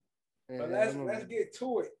But let's get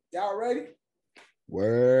to it. Y'all ready?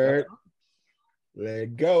 Word.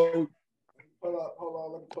 Let go. Pull up. Hold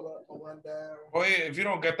on. Let me pull up a rundown. Well, yeah, if you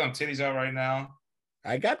don't get them titties out right now,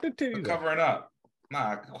 I got the titties. quit covering up.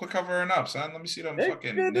 Nah, quit covering up, son. Let me see them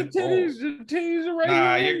fucking the nipples. titties are right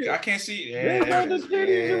Nah, I can't see. Yeah, the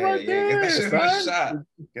titties are right there. Get that shit in the son. shot.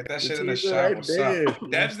 Get that shit in the shot. Right What's there, up?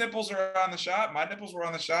 Dev's nipples are on the shot. My nipples were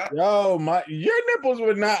on the shot. Yo, your nipples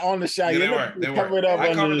were not on the shot. Yeah, Your they were. Covered up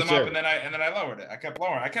I covered the them shirt. up and then I lowered it. I kept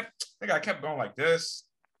lowering. I kept going like this.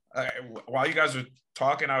 While you guys were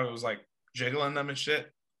talking, I was like jiggling them and shit.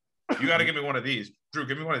 You got to give me one of these. Drew,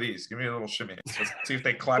 give me one of these. Give me a little shimmy. Let's see if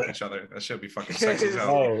they clap each other. That should be fucking sexy as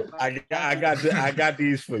hell. Oh, I got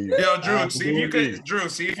these for you. Yo, Drew, see if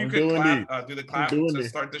you could clap, do the clap to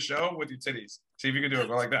start the show with your titties. See if you can do it.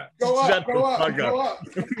 Go like that. Go up.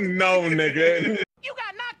 No, nigga. You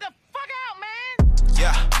got knocked the fuck out, man.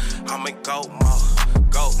 Yeah, I'm in go mode.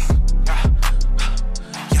 Go.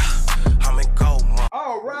 Yeah, I'm in go mode.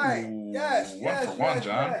 All right. Ooh, Yes.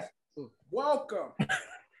 John.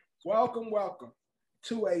 Welcome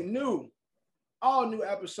to a all new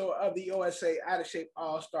episode of the USA Out of Shape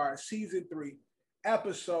All-Star Season 3,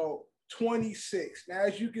 Episode 26. Now,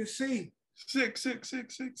 as you can see, 6. Two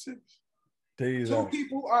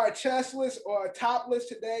people are chestless or topless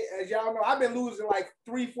today. As y'all know, I've been losing like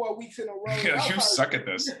 3-4 weeks in a row. Yeah, you suck at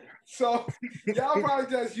this. So y'all probably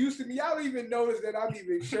just used to me. Y'all don't even notice that I'm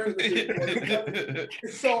even shirtless anymore.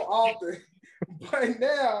 It's so often. But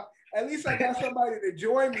now, at least I got somebody to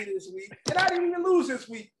join me this week. And I didn't even lose this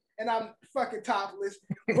week. And I'm fucking topless.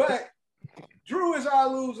 But Drew is our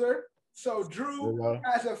loser. So Drew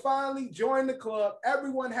has finally joined the club.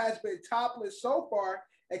 Everyone has been topless so far,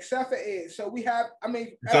 except for Ed. So we have,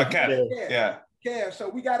 Kev. So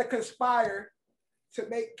we got to conspire to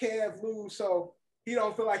make Kev lose so he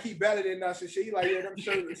don't feel like he better than us and shit. He like, yeah, them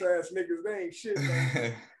shirtless ass niggas, they ain't shit,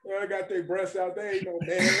 man. I got their breasts out, they ain't no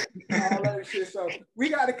man. All that shit. So we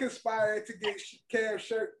got to conspire to get Kev's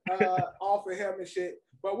shirt off of him and shit.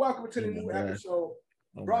 But welcome to the new episode.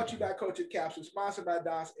 Brought to you by Culture Capsule, sponsored by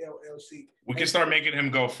DOS LLC. We can start making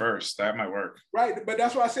him go first. That might work. Right, but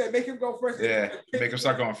that's why I said make him go first. Yeah, make him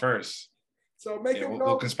start going first. So make him go.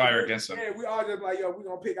 We'll conspire against him. Yeah, we all just like, yo, we're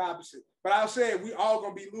going to pick opposite. But I was saying we all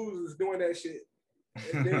going to be losers doing that shit.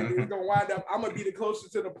 And then it's going to wind up, I'm going to be the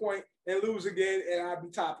closest to the point and lose again, and I'll be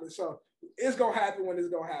topless. So it's going to happen when it's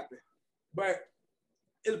going to happen. But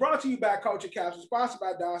it's brought to you by Culture Capsule, sponsored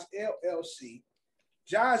by DOS LLC.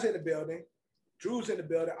 John's in the building. Drew's in the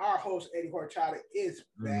building. Our host, Eddie Horchata, is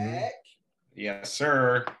back. Yes,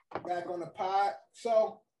 sir. Back on the pod.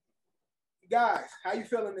 So, guys, how you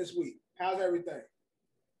feeling this week? How's everything?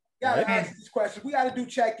 Gotta ask these questions. We gotta do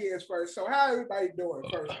check-ins first. So, how everybody doing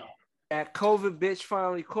first? That COVID bitch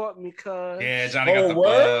finally caught me, cuz. Yeah, Johnny got the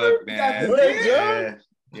bug, man.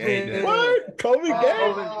 Yeah, what?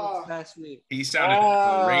 COVID last week. He sounded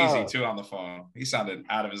crazy too on the phone. He sounded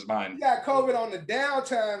out of his mind. He got COVID on the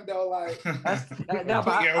downtime though, like. Who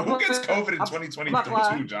gets COVID in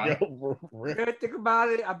 2022, John? Really think about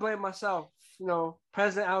it. I blame myself. You know,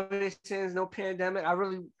 president out here saying no pandemic. I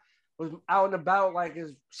really was out and about like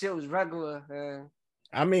his shit was regular, man.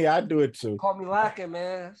 I mean, I do it too. Caught me lacking,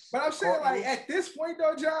 man. But I'm saying, like, at this point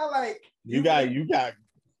though, John, like you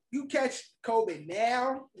catch COVID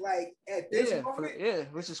now, like at this moment. Yeah,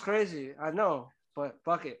 which is crazy. I know, but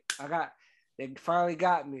fuck it. They finally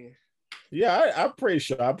got me. Yeah, I'm pretty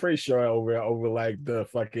sure over like the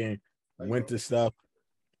fucking winter stuff,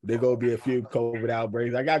 there gonna be a few COVID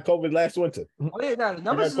outbreaks. I got COVID last winter. Oh yeah, no, the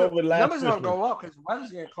numbers don't go up because the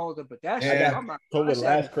weather's getting colder, but that shit, I got COVID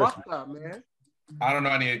last Christmas. Up, man. I don't know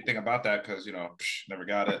anything about that because never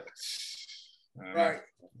got it. Right.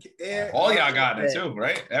 All y'all got it too,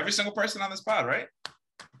 right? Every single person on this pod, right?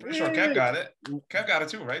 Pretty sure Kev got it. Kev got it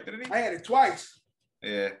too, right? Didn't he? I had it twice.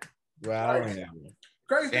 Yeah. Well, I don't have it.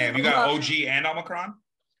 Crazy. Damn, you got OG and Omicron?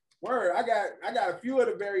 Word. I got a few of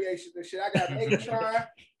the variations of shit. I got Megatron,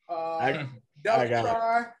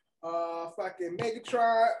 Deltatron, fucking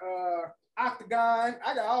Megatron, Octagon.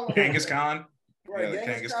 I got all of them. Genghis Khan. Right,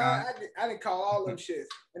 Genghis Khan. I didn't call all them shits.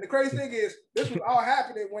 And the crazy thing is, this was all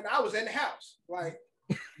happening when I was in the house. Like,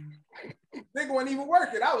 nigga wasn't even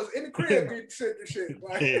working. I was in the crib getting sick and shit.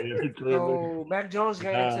 Like, so, Mac Jones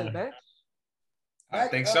got into the bench? I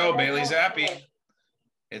think so. Bailey Zappi.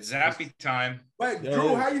 It's Zappy time. But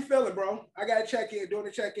Drew, how you feeling, bro? I got to check in, doing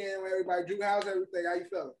a check-in with everybody. Drew, how's everything? How you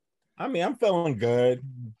feeling? I mean, I'm feeling good.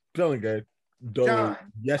 John,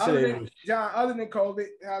 other than COVID,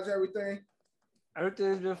 how's everything?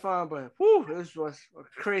 Everything's been fine, but this was a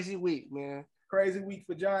crazy week, man. Crazy week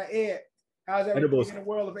for John. Ed, how's everything in the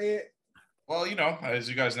world of Ed? Well, as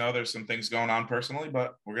you guys know, there's some things going on personally,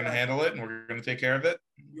 but we're gonna handle it and we're gonna take care of it.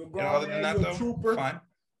 You're grown, Other than that, you're a though, trooper. fine.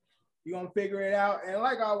 You're gonna figure it out. And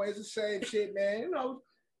like always, the same shit, man.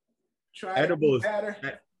 Try Edibles. to do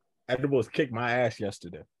better. Edibles kicked my ass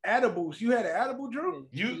yesterday. Edibles. You had an edible, Drew?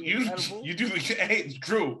 You do. Hey,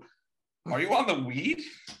 Drew, are you on the weed?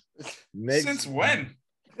 Next, Since when?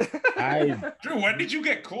 Drew, when did you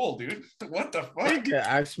get cool, dude? What the fuck?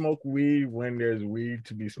 I smoke weed when there's weed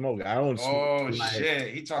to be smoked. I don't. Oh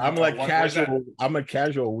shit! He talking. I'm about like casual. I'm a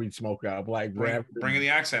casual weed smoker. I'm like bringing the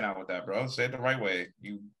accent out with that, bro. Say it the right way.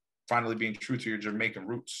 You finally being true to your Jamaican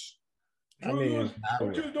roots. I mean,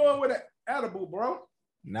 what you doing with an edible, bro?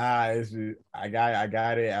 Nah, I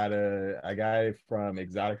got it from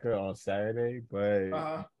Exotica on Saturday, but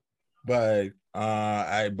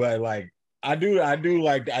I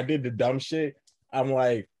did the dumb shit. I'm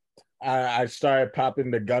like, I started popping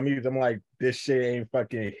the gummies. I'm like, this shit ain't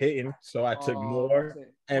fucking hitting. So I took more.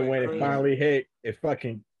 And when it finally hit, it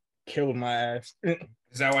fucking killed my ass.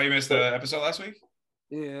 Is that why you missed the episode last week?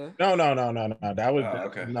 Yeah. No. That was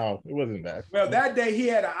okay. No, it wasn't that. Well, that day he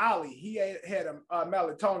had an Ollie. He had a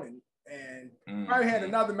melatonin and probably had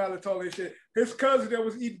another melatonin shit. His cousin that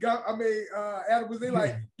was eating edibles, they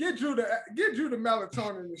like, get Drew the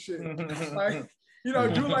melatonin and shit. Like,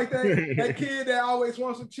 Drew like that kid that always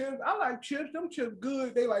wants some chips. I like chips. Them chips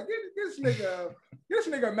good. They like, get this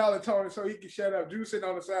nigga melatonin so he can shut up. Drew sitting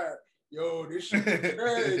on the side. Yo, this shit is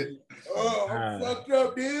crazy. Oh, I'm fucked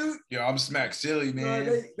up, dude. Yo, I'm smack silly,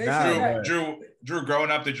 man. Drew,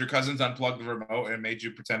 growing up, did your cousins unplug the remote and made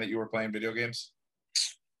you pretend that you were playing video games?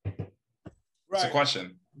 Right. It's a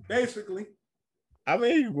question. Basically. I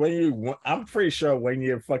mean, I'm pretty sure when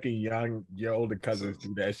you're fucking young, your older cousins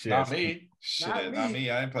do that shit. Not me. Shit, not me.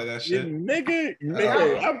 I didn't play that shit. Nigga,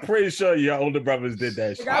 I'm pretty sure your older brothers did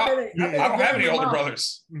that shit. I don't have any older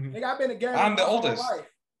brothers. Nigga, I've been a gamer. I'm the oldest.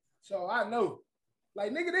 So I know.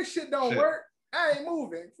 Like, nigga, this shit don't work. I ain't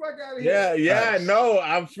moving. Fuck out of here. Yeah, no,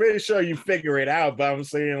 I'm pretty sure you figure it out, but I'm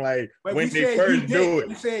saying, like, when they first do it.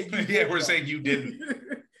 You said we're saying you didn't.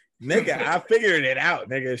 Nigga, I figured it out,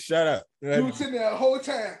 nigga. Shut up. You was sitting there the whole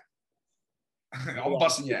time. I'm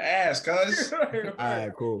busting your ass, cuz. All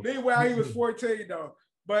right, cool. Meanwhile, he was 14, though.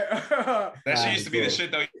 But that shit used to be the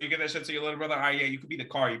shit, though. You get that shit to your little brother. Oh, yeah, you could be the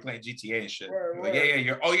car. You're playing GTA and shit. Like, yeah,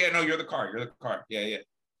 you're the car. You're the car. Yeah.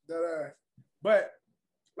 But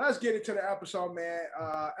let's get into the episode, man.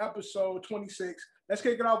 Episode 26. Let's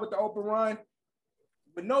kick it off with the open run.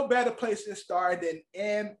 But no better place to start than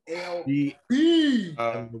MLB.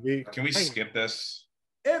 Can we skip this?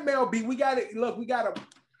 MLB, we got to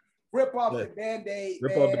rip off the Band-Aid.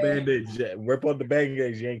 Rip off the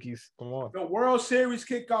Band-Aids, Yankees. Come on. The World Series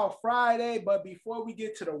kick off Friday, but before we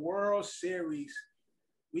get to the World Series,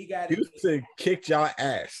 we got to Houston kicked y'all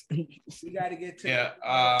ass. We got to get to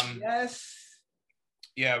yes.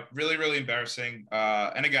 Yeah, really, really embarrassing.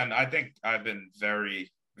 And again, I think I've been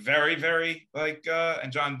very, very, very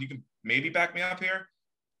and John, you can maybe back me up here.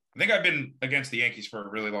 I think I've been against the Yankees for a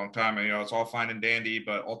really long time, and it's all fine and dandy,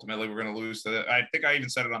 but ultimately we're going to lose. I think I even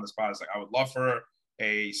said it on the spot. It's like I would love for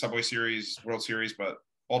a Subway Series, World Series, but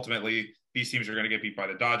ultimately these teams are going to get beat by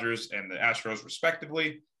the Dodgers and the Astros,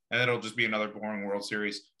 respectively, and it'll just be another boring World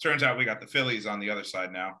Series. Turns out we got the Phillies on the other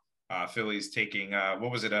side now. Phillies taking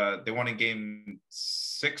what was it? They won in Game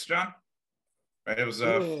 6, John. Right? It was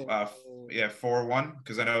 4-1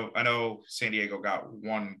 because I know San Diego got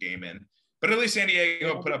one game in, but at least San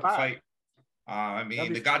Diego put up a fight.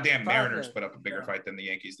 The goddamn Mariners put up a bigger fight than the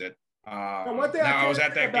Yankees did. I was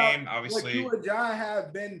at that game. Obviously, you and John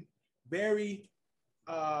have been very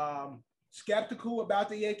skeptical about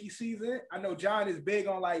the Yankee season. I know John is big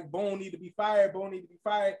on like Boone need to be fired.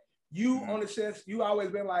 You on the sense you always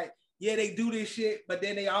been like, yeah, they do this shit, but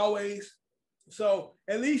then they always. So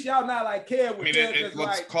at least y'all not like care.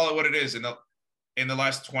 Let's call it what it is. In the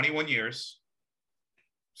last 21 years,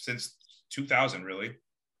 since 2000, really,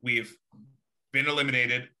 we've been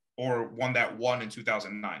eliminated or won that one in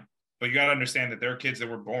 2009. But you got to understand that there are kids that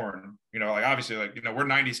were born, obviously, we're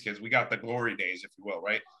 90s kids. We got the glory days, if you will,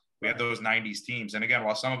 right? We had those 90s teams. And again,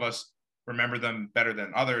 while some of us remember them better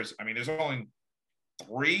than others, I mean, there's only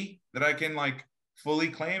 3 that I can fully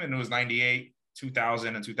claim, and it was 98,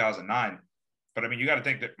 2000, and 2009. But I mean, you got to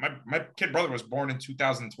think that my kid brother was born in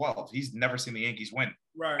 2012. He's never seen the Yankees win,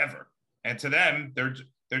 ever. And to them, they're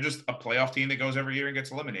just a playoff team that goes every year and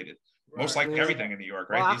gets eliminated. Right. Most like everything in New York,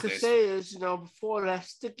 right? All I could say is, before that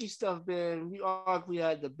sticky stuff, man, we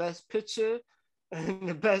had the best pitcher and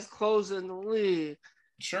the best closer in the league.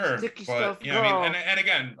 Sure, sticky but stuff, and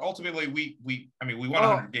again, ultimately, we won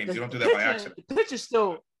 100 games. You don't do that by accident. The pitcher's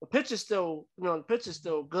still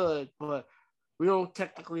good, but we don't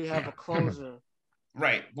technically have a closer.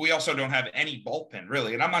 Right. We also don't have any bullpen,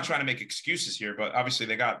 really. And I'm not trying to make excuses here, but obviously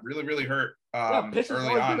they got really, really hurt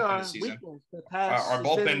early on in the season. Our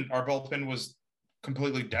bullpen was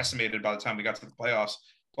completely decimated by the time we got to the playoffs.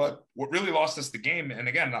 But what really lost us the game, and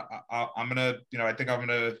again, I'm gonna, I think I'm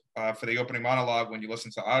gonna for the opening monologue, when you listen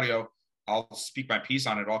to audio, I'll speak my piece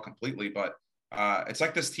on it all completely. But it's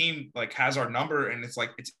like this team like has our number, and it's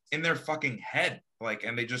like it's in their fucking head, like,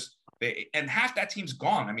 and and half that team's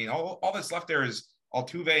gone. I mean, all that's left there is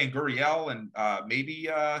Altuve and Gurriel and maybe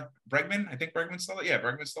Bregman. I think Bregman's still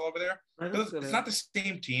over there. But it's not the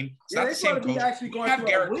same team. It's not the same coach. Actually going through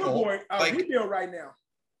a rebuild right now.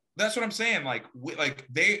 That's what I'm saying. Like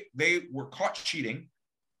they were caught cheating.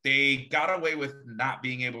 They got away with not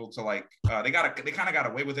being able to they kind of got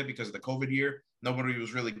away with it because of the COVID year. Nobody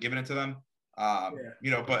was really giving it to them.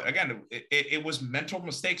 But again, it was mental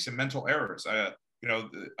mistakes and mental errors.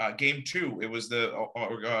 Game 2, it was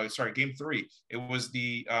game 3. It was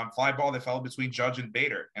the fly ball that fell between Judge and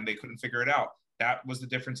Bader, and they couldn't figure it out. That was the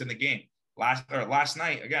difference in the game. Last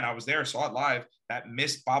night, again, I was there, saw it live. That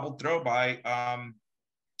missed bobbled throw by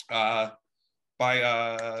Gleyber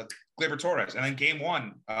Torres, and then game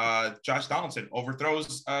 1, Josh Donaldson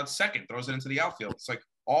overthrows second, throws it into the outfield. It's like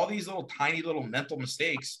all these little tiny little mental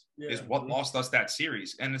mistakes is what lost us that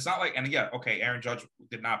series. And it's not like, Aaron Judge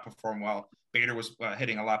did not perform well. Bader was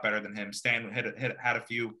hitting a lot better than him. Stan had a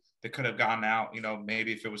few that could have gone out,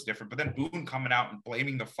 maybe if it was different. But then Boone coming out and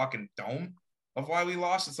blaming the fucking dome of why we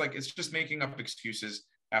lost. It's like, it's just making up excuses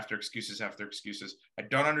after excuses after excuses. I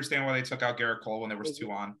don't understand why they took out Garrett Cole when there was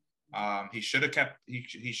 2 on. He should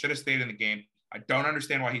have stayed in the game. I don't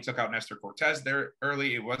understand why he took out Nestor Cortez there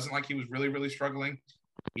early. It wasn't like he was really, really struggling.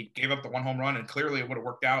 He gave up the 1 home run, and clearly it would have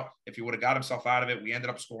worked out if he would have got himself out of it. We ended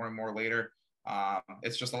up scoring more later.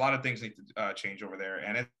 It's just a lot of things need to change over there,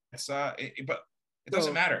 and but it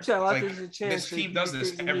doesn't matter. This team does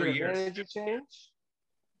this every year.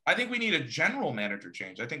 I think we need a general manager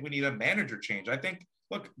change. I think we need a manager change. I think,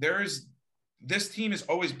 look, this team is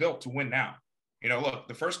always built to win now. Look,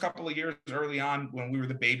 the first couple of years early on when we were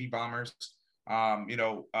the baby bombers,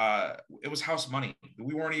 it was house money.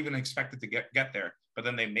 We weren't even expected to get there, but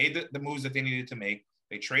then they made the moves that they needed to make.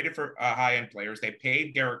 They traded for high-end players. They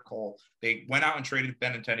paid Garrett Cole. They went out and traded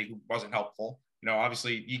Benintendi, who wasn't helpful.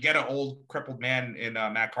 Obviously, you get an old crippled man in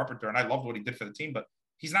Matt Carpenter, and I loved what he did for the team, but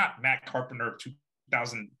he's not Matt Carpenter of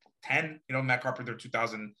 2010. Matt Carpenter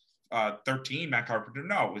 2013. Matt Carpenter.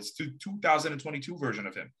 No, it's 2022 version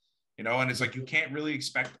of him. And it's like you can't really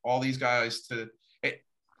expect all these guys to. It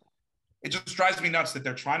just drives me nuts that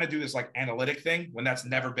they're trying to do this like analytic thing when that's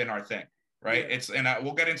never been our thing. Right. Yeah.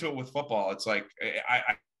 We'll get into it with football. It's like,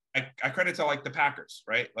 I credit to like the Packers,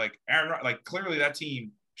 right? Like clearly that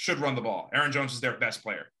team should run the ball. Aaron Jones is their best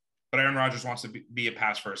player, but Aaron Rodgers wants to be a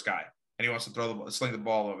pass first guy, and he wants to sling the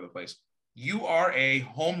ball all over the place. You are a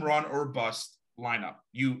home run or bust lineup.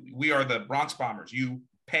 We are the Bronx Bombers. You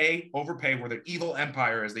overpay. We're the evil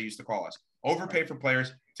empire, as they used to call us. Overpay for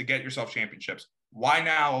players to get yourself championships. Why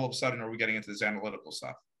now all of a sudden are we getting into this analytical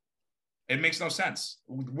stuff? It makes no sense.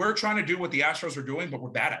 We're trying to do what the Astros are doing, but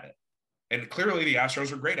we're bad at it. And clearly the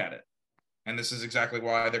Astros are great at it. And this is exactly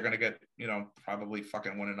why they're going to get, probably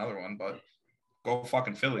fucking win another one, but go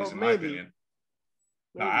fucking Phillies, in my opinion.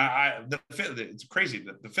 No, it's crazy.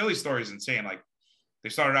 The Philly story is insane. Like, they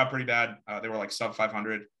started out pretty bad. They were like sub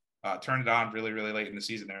 500, turned it on really, really late in the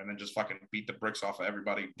season there, and then just fucking beat the bricks off of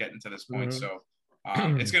everybody getting to this point. Mm-hmm. So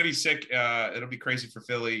it's going to be sick. It'll be crazy for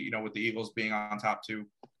Philly, with the Eagles being on top too.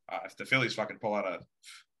 If the Phillies fucking pull out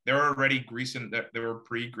they're already they were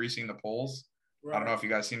pre-greasing the poles. Right. I don't know if you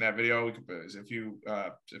guys seen that video. If you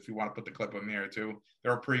want to put the clip in here too, they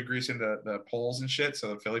were pre-greasing the poles and shit,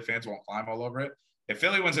 so the Philly fans won't climb all over it. If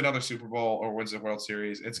Philly wins another Super Bowl or wins the World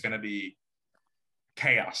Series, it's going to be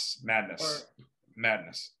chaos, madness.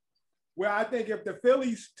 Well, I think if the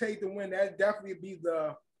Phillies take the win, that'd definitely be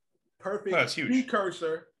the perfect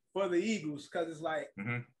precursor for the Eagles, because it's like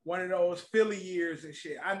one of those Philly years and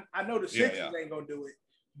shit. I know the Sixers ain't gonna do it,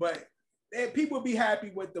 but people will be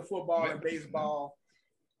happy with the football and baseball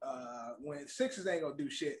when Sixers ain't gonna do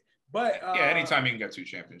shit. But anytime you can get 2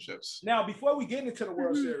 championships. Now, before we get into the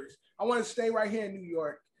World Series, I want to stay right here in New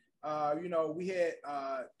York. We had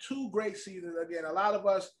 2 great seasons. Again, a lot of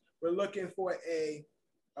us were looking for a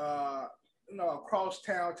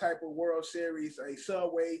crosstown type of World Series, a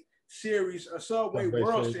Subway Series, a Subway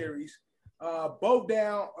World Series. Both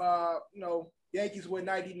down, Yankees with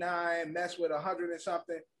 99, Mets with 100 and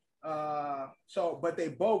something. But they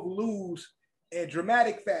both lose in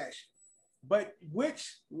dramatic fashion. But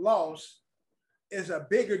which loss is a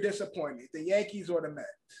bigger disappointment, the Yankees or the Mets?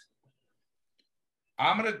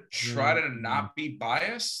 I'm gonna try to not be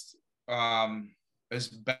biased as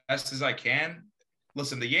best as I can.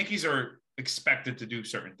 Listen, the Yankees are expected to do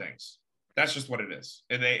certain things. That's just what it is,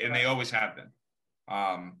 and they always have been.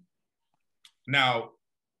 Now,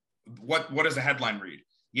 what does the headline read?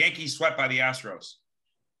 Yankees swept by the Astros.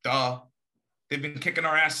 Duh. They've been kicking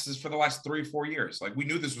our asses for the last 3 or 4 years. Like, we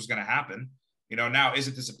knew this was going to happen. You know, now, is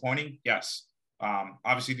it disappointing? Yes.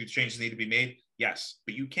 Obviously, do changes need to be made? Yes.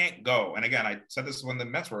 But you can't go. And again, I said this when the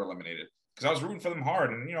Mets were eliminated because I was rooting for them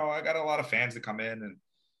hard. And, you know, I got a lot of fans that come in and,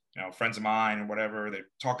 you know, friends of mine and whatever. They're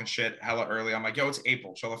talking shit hella early. I'm like, yo, it's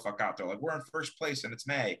April. Chill the fuck out. They're like, we're in first place and it's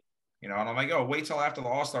May. You know, and I'm like, yo, wait till after the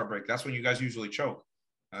All-Star break. That's when you guys usually choke.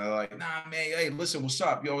 And they're like, nah, man, hey, listen, what's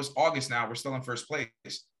up? Yo, it's August now. We're still in first place.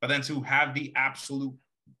 But then to have the absolute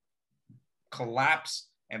collapse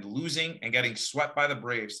and losing and getting swept by the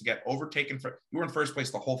Braves to get overtaken you were in first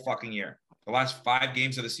place the whole fucking year. The last 5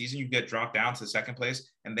 games of the season, you get dropped down to second place,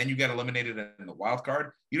 and then you get eliminated in the wild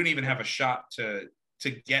card. You don't even have a shot to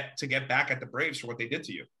get back at the Braves for what they did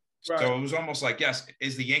to you. Right. So it was almost like, yes,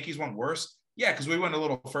 is the Yankees one worse? Yeah, because we went a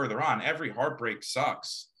little further on. Every heartbreak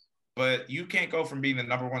sucks. But you can't go from being the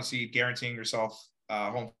number 1 seed, guaranteeing yourself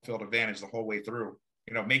home field advantage the whole way through.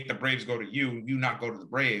 You know, make the Braves go to you not go to the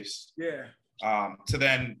Braves. Yeah. To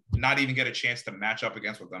then not even get a chance to match up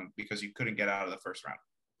against with them because you couldn't get out of the first round.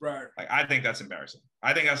 Right. Like, I think that's embarrassing.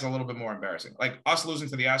 I think that's a little bit more embarrassing. Like, us losing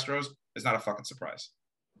to the Astros is not a fucking surprise.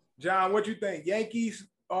 John, what you think? Yankees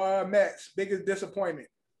or Mets? Biggest disappointment?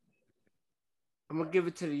 I'm going to give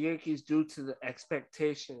it to the Yankees due to the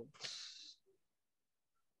expectations.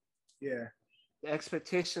 Yeah. The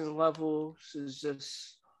expectations levels is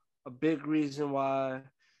just a big reason why.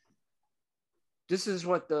 This is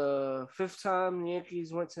what the 5th time the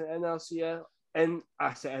Yankees went to the NLCS, and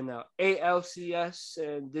I said NL, ALCS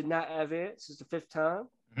and did not advance. It's the 5th time.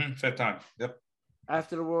 5th time. Yep.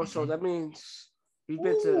 After the World, so that means he's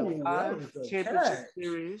been to 5 championship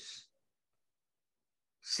series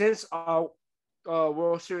since our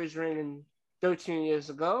World Series ring 13 years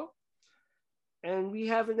ago. And we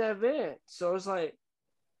haven't advanced. So it's like,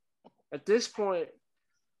 at this point,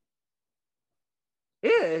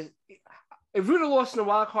 yeah, if we'd have lost in the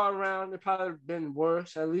wild card round, it probably would have been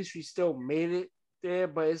worse. At least we still made it there.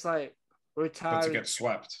 But it's like, we're tired. But to get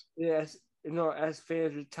swept. Yes, you know, as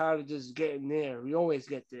fans, we're tired of just getting there. We always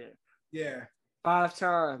get there. Yeah. 5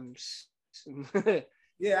 times.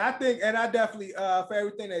 Yeah, I think, and I definitely, for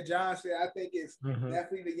everything that John said, I think it's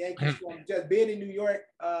definitely the Yankees from just being in New York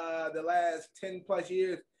the last 10 plus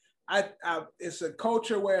years. It's a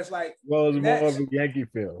culture where it's like, well, it's Mets, more of a Yankee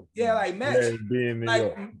feel. Yeah, like Mets, being New like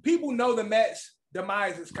York. People know the Mets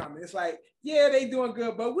demise is coming. It's like, yeah, they doing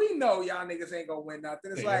good, but we know y'all niggas ain't gonna win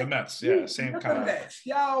nothing. It's like the Mets, yeah, same kind of Mets.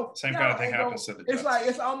 Y'all, same kind of thing happens to the Jets. It's like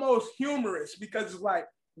it's almost humorous because it's like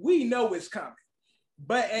we know it's coming,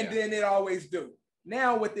 but then it always do.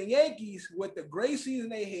 Now with the Yankees, with the great season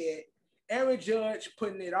they had, Aaron Judge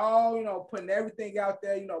putting it all, you know, putting everything out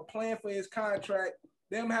there, you know, playing for his contract,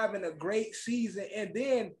 them having a great season, and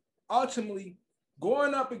then ultimately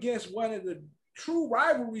going up against one of the true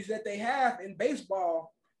rivalries that they have in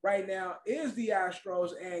baseball right now is the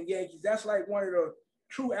Astros and Yankees. That's like one of the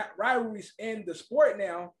true rivalries in the sport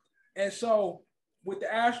now. And so with the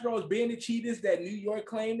Astros being the cheaters that New York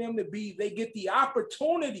claimed them to be, they get the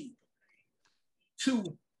opportunity to,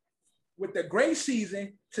 with the great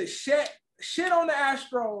season, to shit on the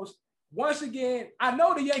Astros once again. I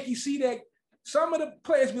know the Yankees see that some of the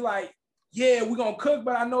players be like, yeah, we're going to cook,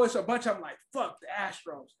 but I know it's a bunch of them like, fuck the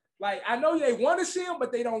Astros. Like, I know they want to see them,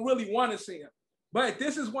 but they don't really want to see them. But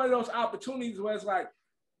this is one of those opportunities where it's like,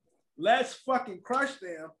 let's fucking crush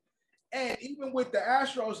them. And even with the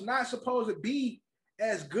Astros not supposed to be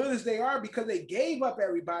as good as they are because they gave up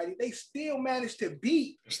everybody, they still managed to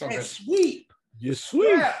beat and sweep. You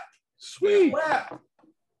sweep. Sweep.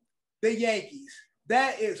 The Yankees.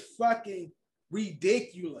 That is fucking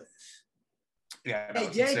ridiculous. Yeah, no,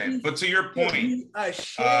 it's insane. But to your point,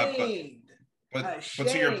 ashamed. But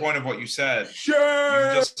to your point of what you said, you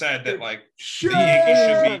just said that like the Yankees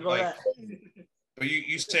should be like. But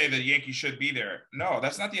you say the Yankees should be there. No,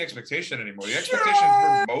 that's not the expectation anymore. The expectation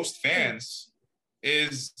for most fans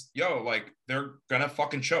is, like, they're gonna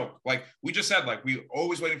fucking choke. Like we just said, like, we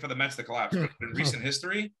always waiting for the Mets to collapse. But in recent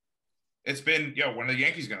history, it's been, when are the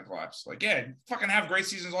Yankees gonna collapse? Like, yeah, fucking have great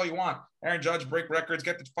seasons all you want. Aaron Judge, break records,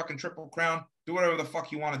 get the fucking triple crown, do whatever the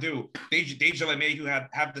fuck you want to do. Deja LeMahieu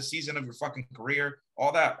have the season of your fucking career,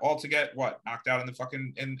 all that, all to get knocked out in the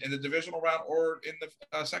fucking in the divisional round or in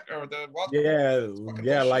the second or the wild card.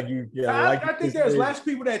 I think there's less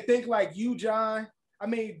people that think like you, John. I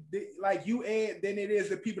mean, like you, Ed, than it is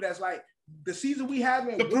the people that's like, the season we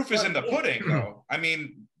haven't. The proof is in the pudding, though. I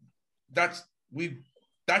mean, that's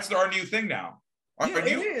our new thing now.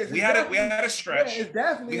 We had a stretch.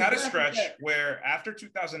 We had a stretch where after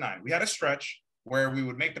 2009, we had a stretch where we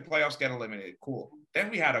would make the playoffs, get eliminated. Cool. Then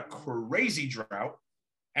we had a crazy drought,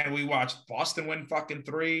 and we watched Boston win fucking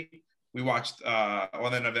 3. We watched,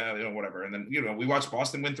 whatever. And then, we watched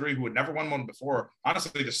Boston win 3, who had never won one before.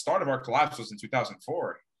 Honestly, the start of our collapse was in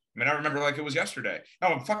 2004. I mean, I remember like it was yesterday. No,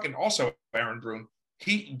 I'm fucking also Aaron Boone.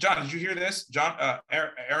 John, did you hear this?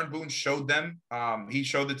 Aaron Boone showed them, he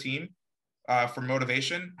showed the team for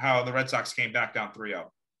motivation, how the Red Sox came back down 3-0.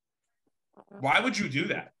 Why would you do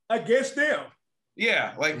that? Against them.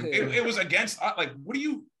 Yeah, like it was against, like, what are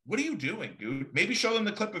you doing, dude? Maybe show them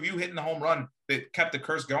the clip of you hitting the home run that kept the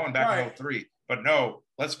curse going back in 2003. But no,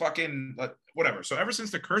 let's whatever. So ever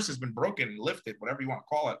since the curse has been broken, lifted, whatever you want to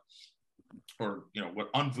call it, or,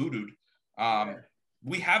 what unvoodooed,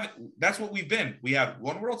 we haven't, that's what we've been. We had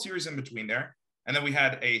one World Series in between there, and then we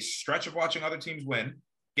had a stretch of watching other teams win,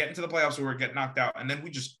 get into the playoffs where we get knocked out, and then we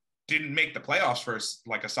just didn't make the playoffs for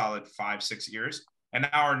like a solid 5-6 years. And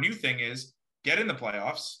now our new thing is get in the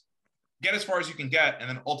playoffs, get as far as you can get, and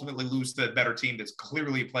then ultimately lose to a better team that's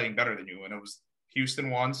clearly playing better than you. And it was Houston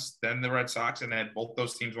once, then the Red Sox, and then both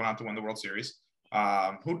those teams went on to win the World Series.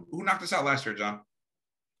 Who knocked us out last year, John?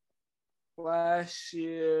 Last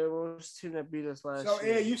year, what was the team that beat us last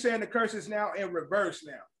year? So, you saying the curse is now in reverse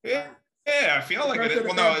now? Yeah, I feel like it is.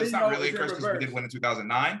 Well, no, it's not really a curse because we did win in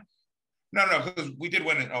 2009. No, because we did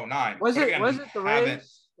win in 2009. Was it the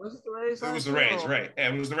Rays? Was it the Rays? It was the Rays, right?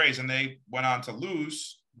 Yeah, it was the Rays, and they went on to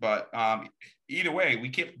lose. But either way, we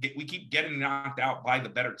keep getting knocked out by the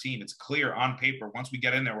better team. It's clear on paper. Once we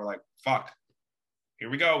get in there, we're like, fuck. Here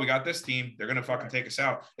we go. We got this team. They're gonna fucking take us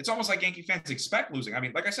out. It's almost like Yankee fans expect losing. I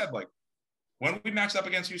mean, like I said, like when we matched up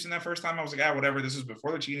against Houston that first time, I was like, whatever. This is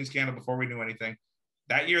before the cheating scandal, before we knew anything.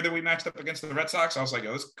 That year that we matched up against the Red Sox, I was like,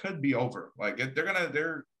 this could be over. Like they've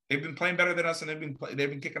been playing better than us, and they've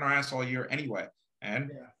been kicking our ass all year anyway.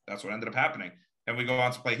 And that's what ended up happening. Then we go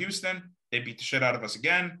on to play Houston. They beat the shit out of us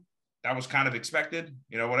again. That was kind of expected,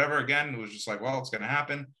 whatever. Again, it was just like, well, it's going to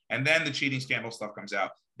happen. And then the cheating scandal stuff comes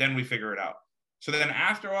out. Then we figure it out. So then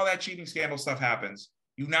after all that cheating scandal stuff happens,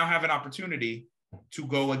 you now have an opportunity to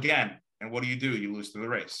go again. And what do? You lose to the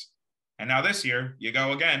Rays. And now this year, you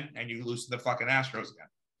go again and you lose to the fucking Astros again.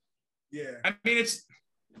 Yeah. I mean,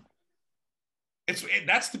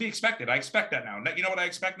 that's to be expected. I expect that now. You know what I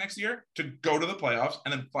expect next year? To go to the playoffs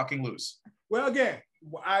and then fucking lose. Well, again,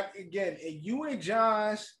 in you and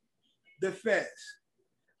John's defense,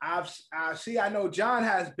 I know John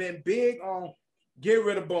has been big on get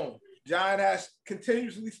rid of Boone. John has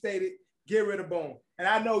continuously stated get rid of Boone. And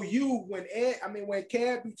I know you, when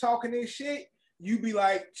Kev be talking this shit, you be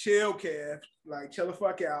like, chill, Kev. Like, chill the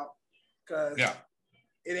fuck out. Because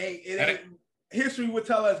it ain't history would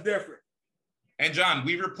tell us different. And John,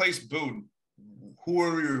 we replaced Boone. Who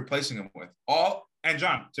are we replacing him with? And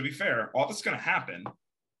John, to be fair, all that's going to happen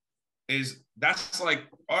is that's like,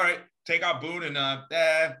 all right, take out Boone and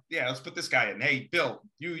let's put this guy in. Hey, Bill,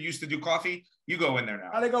 you used to do coffee. You go in there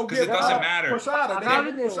now. Because it doesn't matter.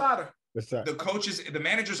 The coaches, the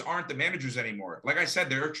managers aren't the managers anymore. Like I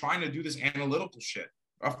said, they're trying to do this analytical shit.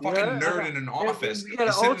 A fucking nerd in an office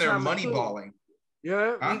is sitting there moneyballing.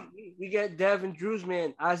 Yeah, huh? we get Devin Drew's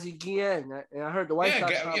man, Ozzie Guillen, and I heard the White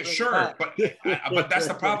Sox. Yeah, sure, but that's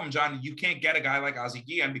the problem, John. You can't get a guy like Ozzie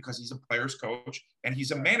Guillen because he's a player's coach and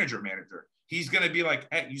he's a manager. He's gonna be like,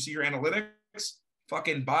 hey, you see your analytics?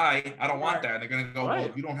 Fucking bye. I don't want that. And they're gonna go,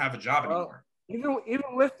 well, you don't have a job anymore. Even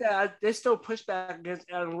with that, they still push back against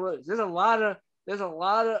analytics. There's a lot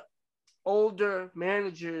of older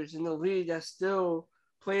managers in the league that still.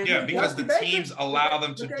 Because the teams allow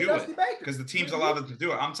them to do it. Because the teams allow them to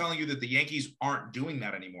do it. I'm telling you that the Yankees aren't doing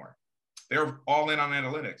that anymore. They're all in on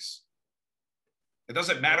analytics. It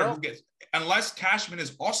doesn't matter who gets, unless Cashman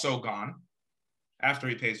is also gone, after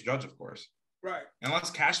he pays Judge, of course. Right.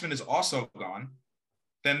 Unless Cashman is also gone,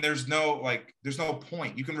 then there's no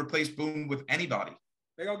point. You can replace Boone with anybody.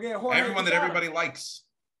 They're gonna get everyone that everybody likes.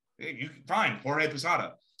 Fine, Jorge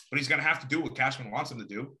Posada. But he's going to have to do what Cashman wants him to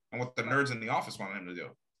do and what the nerds in the office want him to do.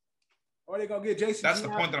 Or they're going to get Jason That's Giambi. The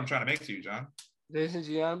point that I'm trying to make to you, John. Jason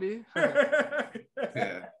Giambi?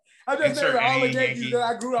 Yeah. I'm just saying all the Yankees that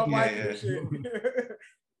I grew up liking this shit.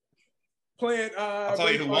 Playing. I'll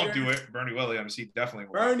tell you who won't do it. Bernie Williams. He definitely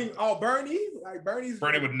won't. Bernie?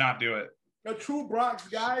 Bernie would not do it. A true Bronx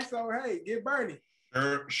guy, so hey, get Bernie.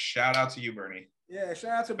 Sure. Shout out to you, Bernie. Yeah,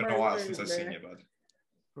 shout out to Bernie. It's been a while since I've seen you, bud.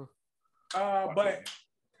 But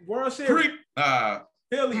World Series.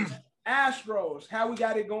 Phillies Astros. How we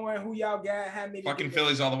got it going? Who y'all got? How many? Fucking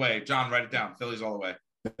Phillies all the way. John, write it down. Phillies all the way.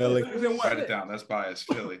 Philly. Write it down. That's bias.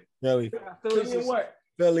 Philly. Philly. Philly and what?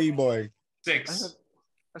 Philly boy. 6.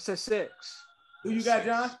 I said 6. Who you got,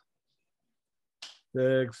 John?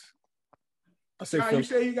 6. I say John, you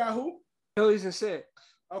say you got who? Phillies and 6.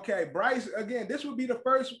 Okay, Bryce. Again, this would be the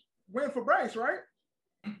first win for Bryce, right?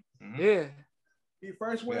 Mm-hmm. Yeah. The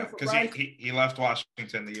first win for because Bryce. he left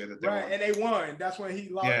Washington the year that they won. And they won. That's when he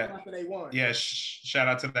lost after they won. Yeah, shout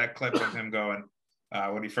out to that clip of him going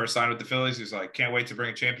when he first signed with the Phillies. He's like, can't wait to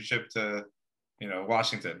bring a championship to,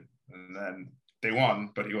 Washington. And then they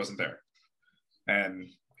won, but he wasn't there. And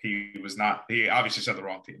he was not. He obviously said the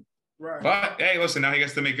wrong team. Right. But hey, listen, now he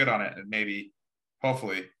gets to make good on it, and maybe,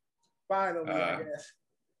 hopefully, finally, I guess,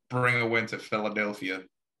 bring a win to Philadelphia.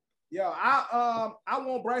 Yo, I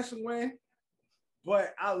want Bryce to win,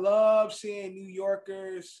 but I love seeing New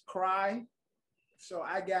Yorkers cry. So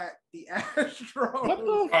I got the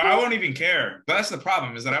Astros. I won't even care. But that's the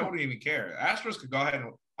problem, is that I wouldn't even care. Astros could go ahead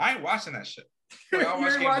and I ain't watching that shit. I'll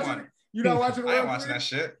watch game 1. You not watching? I ain't watching that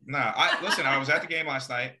shit. Nah. I was at the game last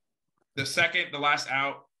night. The second the last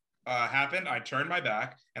out happened, I turned my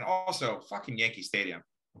back. And also, fucking Yankee Stadium.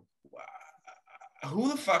 Who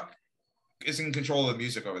the fuck is in control of the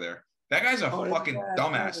music over there? That guy's a fucking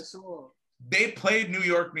dumbass. They played New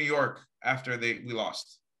York after we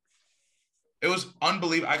lost. It was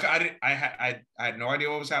unbelievable. I had no idea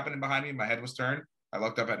what was happening behind me. My head was turned. I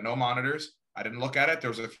looked up at no monitors. I didn't look at it. There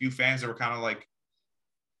was a few fans that were kind of like,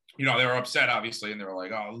 they were upset, obviously, and they were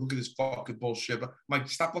like, "Oh, look at this fucking bullshit." But I'm like,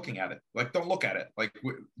 stop looking at it. Like, don't look at it. Like,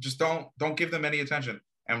 just don't give them any attention.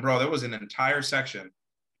 And bro, there was an entire section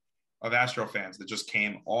of Astro fans that just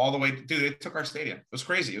came all the way. Dude, it took our stadium. It was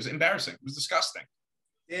crazy. It was embarrassing. It was disgusting.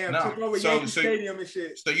 Damn, took over Yankee Stadium and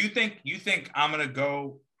shit. So you think I'm gonna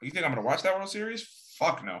go? You think I'm gonna watch that World Series?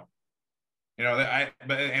 Fuck no. I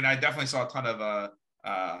definitely saw a ton of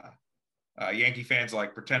Yankee fans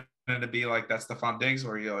like pretending to be like that's Stephon Diggs,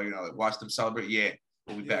 or like watch them celebrate. Yeah,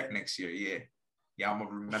 we'll be back next year. Yeah, I'm gonna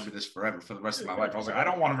remember this forever for the rest of my life. I was like, I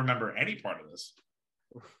don't want to remember any part of this.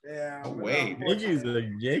 Yeah. No way.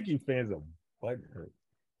 Yankee fans are butthurt.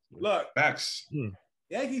 Look, facts.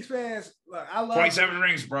 Yankees fans, look, I love 27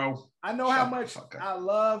 rings, bro. I know how much I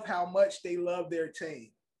love how much they love their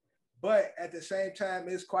team, but at the same time,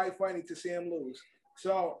 it's quite funny to see them lose.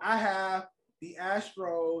 So I have the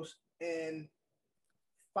Astros in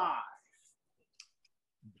 5.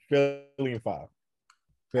 Philly in 5.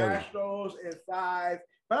 Philly. Astros in 5.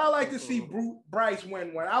 But I like to see Bryce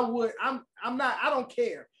win one. I don't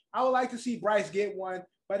care. I would like to see Bryce get one.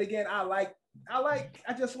 But again, I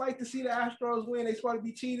just like to see the Astros win. They supposed to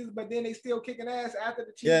be cheaters, but then they still kicking ass after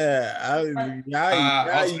the cheaters.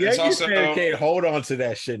 Yeah, Yankees fans can't hold on to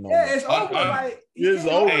that shit no more. Yeah, it's over.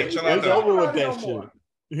 It's over. It's over with that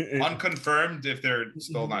shit. Unconfirmed if they're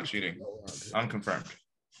still not cheating. Unconfirmed.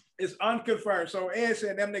 It's unconfirmed. So Ed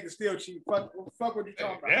said them niggas still cheat. Fuck what you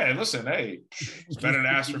talking about. Yeah, listen, hey, it's better to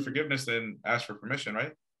ask for forgiveness than ask for permission,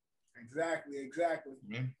 right? Exactly.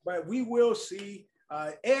 Yeah. But we will see.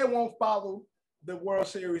 Ed won't follow the World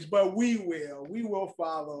Series, but we will. We will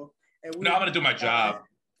follow. And I'm going to do my job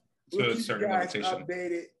to a certain limitation.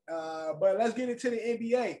 Updated. But let's get into the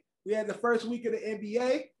NBA. We had the first week of the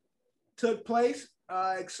NBA took place.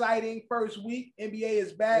 Exciting first week. NBA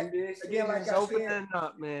is back again. Like I said,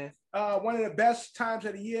 up, man. One of the best times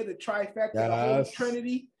of the year. The trifecta, the whole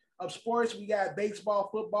trinity of sports. We got baseball,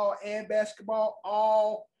 football, and basketball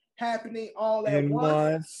all happening all at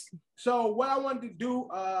once. So what I wanted to do,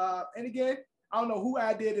 and again, I don't know who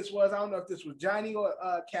idea this was. I don't know if this was Johnny or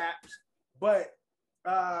Caps, but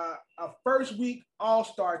a first week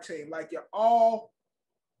all-star team, like your all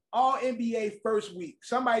NBA first week.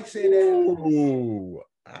 Somebody said that. Ooh,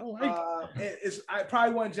 I like I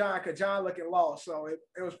probably wasn't John, because John looking lost, so it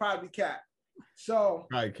was probably Cap. So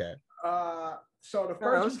Cap. So the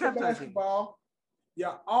first week of basketball,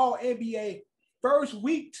 your all NBA first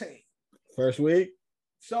week team. First week.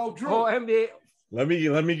 So Drew. NBA. Let me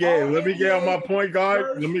get on my point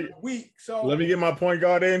guard. Let me get my point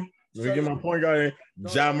guard in.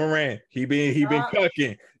 Ja Morant. He been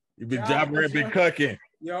cooking. Ja Morant been cooking.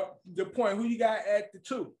 Yep. The point. Who you got at the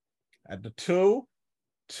 2? At the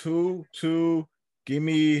 2, give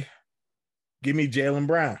me Jaylen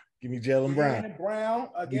Brown. Give me Jaylen Brown. Brown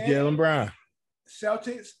again. Jaylen Brown.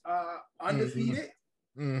 Celtics undefeated.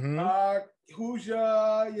 Mm-hmm. Who's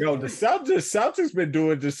your the Celtics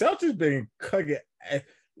been cooking.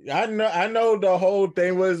 I know the whole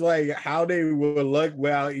thing was like how they would look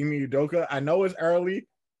without Ime Udoka. I know it's early,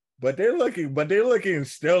 but they're looking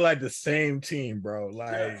still like the same team, bro.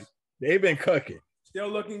 Like they've been cooking. Still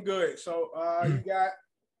looking good. So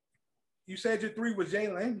you said your 3 was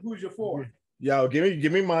Jalen. Who's your 4? Yo, give me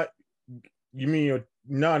your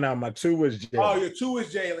my 2 was Jalen. Oh, your 2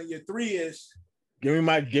 is Jalen. Your 3 is give me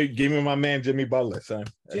my man Jimmy Butler, son.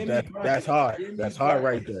 That's hard. That's hard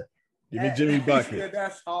right there. Give me Jimmy Bucket.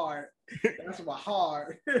 That's hard. That's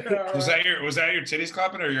hard. Was that your titties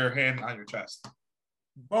clapping or your hand on your chest?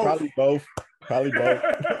 Both. Probably both.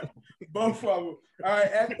 Both of them. All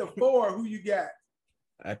right, at the 4, who you got?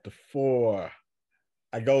 At the 4,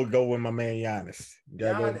 I go with my man Giannis.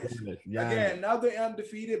 Giannis. Again, another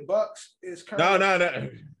undefeated. Bucks is currently no.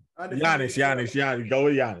 Giannis. Go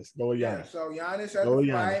with Giannis. Yeah, so Giannis at the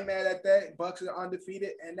 5. I ain't mad at that. Bucks are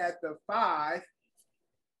undefeated. And at the 5,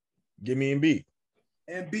 give me Embiid.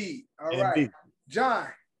 Embiid. All right. John,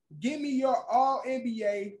 give me your all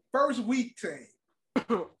NBA first week team.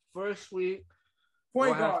 First week.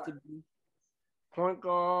 Point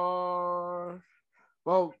guard.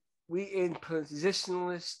 Well, we in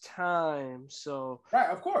positionless time, so right,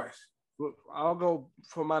 of course. I'll go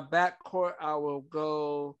for my backcourt. I'll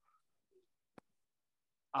go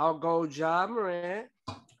Ja Morant.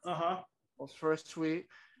 First week,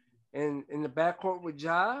 and in the backcourt with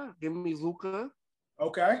Ja, give me Luka.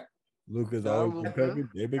 Okay. Luka's always been cooking.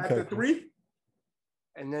 They've been cooking. At the 3,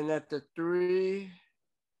 and then at the 3,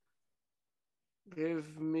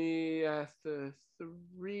 give me at the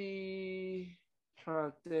 3.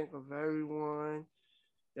 Trying to think of everyone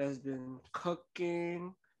that's been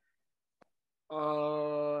cooking.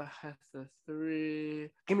 At the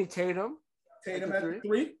 3, give me Tatum. Tatum at the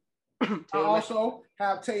 3. I also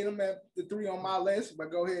have Tatum at the 3 on my list,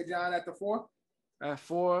 but go ahead, John, at the 4. At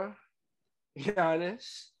 4,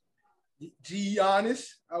 Giannis. Giannis,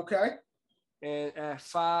 okay. And at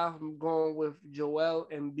 5, I'm going with Joel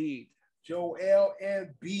Embiid. Joel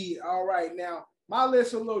Embiid. All right, now my list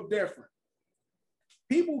is a little different.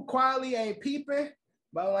 People quietly ain't peeping,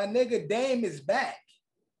 but my nigga Dame is back.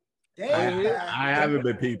 I haven't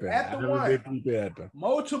been peeping. At the 1.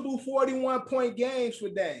 Multiple 41-point games for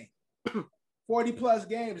Dame. 40+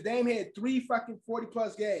 games. Dame had 3 fucking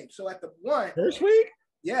 40+ games. So at the 1. First week?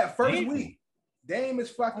 Yeah, first week. Dame is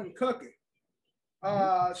fucking cooking.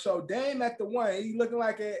 So Dame at the 1, he looking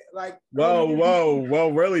like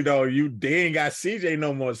Well, really though, they ain't got CJ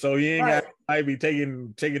no more, so he ain't got might be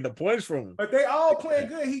taking the points from him. But they all playing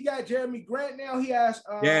good. He got Jeremy Grant now. He has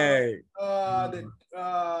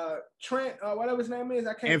Trent, whatever his name is.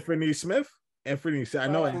 I can't. Anthony Smith. I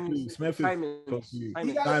know Anthony Smith is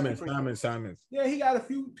Simons. Yeah, he got a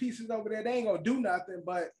few pieces over there. They ain't gonna do nothing,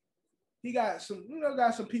 but he got some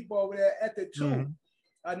people over there at the 2. Mm-hmm.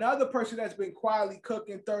 Another person that's been quietly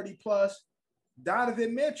cooking 30+,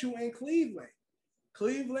 Donovan Mitchell in Cleveland.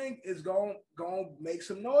 Cleveland is going to make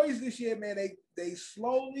some noise this year, man. They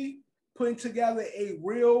slowly putting together a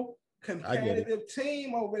real competitive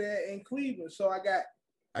team over there in Cleveland. So I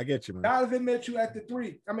get you, man. Donovan Mitchell at the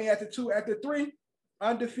 3. I mean, at the 2. At the 3,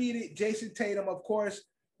 undefeated Jason Tatum, of course,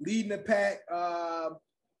 leading the pack.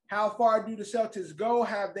 How far do the Celtics go?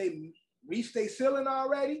 Have they reached their ceiling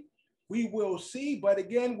already? We will see. But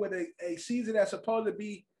again, with a season that's supposed to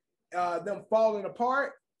be them falling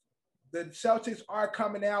apart, the Celtics are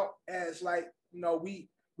coming out as we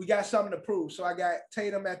got something to prove. So I got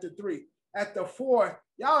Tatum at the 3. At the 4,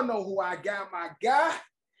 y'all know who I got. My guy,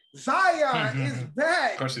 Zion is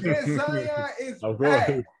back. Zion is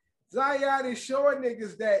back. Zion is showing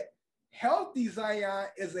niggas that healthy Zion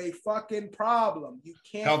is a fucking problem. You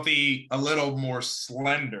can't healthy, a little more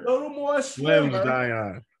slender. A little more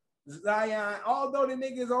slimmer. Zion, although the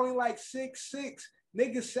nigga is only like 6'6",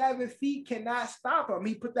 nigga 7 feet cannot stop him.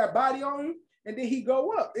 He put that body on him and then he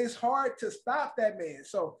go up. It's hard to stop that man.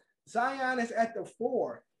 So Zion is at the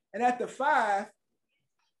 4. And at the 5,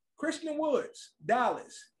 Christian Woods,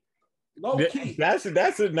 Dallas. Low key. That's a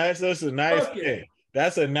nice pick.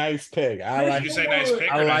 That's a nice pick. I like. Did you say nice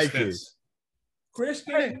pick? I like it.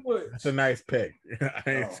 Christian Woods. That's a nice pick.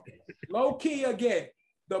 Low key again.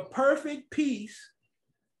 The perfect piece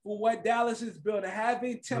for what Dallas is building.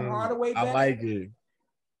 Having Tim Hardaway back. I like it.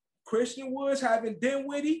 Christian Woods having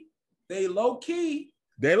Dinwiddie. They low key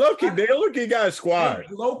got a squad.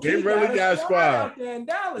 They really got a squad out there in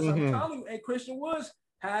Dallas. I'm telling you, and Christian Woods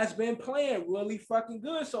has been playing really fucking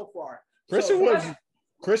good so far. Christian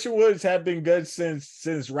Woods have been good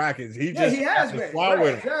since Rockets. He has been.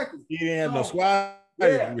 Exactly. He didn't have no squad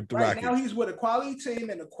with the Rockets. Now he's with a quality team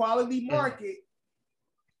and a quality market.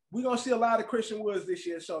 We're gonna see a lot of Christian Woods this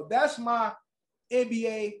year. So that's my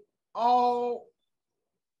NBA all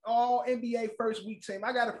NBA first week team.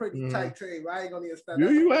 I got a pretty tight team. I ain't gonna need to start.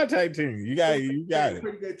 You got a tight team. You got it.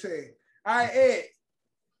 Pretty good team. All right, Ed,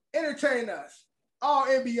 entertain us. all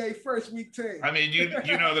NBA first week team. I mean, you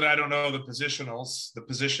know that I don't know the positions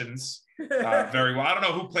very well. I don't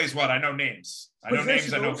know who plays what. I know names. I know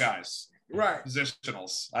names. I know guys. Right.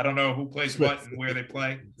 Positionals. I don't know who plays what and where they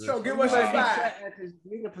play. So give us a fact.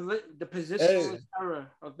 The positional era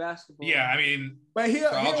of basketball. Yeah, I mean, but he'll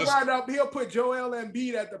put Joel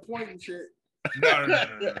Embiid at the point and shit.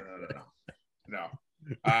 No.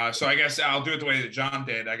 So I guess I'll do it the way that John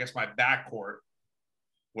did. I guess my backcourt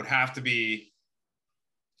would have to be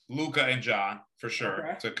Luka and John for sure.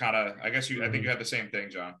 Okay. To kind of, I think you had the same thing,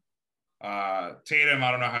 John. Tatum,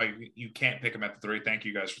 I don't know how you can't pick him at the 3. Thank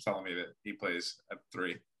you guys for telling me that he plays at the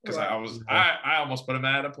 3 because I almost put him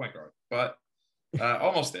at a point guard, but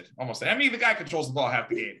almost did. I mean, the guy controls the ball half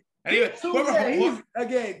the game. And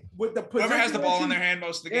again with the whoever has the ball in their hand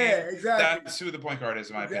most of the game, exactly. That's who the point guard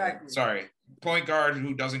is in my opinion. Sorry, point guard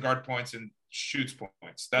who doesn't guard points and shoots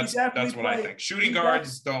points. That's what I think. Shooting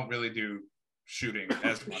guards don't really do shooting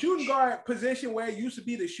as much. Shooting guard position where it used to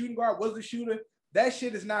be the shooting guard was the shooter. That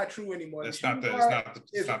shit is not true anymore. It's not the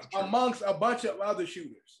truth. Amongst a bunch of other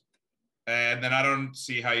shooters. And then I don't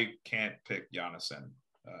see how you can't pick Giannis and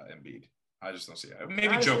Embiid. I just don't see it.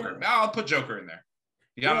 Maybe Joker. I'll put Joker in there.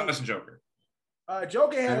 Giannis and Joker.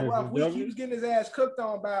 Joker had a rough week. He was getting his ass cooked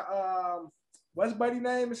on by what's buddy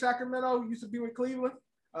name in Sacramento? He used to be with Cleveland.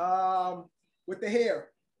 With the hair.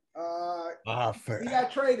 He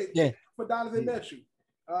got traded for Donovan Mitchell.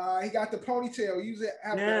 He got the ponytail. He used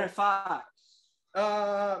it. Fox.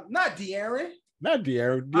 Not De'Aaron. Not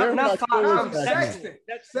De'Aaron.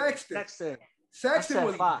 Sexton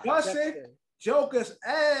was busting Joker's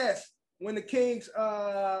ass when the Kings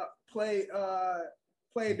played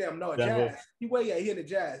them. No, Jazz. He in the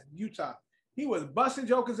Jazz, Utah. He was busting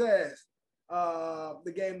Joker's ass.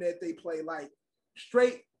 The game that they played, like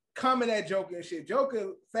straight coming at Joker and shit.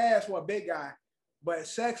 Joker fast for a big guy, but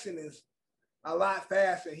Sexton is a lot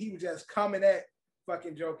faster. He was just coming at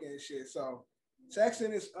fucking Joker and shit. So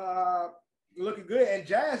Sexton is looking good, and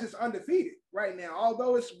Jazz is undefeated right now,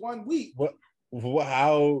 although it's 1 week.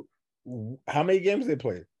 How many games they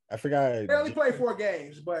played? I forgot. They only played 4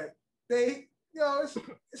 games, but they, it's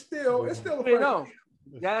still a 3-0.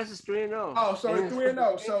 Jazz is 3-0. Oh, so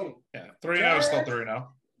 3-0. So 3-0 is still 3-0.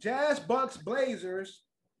 Jazz, Bucks, Blazers,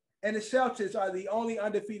 and the Celtics are the only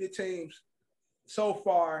undefeated teams so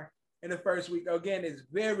far in the first week. Again, it's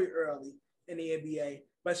very early in the NBA.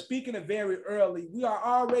 But speaking of very early, we are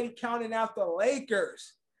already counting out the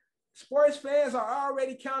Lakers. Sports fans are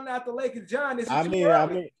already counting out the Lakers. John, honestly,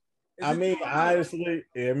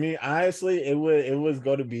 it was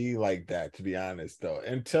going to be like that, to be honest, though.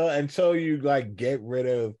 Until you like get rid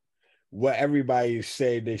of what everybody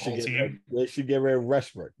said they should get rid. They should get rid of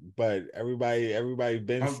Westbrook, but everybody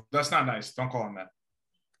been. Oh, that's not nice. Don't call him that.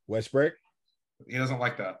 Westbrook. He doesn't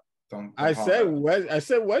like that. Don't I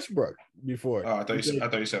said Westbrook before. Oh, I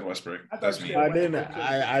thought you said Westbrook. That's me. I didn't.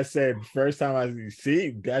 I said first time I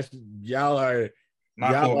see that's y'all are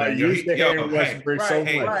used to hearing Westbrook so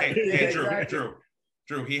much. Hey,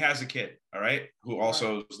 Drew. He has a kid. All right, who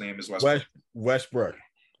also his name is Westbrook. Westbrook.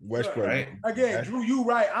 Right? Again, Drew, you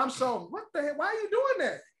right. I'm so. What the heck? Why are you doing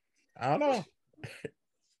that? I don't know.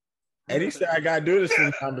 Eddie said I gotta do this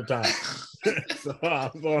from time to time. So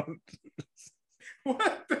I'm going.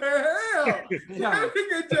 What the hell? Yeah.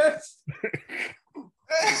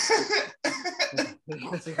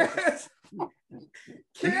 Just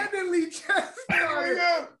candidly just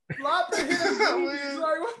started flopping his booties.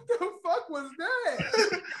 Like, what the fuck was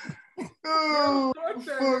that? What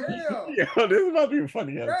the hell? Yo, this is about to be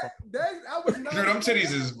funny. I was not Dude, them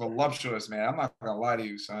titties is voluptuous, man. I'm not gonna lie to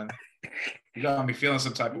you, son. You got me feeling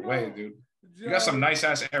some type of way, dude. You got some nice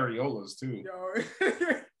ass areolas too.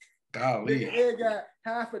 Golly. Nigga got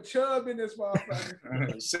half a chub in this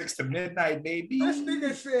motherfucker. 6 to midnight, baby. This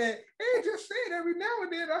nigga said, hey, just say it every now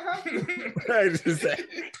and then. I have to. I just said.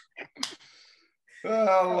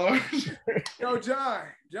 Oh, Lord. Yo, John,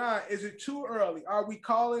 is it too early? Are we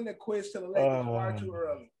calling the quiz to the Lakers far too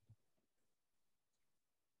early?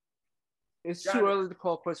 It's too early to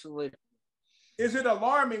call quiz to the Lakers. Is it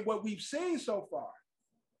alarming what we've seen so far?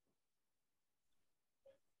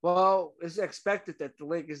 Well, it's expected that the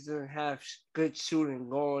Lakers didn't have good shooting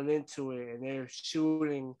going into it, and they're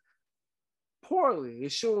shooting poorly. They're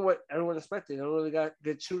shooting what everyone expected. They don't really got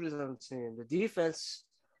good shooters on the team. The defense.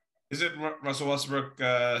 Is it Russell Westbrook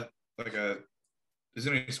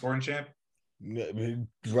isn't he a scoring champ? Isn't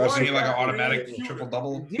he like an automatic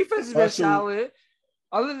triple-double? Defense has been solid.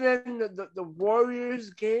 Other than the Warriors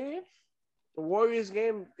game,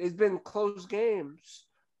 it's been close games.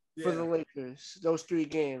 For the Lakers, those 3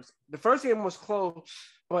 games. The first game was close,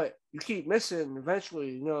 but you keep missing.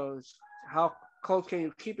 Eventually, how close can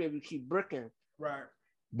you keep it if you keep bricking? Right.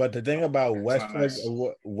 But the thing about Westbrook, nice.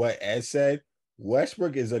 what Ed said,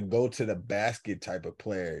 Westbrook is a go to the basket type of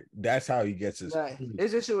player. That's how he gets his. Right.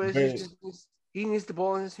 It's just he needs the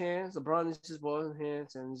ball in his hands. LeBron needs his ball in his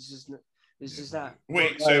hands, and it's just not.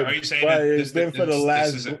 Wait, so are you saying that this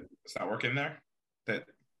it's not working there? That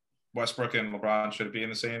Westbrook and LeBron should be in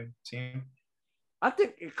the same team? I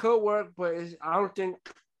think it could work, but I don't think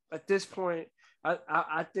at this point.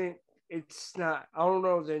 I think it's not. I don't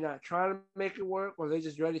know if they're not trying to make it work, or they're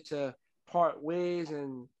just ready to part ways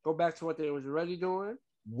and go back to what they was already doing.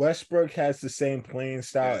 Westbrook has the same playing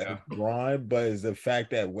style as LeBron, but it's the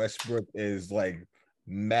fact that Westbrook is like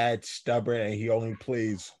mad stubborn and he only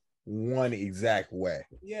plays one exact way.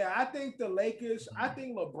 Yeah, I think the Lakers, I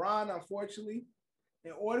think LeBron, unfortunately,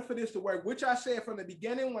 in order for this to work, which I said from the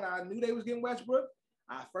beginning when I knew they was getting Westbrook,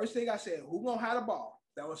 first thing I said, who gonna have the ball?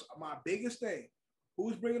 That was my biggest thing.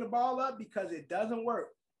 Who's bringing the ball up? Because it doesn't work.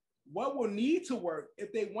 What will need to work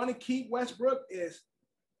if they want to keep Westbrook is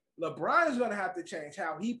LeBron is going to have to change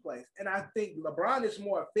how he plays. And I think LeBron is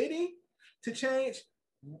more fitting to change.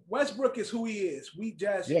 Westbrook is who he is.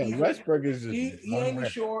 Westbrook is just he ain't a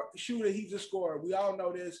shooter. He's a scorer. We all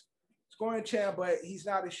know this. Scoring champ, but he's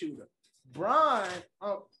not a shooter. Bron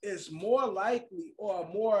is more likely or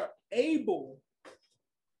more able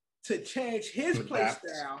to change his play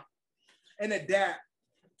style and adapt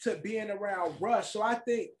to being around Russ. So I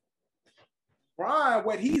think Bron,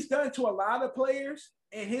 what he's done to a lot of players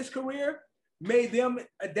in his career made them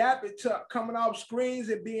adapt it to coming off screens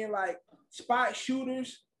and being like spot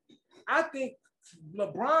shooters. I think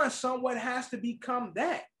LeBron somewhat has to become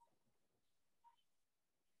that.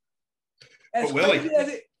 As crazy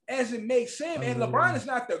as it makes him, and LeBron is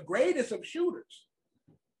not the greatest of shooters.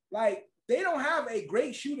 Like, they don't have a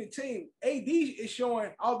great shooting team. AD is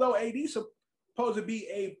showing, although AD is supposed to be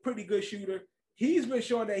a pretty good shooter, he's been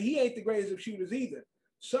showing that he ain't the greatest of shooters either.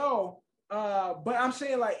 So, but I'm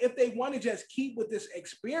saying, like, if they want to just keep with this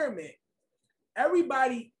experiment,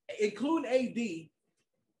 everybody, including AD,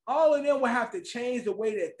 all of them will have to change the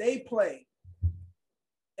way that they play.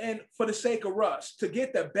 And for the sake of Russ, to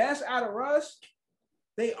get the best out of Russ,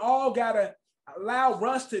 they all gotta allow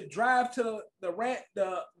Russ to drive to the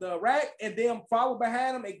rack and then follow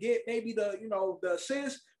behind him and get maybe the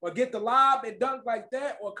assist or get the lob and dunk like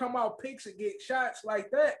that, or come out picks and get shots like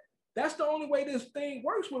that. That's the only way this thing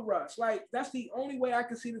works with Russ. Like, that's the only way I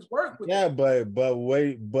can see this work with him. but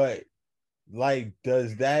like,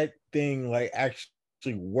 does that thing like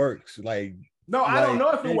actually works? Like, no, I don't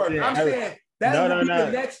know if it works. I'm saying that's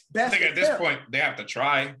the next best. I think at this point they have to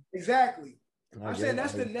try. Exactly. I'm saying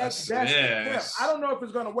that's the next best attempt. I don't know if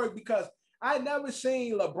it's gonna work because I never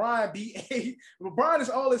seen LeBron be LeBron is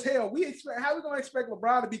all as hell. How we gonna expect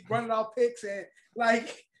LeBron to be running off picks and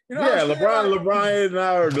like, you know? Yeah,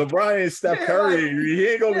 LeBron is Steph Curry. He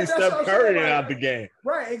ain't gonna be Steph Curry out the game.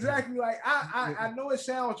 Right, exactly. Like I know it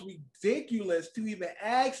sounds ridiculous to even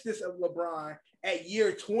ask this of LeBron at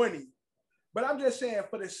year 20, but I'm just saying,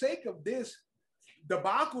 for the sake of this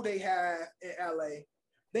debacle they have in LA,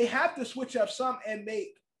 they have to switch up some and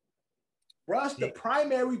make Russ the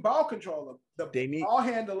primary ball controller, ball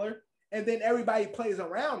handler, and then everybody plays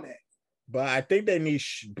around that. But I think they need,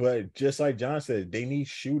 but just like John said, they need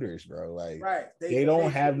shooters, bro. Like, right. They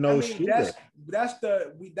don't have no shooters. That's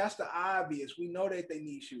the obvious. We know that they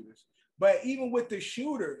need shooters. But even with the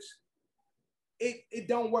shooters, it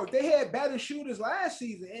don't work. They had better shooters last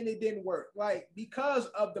season and it didn't work. Like, because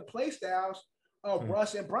of the play styles of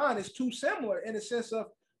Russ and Bron is too similar in the sense of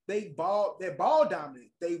they're ball dominant.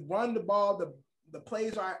 They run the ball, the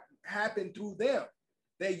plays happen through them.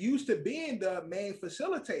 They're used to being the main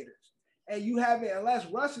facilitators. And you haven't, unless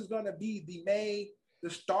Russ is going to be the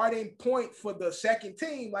starting point for the second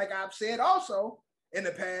team, like I've said also in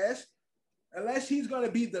the past, unless he's going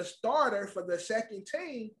to be the starter for the second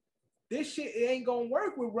team, this shit, it ain't going to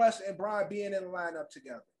work with Russ and Bron being in the lineup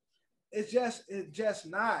together. It's just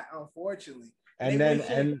not, unfortunately.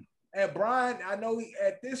 And Bron, I know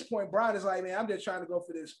at this point, Bron is like, man, I'm just trying to go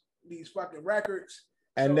for these fucking records.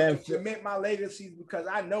 And then cement my legacy because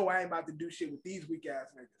I know I ain't about to do shit with these weak ass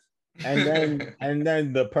niggas. And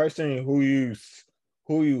then the person who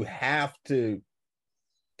you have to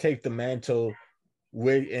take the mantle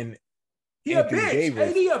with and he a bitch. Davis.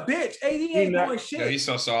 AD a bitch. AD ain't doing shit. No, he's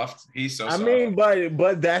so soft. I mean,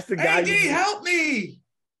 but that's the guy. AD, help me.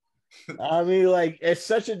 I mean, like, it's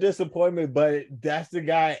such a disappointment, but that's the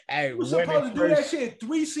guy. He was supposed to do that shit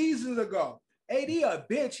 3 seasons ago. AD a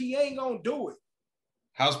bitch. He ain't gonna do it.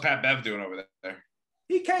 How's Pat Bev doing over there?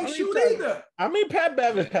 He can't shoot either. I mean, Pat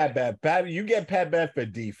Bev is Pat Bev. You get Pat Bev for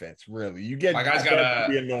defense, really. You get my guy's got to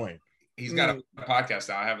be annoying. He's got a podcast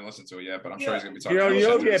now. I haven't listened to it yet, but I'm sure he's gonna be talking. You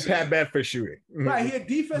don't get Pat Bet for shooting. Right, he's a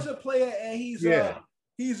defensive player, and he's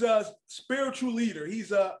a spiritual leader.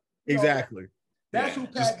 He's a exactly. That's who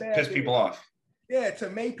Pat Bet piss people off. Yeah, to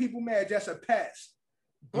make people mad, just a pest.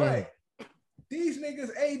 But these niggas,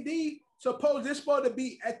 AD, this supposed to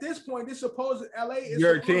be at this point. This supposed LA is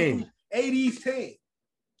your team. AD's team.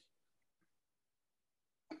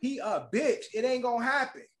 He a bitch. It ain't gonna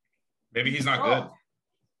happen. Maybe he's not good.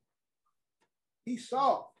 He's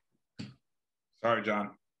soft. Sorry,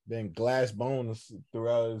 John. Then glass bones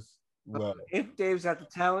throughout his. Well, if Dave's got the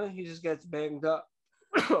talent, he just gets banged up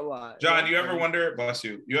a lot. John, you ever wonder? Bless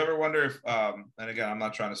you. You ever wonder if? And again, I'm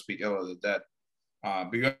not trying to speak ill of the dead.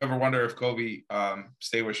 But you ever wonder if Kobe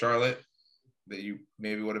stayed with Charlotte, that you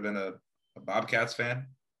maybe would have been a Bobcats fan,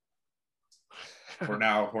 or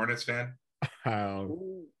now a Hornets fan?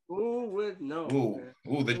 Who would know?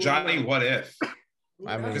 Ooh, the Johnny what if?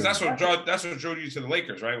 Because that's what drew you to the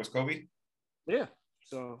Lakers, right? Was Kobe? Yeah.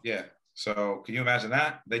 So yeah. So can you imagine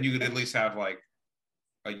that? Then you could at least have like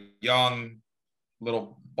a young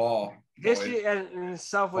little ball. History in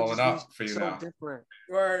itself would just be so now. different.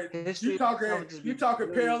 Right. You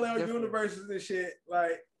talking parallel universes and shit.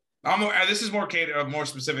 Like this is more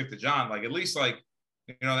specific to John. Like at least like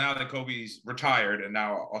now that Kobe's retired and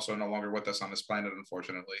now also no longer with us on this planet,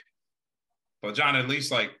 unfortunately. But John, at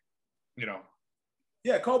least like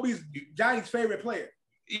yeah, Kobe's Johnny's favorite player.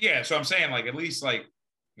 Yeah, so I'm saying like at least like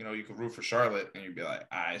you could root for Charlotte and you'd be like,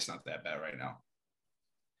 it's not that bad right now.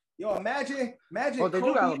 Yo, imagine. Well, they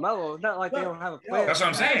Kobe, do have a mellow. Not like they don't have a player. That's what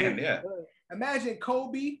I'm saying. Yeah. Imagine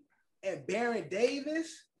Kobe and Baron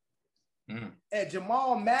Davis and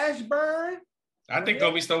Jamal Mashburn. I think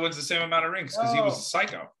Kobe still wins the same amount of rings because he was a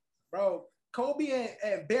psycho. Bro, Kobe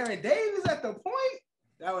and Baron Davis at the point.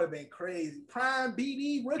 That would have been crazy. Prime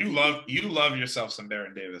BD rookie. You love yourself some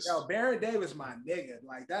Baron Davis. Yo, Baron Davis, my nigga.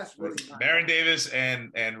 Like that's really Baron Davis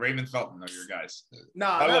and Raymond Felton are your guys.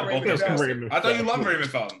 Nah, I love both those guys. Raymond I thought you loved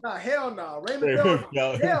Raymond Felton. Nah, hell no. Raymond Felton.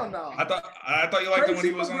 Hell no. I thought you liked him when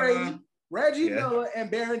he was on. Reggie Miller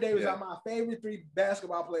and Baron Davis are my favorite three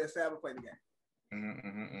basketball players to ever play the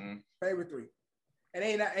game. Favorite three. And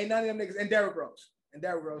ain't none of them niggas. And Derrick Rose.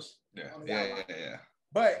 Yeah.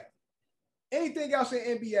 But anything else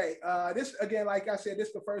in NBA? This again, like I said, this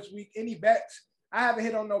is the first week. Any bets? I haven't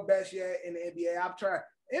hit on no bets yet in the NBA. I've tried.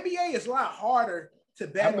 NBA is a lot harder to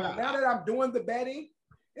bet on. Now that I'm doing the betting,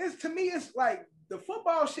 to me, it's like the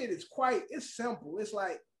football shit is it's simple. It's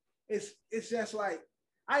like it's just like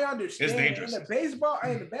I understand. It's dangerous. In the baseball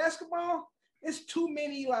and the basketball, it's too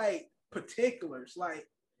many like particulars. Like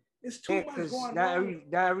it's too much going on.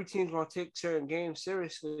 Not every team's gonna take certain games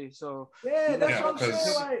seriously. So yeah, that's what I'm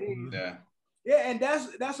saying. Like, yeah, and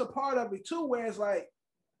that's a part of it too, where it's like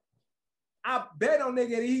I bet on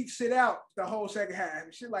nigga that he sit out the whole second half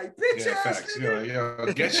and shit like bitch ass nigga.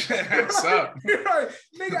 Yo, get your ass up.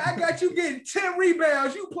 Nigga, I got you getting 10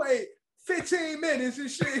 rebounds. You played 15 minutes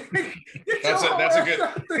and shit.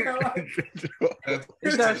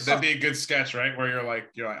 That'd be a good sketch, right? Where you're like,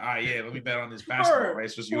 let me bet on this basketball, right?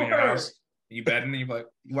 It's just you in your house. You betting and you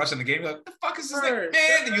watching the game, you're like, the fuck is this thing, man?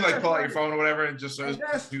 And you pull out your phone or whatever and just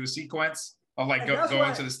do a sequence of going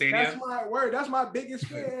to the stadium. That's my word. That's my biggest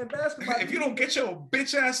fear in basketball. If you don't get your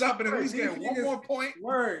bitch ass up and at least get one more point.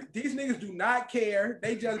 Word. These niggas do not care.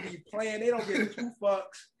 They just be playing. They don't give two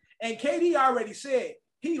fucks. And KD already said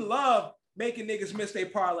he loved making niggas miss their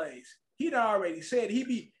parlays. He done already said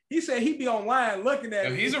he said he be online looking at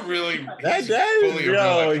it. He's a really he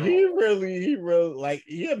really like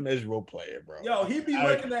he a miserable player, bro. Yo, he be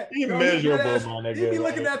looking at miserable, my nigga. He be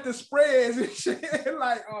looking at the spreads and shit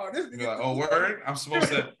like, this nigga. Like, oh, word? I'm supposed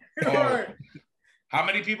to. How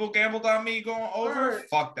many people gambled on me going over? Word.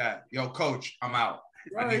 Fuck that. Yo, coach, I'm out.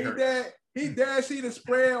 Right, he dad see the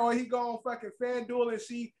spread or he go on fucking FanDuel and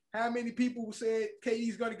see how many people said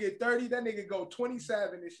KD's gonna get 30. That nigga go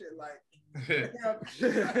 27 and shit like.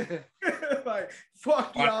 Like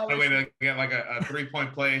fuck y'all. Way to get like a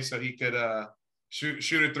 3-point play so he could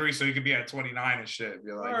shoot a 3 so he could be at 29 and shit.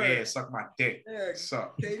 Be like, yeah, suck my dick. Yeah,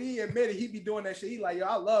 suck. KD admitted he be doing that shit. He like, yo,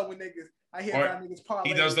 I love when niggas. I hear about niggas parlay.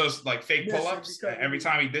 He does those like fake pull-ups every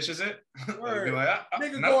time he dishes it. Be like,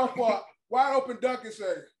 nigga going for a wide open dunk and say,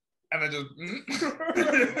 and then just.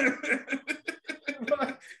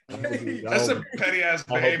 That's a petty ass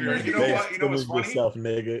behavior. You know what? You know what's funny? Yourself,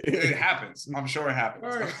 nigga. It happens. I'm sure it happens.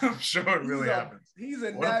 Right. I'm sure it really happens. He's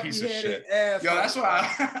a piece of shit. Ass yo, that's what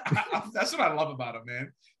I love about him,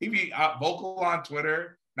 man. He be vocal on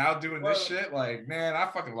Twitter. Now doing this shit, like, man, I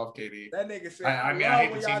fucking love KD. That nigga said, I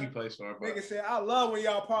hate the team he plays for. Nigga said, I love when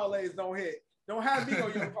y'all parlays don't hit. Don't have me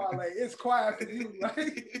on your parlay. It's quiet for you,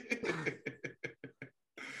 right?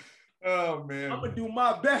 Oh man. I'm gonna do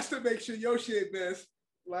my best to make sure your shit best.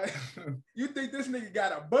 Like, you think this nigga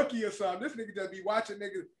got a Bucky or something? This nigga just be watching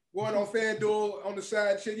niggas going on FanDuel on the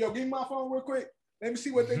side. Shit, yo, give me my phone real quick. Let me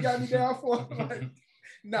see what they got me down for. Like,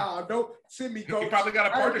 nah, don't send me, coach. He probably got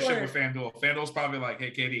a partnership with FanDuel. FanDuel's probably like,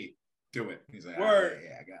 hey, KD, do it. He's like, word.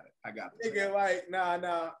 Yeah, I got it. Nigga, like,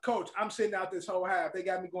 nah, coach, I'm sitting out this whole half. They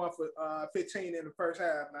got me going for 15 in the first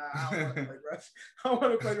half. Nah, I don't want to play the rest. I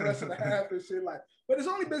want to play the rest of the half and shit. Like, but it's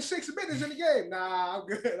only been 6 minutes in the game. Nah, I'm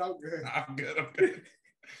good. I'm good.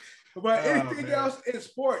 But anything else in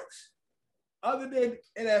sports other than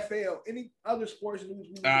NFL? Any other sports news?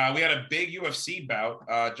 We had a big UFC bout.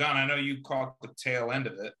 John, I know you caught the tail end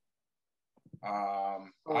of it. I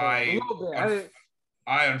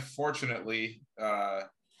unfortunately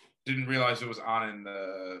didn't realize it was on in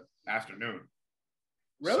the afternoon.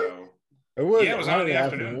 Really? So, it was on in the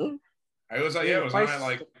afternoon. It was on at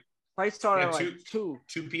like fight started at like 2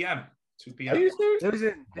 p.m. 2 p.m. Are you serious? It was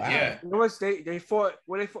in yeah. It was they fought.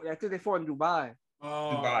 Where they fought? I think they fought in Dubai.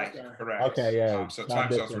 Dubai, okay. Correct. Okay, yeah. So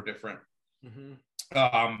time zones were different. Mm-hmm.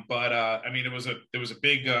 But I mean, it was a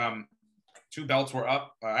big. 2 belts were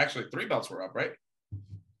up. Actually, 3 belts were up, right?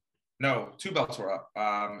 No, 2 belts were up.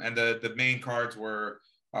 And the main cards were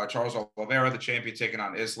Charles Oliveira, the champion, taking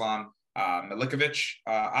on Islam Milikovic.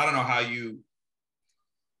 I don't know how you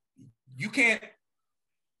can't.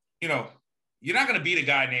 You're not going to beat a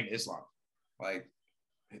guy named Islam. Like,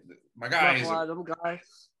 my guy is. Them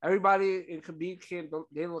guys. Everybody in Khabib camp,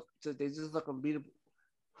 they just look unbeatable.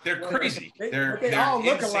 They're crazy. They're all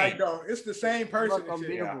look insane. alike though. It's the same person.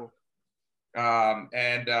 Unbeatable.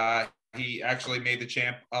 And he actually made the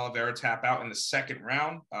champ Oliveira tap out in the 2nd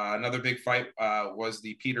round. Another big fight was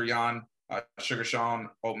the Peter Yan Sugar Sean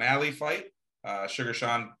O'Malley fight. Sugar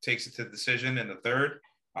Sean takes it to the decision in the 3rd.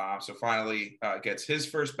 So finally gets his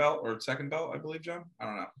first belt or 2nd belt, I believe, John. I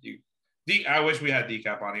don't know. I wish we had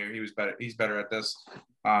Decap on here. He was better. He's better at this.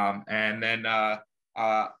 And then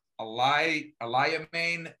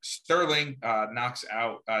Aljamain Sterling knocks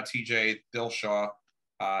out TJ Dillashaw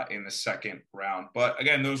in the 2nd round. But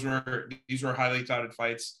again, these were highly touted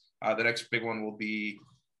fights. The next big one will be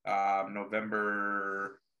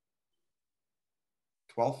November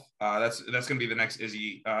 12th. That's going to be the next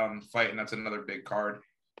Izzy fight, and that's another big card.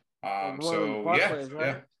 So Barclays,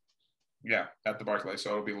 right? yeah, at the Barclays.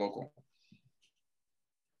 So it'll be local.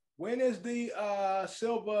 When is the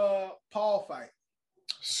Silva Paul fight?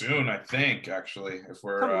 Soon, I think. Actually, if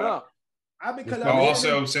we're coming up.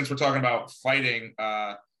 Since we're talking about fighting,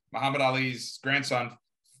 Muhammad Ali's grandson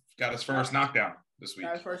got his first knockdown this week.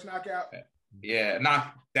 Got his first knockout. Yeah,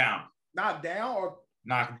 knocked down. Knocked down or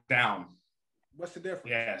knocked down? What's the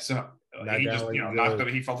difference? Yeah, so he just knocked up.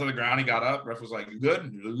 He fell to the ground. He got up. Ref was like, "You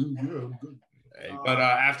good?" Yeah, I'm good. But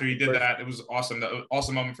after he did that, it was awesome.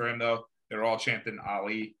 Awesome moment for him, though. They were all chanting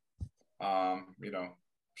Ali.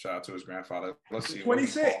 Shout out to his grandfather. Let's see.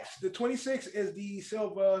 26. The 26 is the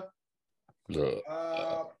Silva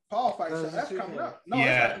Paul fight. So that's coming up. No,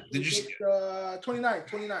 yeah. Did you see 29?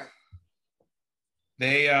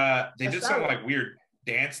 They did some like weird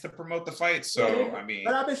dance to promote the fight. So yeah, I mean,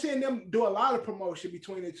 but I've been seeing them do a lot of promotion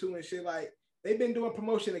between the two and shit. Like they've been doing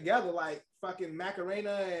promotion together, like fucking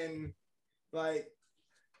Macarena and like.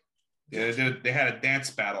 Yeah, they had a dance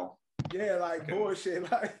battle. Yeah, like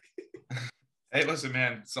bullshit. Like, hey, listen,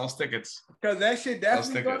 man, sells tickets. Because that shit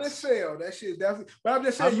definitely gonna sell. That shit definitely. But I'm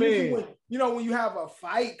just saying, when you have a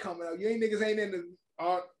fight coming up, you niggas ain't in the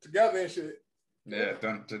together and shit. Yeah.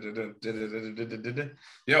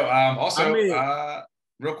 Yo. Also,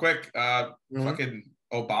 real quick, fucking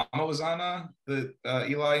Obama was on the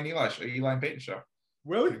Eli and Peyton show.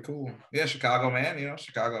 Really? Pretty cool. Yeah, Chicago, man.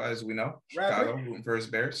 Chicago, as we know, Chicago rooting for his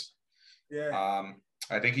Bears. Yeah.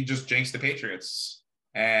 I think he just jinxed the Patriots.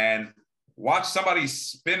 And watch somebody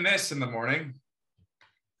spin this in the morning.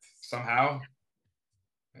 Somehow.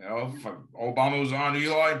 Obama was on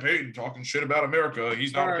Eli and Peyton talking shit about America.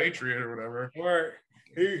 He's not a Patriot or whatever. Right.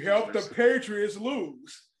 He helped the Patriots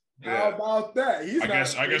lose. How about that?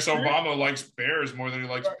 I guess Obama likes Bears more than he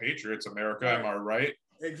likes Patriots, America. Right. Am I right?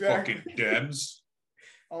 Exactly. Fucking Debs.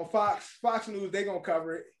 On Fox News, they gonna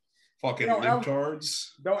cover it. Fucking libtards.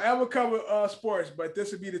 Don't ever cover sports, but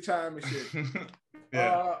this would be the time and shit.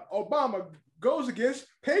 Yeah. Obama goes against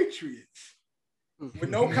Patriots with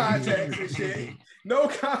no context and shit. No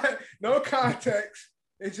context.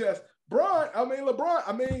 It's just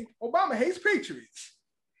Obama hates Patriots.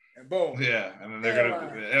 And boom. Yeah, and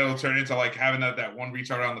then it'll turn into like having that one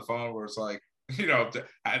retard on the phone where it's like,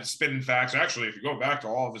 spinning facts. Actually, if you go back to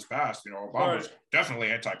all of his past, Obama was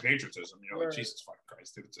definitely anti-patriotism. Like Jesus fucking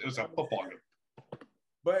Christ, it was a football game.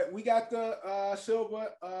 But we got the Silva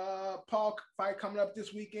Paul fight coming up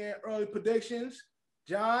this weekend. Early predictions,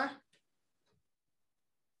 John.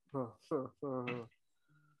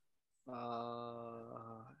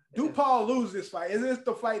 Do Paul lose this fight? Is this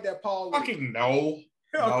the fight that Paul loses? Fucking no.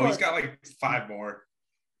 No, he's got like 5 more.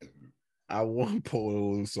 I want Paul to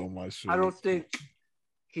lose so much. I don't think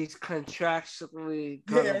he's contractually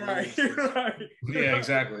gonna right. Yeah,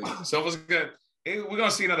 exactly. Silva's good. We're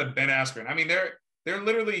gonna see another Ben Askren. I mean, they're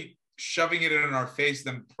literally shoving it in our face,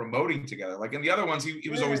 them promoting together. Like in the other ones, he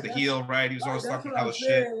was always the heel, right? He was always talking hella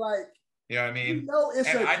shit. Like, you know what I mean? It's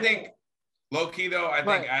and I think low key though, I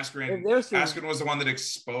think Askren was the one that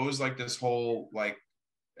exposed like this whole like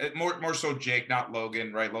more so Jake, not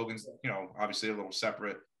Logan, right? Logan's obviously a little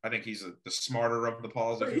separate. I think he's the smarter of the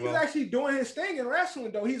Pauls. But he's actually doing his thing in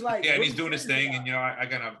wrestling though. He's like and he's doing his thing, and I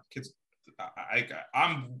got kids.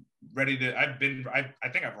 I'm ready to. I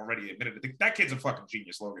think I've already admitted it. That kid's a fucking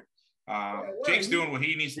genius, Logan. Jake's doing what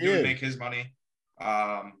he needs to do to make his money.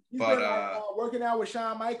 He's been, working out with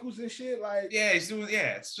Shawn Michaels and shit. Like he's doing.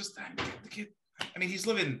 Yeah, it's just the kid. I mean, he's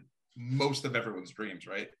living most of everyone's dreams,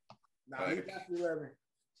 right? Nah, he's definitely living.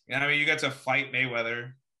 I mean, you got to fight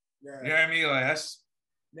Mayweather. Yeah. You know what I mean? Like that's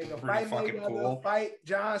pretty fucking cool. Fight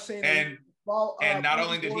John Cena. And not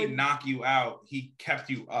only did he knock you out, he kept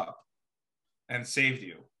you up and saved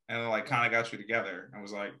you. And like kind of got you together and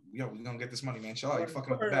was like, yo, we're gonna get this money, man. Chill out, you're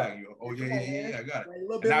fucking up the bag. You go, yeah, I got it.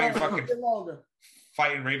 And now you're fucking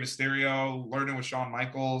fighting Rey Mysterio, learning with Shawn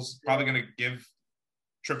Michaels, probably gonna give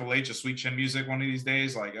Triple H a Sweet Chin Music one of these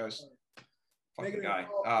days. Like, fucking guy.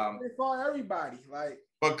 They fought everybody. Like,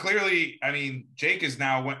 but clearly, I mean, Jake is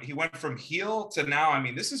now he went from heel to now. I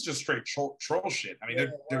mean, this is just straight troll shit. I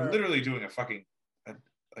mean, they're literally doing a fucking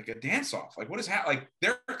like a dance off. Like, what is happening? Like,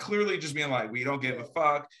 they're clearly just being like, we don't give a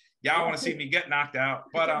fuck. Y'all want to see me get knocked out,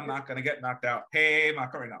 but I'm not gonna get knocked out. Hey, my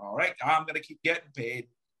career now. All right, I'm gonna keep getting paid.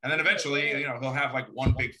 And then eventually, he'll have like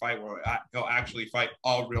one big fight where he'll actually fight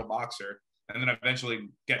a real boxer, and then eventually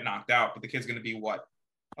get knocked out. But the kid's gonna be what,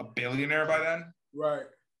 a billionaire by then? Right.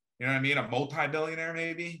 You know what I mean? A multi-billionaire,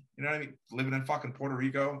 maybe. You know what I mean? Living in fucking Puerto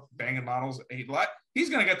Rico, banging models. He's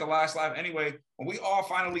gonna get the last laugh anyway. When we all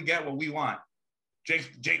finally get what we want.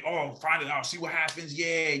 Jake, finally, I'll see what happens.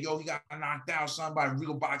 Yeah, yo, he got knocked out, son, by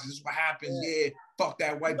real boxers. This is what happens. Yeah, fuck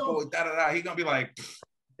that white boy. He's gonna be like,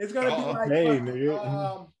 it's gonna be like, hey,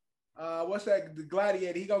 nigga. What's that? The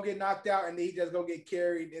Gladiator. He gonna get knocked out, and then he just gonna get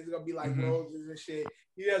carried. It's gonna be like roses and shit.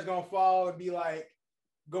 He just gonna fall and be like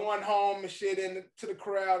going home and shit into the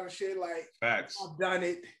crowd and shit. Like, facts. I've done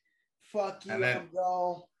it. Fuck you, I'm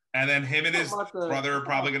gone. And then him and his brother are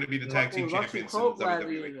probably gonna be the tag team champions in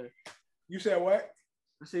WWE. You said what?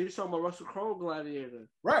 I said you're talking about Russell Crowe Gladiator.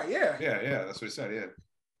 Right, yeah. Yeah, that's what he said, yeah.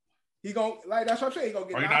 He gonna, like, that's what I'm saying. He gonna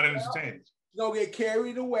get Are you not entertained? He's gonna get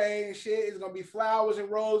carried away and shit. It's gonna be flowers and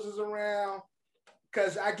roses around.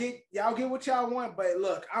 Cause y'all get what y'all want, but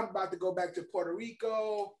look, I'm about to go back to Puerto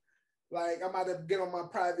Rico. Like, I'm about to get on my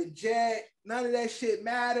private jet. None of that shit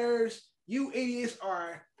matters. You idiots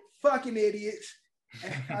are fucking idiots.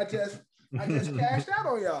 And I just cashed out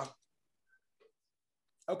on y'all.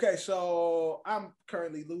 Okay, so I'm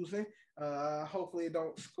currently losing. Hopefully it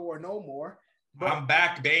don't score no more. But I'm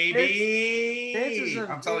back, baby.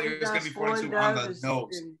 I'm telling you, it's going to be 42 on the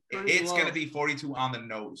nose. It's going to be 42 on the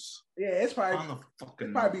nose. Yeah, it's probably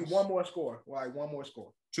be one more score. Like, one more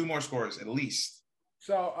score. 2 more scores, at least.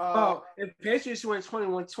 So, if Patriots win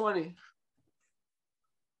 21-20.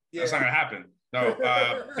 That's not going to happen. No,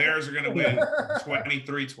 Bears are going to win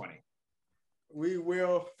 23-20. We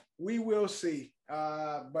will see.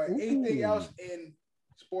 But anything else in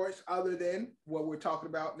sports other than what we're talking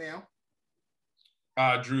about now?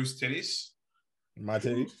 Drew's titties. My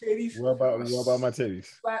titties. What about my titties?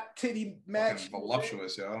 Flat titty match. Fucking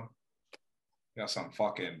voluptuous, yo. Got some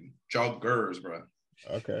fucking joggers, bro.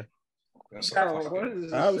 Okay. I'm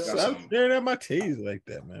staring at my titties like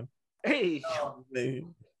that, man. Hey.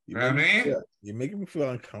 You know what I mean? You're making me feel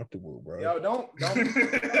uncomfortable, bro. Yo, don't be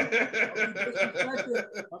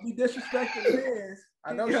disrespecting his.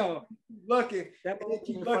 I know you're looking. That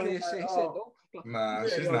keep looking. He said, nah,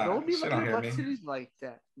 she's not. Don't be she looking at my titties like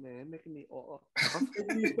that, man. Making me all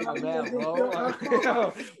mad,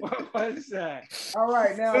 bro. What is that? All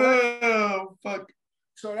right, now. Oh, fuck.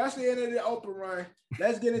 So that's the end of the open run.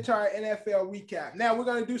 Let's get into our NFL recap. Now we're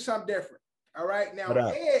gonna do something different. All right. Now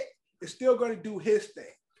Ed is still gonna do his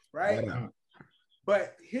thing, right?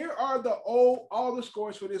 But here are all the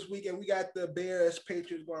scores for this weekend. We got the Bears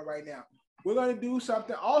Patriots going right now. We're gonna do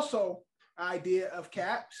something also. idea of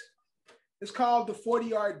caps. It's called the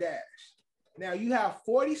 40-yard dash. Now you have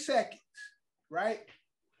 40 seconds, right,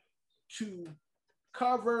 to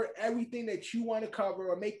cover everything that you want to cover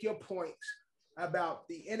or make your points about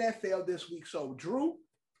the NFL this week. So Drew,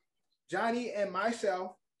 Johnny, and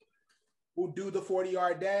myself will do the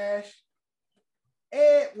 40-yard dash.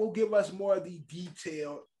 Ed will give us more of the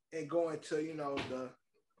detail and go into, the...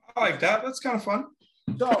 I like that. That's kind of fun.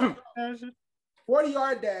 So,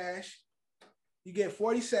 40-yard dash, you get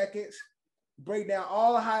 40 seconds. Break down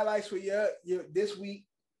all the highlights for your this week.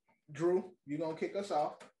 Drew, you're going to kick us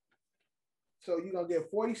off. So you're going to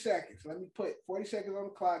get 40 seconds. Let me put 40 seconds on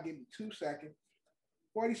the clock. Give me 2 seconds.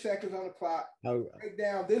 40 seconds on the clock. Break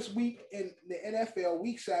down this week in the NFL,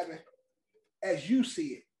 week 7, as you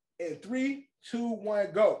see it. In 3, 2,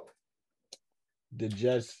 1, go. The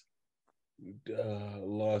Jets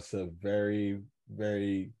lost a very,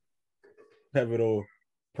 very pivotal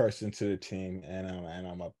person to the team, and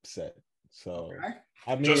I'm upset. So okay.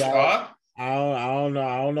 I mean, I don't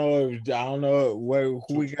know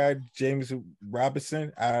who we got. James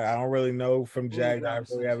Robinson. I don't really know from Jags. I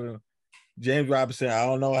really haven't. James Robinson. I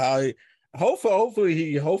don't know how he. Hopefully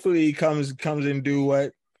he comes and do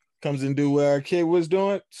what our kid was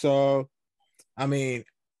doing. So, I mean,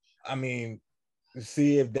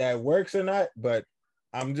 see if that works or not. But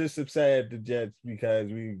I'm just upset at the Jets because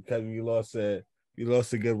we lost a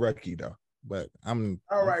good rookie though. But I'm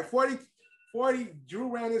all right. 40.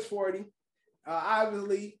 Drew ran his 40.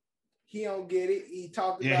 Obviously, he don't get it. He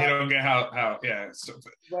talked about. Yeah, he don't get how. Yeah. So,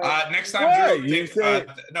 next time, Drew.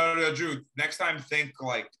 No, Drew. Next time, think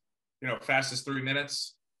like fastest 3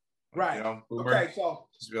 minutes. Right. Okay. So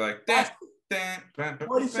just be like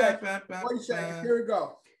 40 seconds. 40 seconds. Here we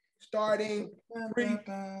go. Starting 3,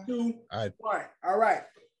 2, 1. All right.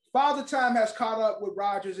 Father Time has caught up with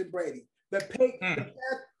Rodgers and Brady. The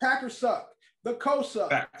Packers suck. The Colts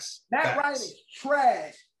suck. Facts. Matt Ryan is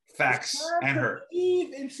trash. Facts. And hurt.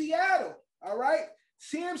 Eve in Seattle. All right.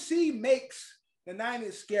 CMC makes the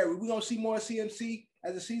Niners scary. We're gonna see more CMC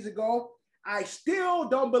as the season goes. I still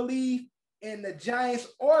don't believe in the Giants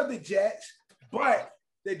or the Jets, but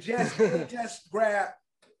the Jets just grabbed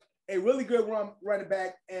a really good running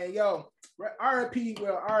back. And RIP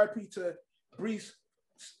to Breece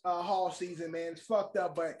Hall season, man. It's fucked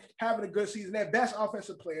up, but having a good season. That best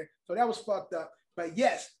offensive player. So that was fucked up. But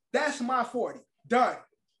yes, that's my 40. Done.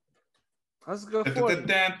 That's a good 40.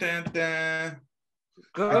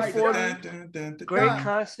 Good 40. Great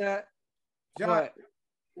concept. John,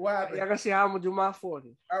 what happened? Y'all gonna see how I'm gonna do my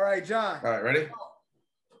 40. All right, John. All right, ready?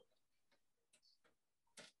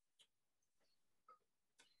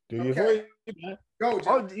 Do you hear it? Go,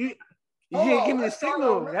 John. Oh, you didn't give me the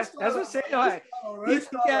signal. That's what I'm saying. Like, hold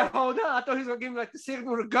on. I thought he was gonna give me like the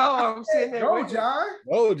signal to go. I'm sitting there. Go, John.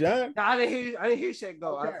 Go, John. No, I didn't hear you say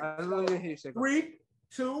go. Okay. I really didn't hear you say go. 3,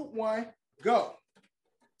 2, 1, go.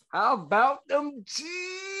 How about them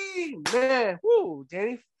G man? Woo,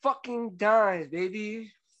 Danny fucking Dimes,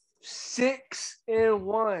 baby.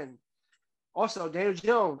 6-1. Also, Daniel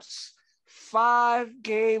Jones, 5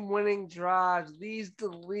 game-winning drives, leads the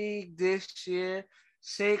league this year.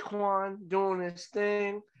 Saquon doing his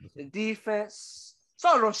thing. The defense,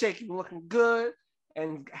 Sardar shaky, looking good,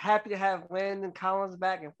 and happy to have Landon Collins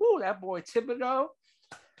back. And whoo, that boy Thibodeau.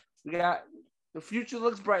 We got the future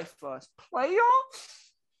looks bright for us.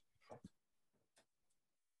 Playoffs.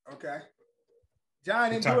 Okay.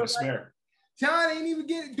 John didn't do it right. John ain't even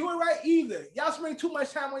do it right either. Y'all spend too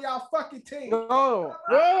much time on y'all fucking team. No,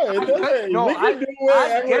 it doesn't. We can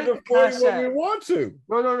do it when we want to.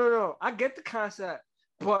 No. I get the concept,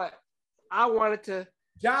 but I wanted to.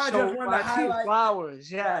 John just wanted to highlight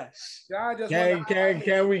flowers. Yes. John just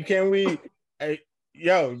can we?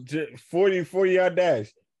 Yo, 40-yard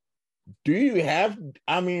dash. Do you have?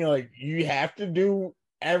 I mean, like you have to do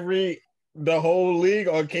the whole league,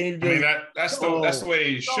 or can you just? I mean, that's the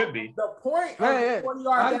way it should be. The point. Yeah.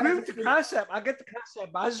 I agree with the concept. I get the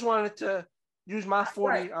concept, but I just wanted to use my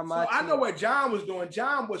 40 on my. So I know what John was doing.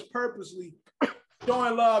 John was purposely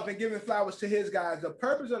showing love and giving flowers to his guys. The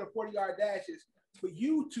purpose of the 40-yard dash is for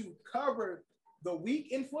you to cover the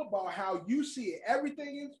week in football, how you see it.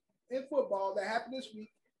 Everything in football that happened this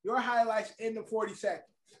week, your highlights in the 40 seconds.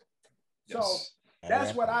 Yes. So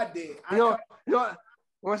that's what I did. You know what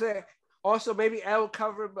I'm saying? Also, maybe L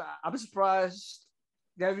cover, but I'm surprised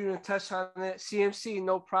they haven't even touched on it. CMC,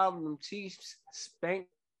 no problem. Chiefs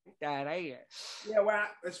spanked that ass. Yeah, well,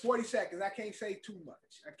 it's 40 seconds. I can't say too much.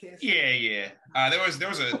 I can't. Yeah. There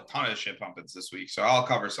was a ton of shit pumpings this week, so I'll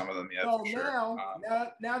cover some of them. Yeah, so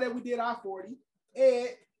now that we did our 40,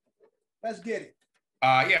 Ed, let's get it.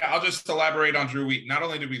 Yeah, I'll just elaborate on Drew. Not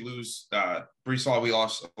only did we lose Breece Hall, we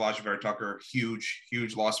lost Elijah Vera Tucker.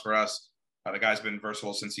 Huge loss for us. The guy's been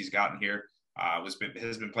versatile since he's gotten here. Has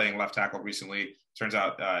been playing left tackle recently. Turns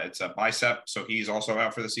out it's a bicep, so he's also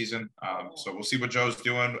out for the season. So we'll see what Joe's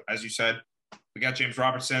doing. As you said, we got James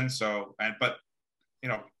Robertson. But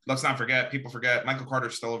let's not forget. People forget Michael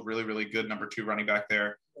Carter's still a really, really good number 2 running back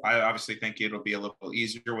there. I obviously think it'll be a little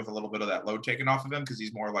easier with a little bit of that load taken off of him because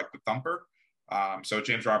he's more like the thumper. So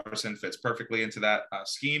James Robertson fits perfectly into that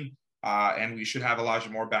scheme. And we should have Elijah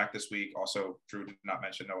Moore back this week. Also, Drew did not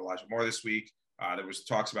mention no Elijah Moore this week. There was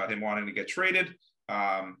talks about him wanting to get traded.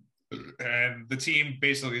 And the team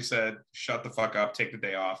basically said, shut the fuck up, take the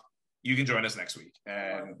day off. You can join us next week.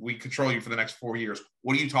 And we control you for the next 4 years.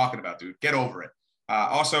 What are you talking about, dude? Get over it.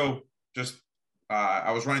 Also, just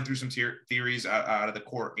I was running through some theories out of the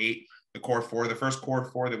core 8, the core 4. The first core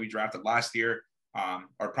 4 that we drafted last year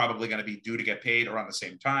are probably going to be due to get paid around the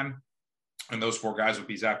same time. And those 4 guys would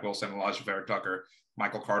be Zach Wilson, Elijah Vera Tucker,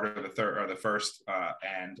 Michael Carter, the first,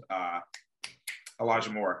 and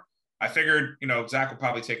Elijah Moore. I figured, Zach will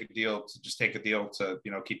probably take a deal to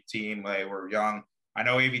keep the team. We're young. I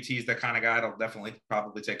know AVT is the kind of guy that'll definitely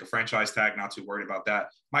probably take a franchise tag. Not too worried about that.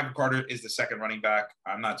 Michael Carter is the second running back.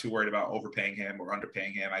 I'm not too worried about overpaying him or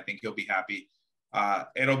underpaying him. I think he'll be happy.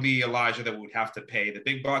 It'll be Elijah that would have to pay the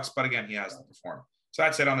big bucks, but again, he has to perform. So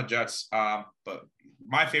that's it on the Jets. But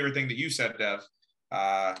my favorite thing that you said, Dev,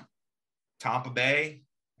 Tampa Bay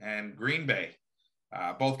and Green Bay,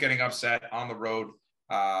 both getting upset on the road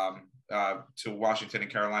to Washington and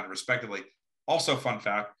Carolina, respectively. Also, fun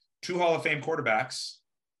fact, 2 Hall of Fame quarterbacks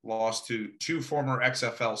lost to 2 former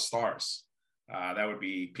XFL stars. That would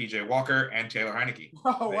be PJ Walker and Taylor Heineke.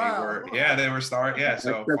 Wow. They were stars. Yeah,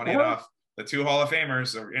 so funny enough, the 2 Hall of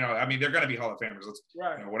Famers, they're going to be Hall of Famers.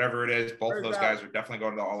 Whatever it is, both of those guys are definitely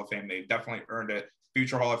going to the Hall of Fame. They definitely earned it.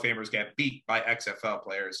 Future Hall of Famers get beat by XFL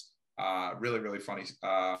players. Really, really funny.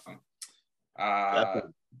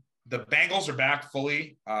 The Bengals are back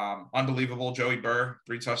fully. Unbelievable. Joey Burr,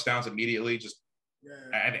 3 touchdowns immediately.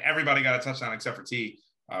 And everybody got a touchdown except for T,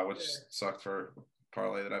 which sucked for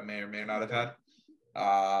parlay that I may or may not have had.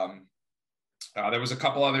 There was a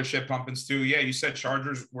couple other shit pumpings too. Yeah, you said the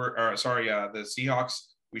Seahawks,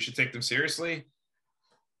 we should take them seriously.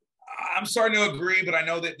 I'm starting to agree, but I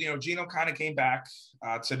know that, Geno kind of came back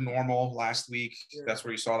to normal last week. Yeah. That's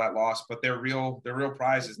where you saw that loss, but their real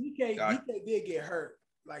prize is DK did get hurt.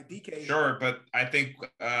 Like DK. Sure, but I think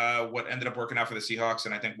what ended up working out for the Seahawks,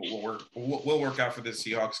 and I think will work out for the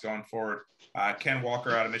Seahawks going forward. Ken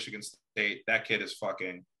Walker out of Michigan State, that kid is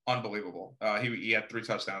fucking unbelievable. He had 3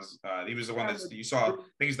 touchdowns. He was the one that you saw. I think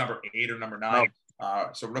he's number 8 or number 9.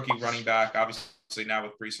 So rookie running back, obviously now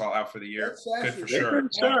with Breece Hall out for the year, good for sure.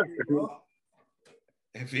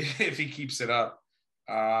 If he keeps it up.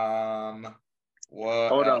 What?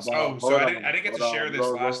 Hold else? On, I didn't get to share this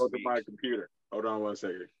last week. My computer. Hold on 1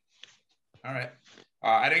 second. All right.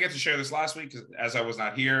 I didn't get to share this last week as I was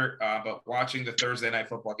not here, but watching the Thursday night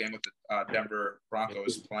football game with the Denver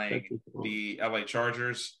Broncos playing the LA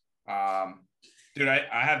Chargers. Dude, I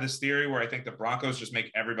have this theory where I think the Broncos just make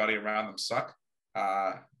everybody around them suck.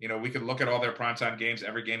 We could look at all their primetime games,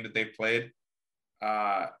 every game that they've played.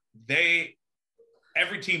 Every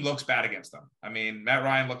team looks bad against them. I mean, Matt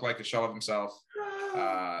Ryan looked like a shell of himself.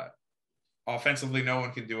 Offensively, no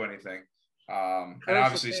one can do anything. And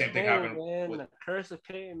obviously, same thing happened with curse of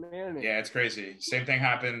Peyton Manning. Yeah, it's crazy. Same thing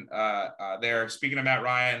happened there. Speaking of Matt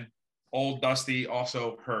Ryan, old Dusty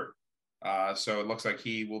also hurt. So it looks like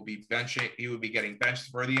he will be getting benched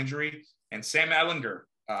for the injury. And Sam Ehlinger,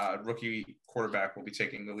 rookie quarterback, will be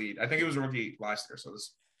taking the lead. I think it was a rookie last year, so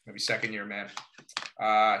this maybe second year, man.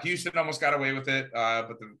 Houston almost got away with it,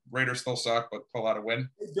 but the Raiders still suck, but pull out a win.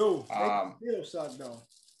 They do. They still suck, though.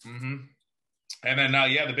 Mm-hmm. And then,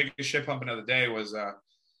 the biggest shit pumping of the day was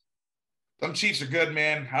them Chiefs are good,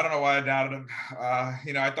 man. I don't know why I doubted them.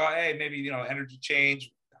 I thought, hey, maybe, energy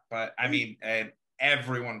change. But, and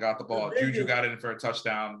everyone got the ball. Juju got in for a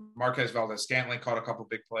touchdown. Marquez Valdes-Scantling caught a couple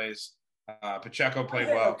big plays. Pacheco played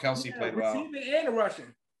well. Kelsey played well. Receiving and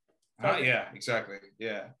rushing. Yeah, exactly.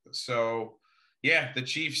 Yeah. So, the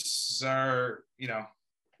Chiefs are,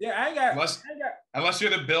 Yeah, unless you're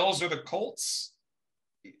the Bills or the Colts,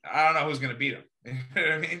 I don't know who's going to beat them. You know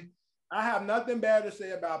what I mean? I have nothing bad to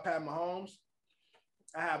say about Pat Mahomes.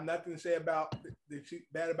 I have nothing to say about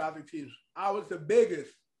bad about the Chiefs. I was the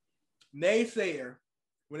biggest naysayer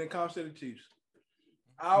when it comes to the Chiefs.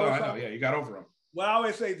 I know. Yeah, you got over them. Well, I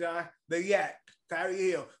always say, John, they yak. Tyreek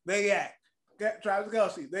Hill, they yak. Travis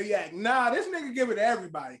Kelce, they yak. Nah, this nigga give it to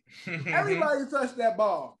everybody. Everybody touched that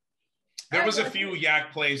ball. There was a few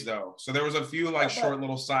yak plays though, so there was a few like short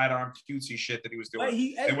little sidearm cutesy shit that he was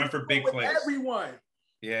doing. They went for big plays. Everyone.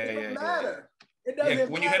 It doesn't matter. It doesn't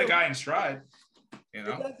matter. When you hit a guy in stride, it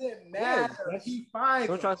doesn't matter. He finds.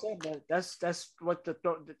 Don't try to say that. That's what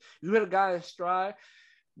you hit a guy in stride.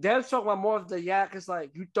 They're talking about more of the yak. It's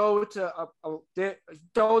like you throw it to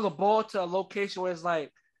throw the ball to a location where it's like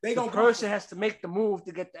the person has to make the move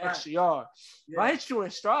to get the extra yard. Yeah. If I hit you in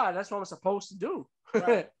stride, that's what I'm supposed to do.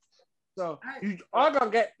 Right. So you're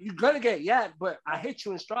gonna get yak, but I hit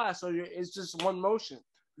you in stride, so it's just one motion.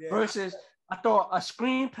 Yeah. Versus I throw a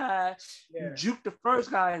screen pass, you juke the first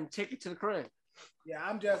guy and take it to the crib. Yeah,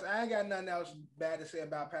 I ain't got nothing else bad to say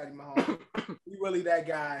about Patty Mahomes. He's really that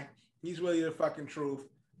guy. He's really the fucking truth.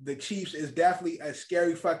 The Chiefs is definitely a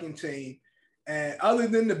scary fucking team. And other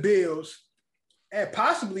than the Bills and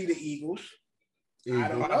possibly the Eagles, I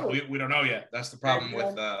don't know. We don't know yet. That's the problem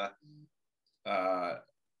with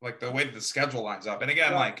like the way that the schedule lines up. And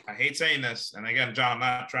again, like I hate saying this. And again, John,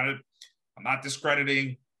 I'm not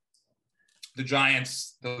discrediting the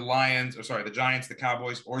Giants, the Giants, the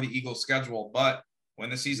Cowboys, or the Eagles schedule. But when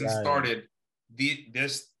the season started,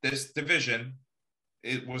 this division,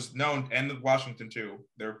 it was known, and Washington too.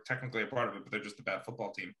 They're technically a part of it, but they're just a bad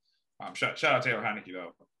football team. Shout out Taylor Heineke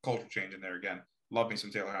though. Culture change in there again. Love me some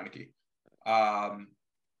Taylor Heineke.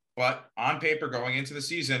 But on paper, going into the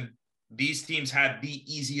season, these teams had the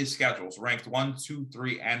easiest schedules, ranked 1, 2,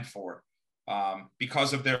 3, and 4,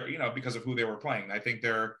 because of because of who they were playing. I think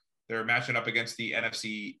they're matching up against the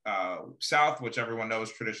NFC South, which everyone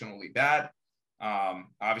knows traditionally bad.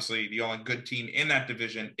 Obviously, the only good team in that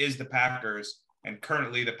division is the Packers. And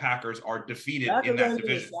currently, the Packers are defeated in that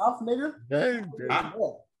division. South, nigga?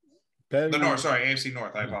 The North, sorry, AFC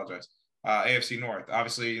North. I apologize. AFC North.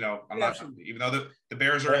 Obviously, even though the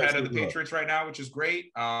Bears are ahead of the Patriots right now, which is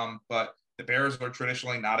great. But the Bears are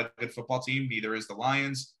traditionally not a good football team. Neither is the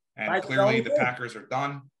Lions. And clearly, the Packers are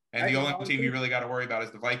done. And the only team you really got to worry about is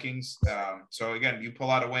the Vikings. So again, you pull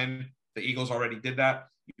out a win. The Eagles already did that.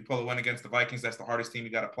 You pull a win against the Vikings. That's the hardest team you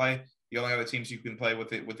got to play. The only other teams you can play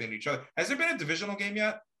within each other. Has there been a divisional game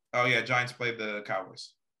yet? Oh yeah, Giants played the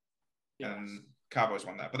Cowboys, and Cowboys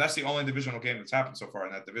won that. But that's the only divisional game that's happened so far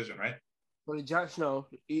in that division, right? Well, the Giants, no.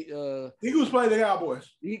 Eagles play the Cowboys.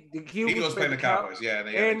 The Eagles play the Cowboys. Yeah,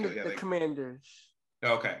 the Commanders.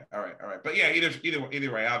 Okay, all right. But yeah,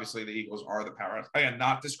 either way, obviously the Eagles are the powerhouse. Again,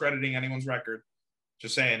 not discrediting anyone's record,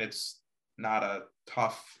 just saying it's not a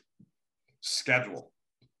tough schedule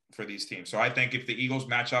for these teams. So I think if the Eagles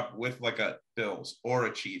match up with like a Bills or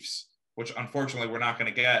a Chiefs, which unfortunately we're not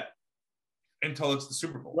going to get until it's the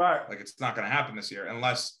Super Bowl. Right. Like it's not going to happen this year and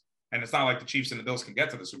it's not like the Chiefs and the Bills can get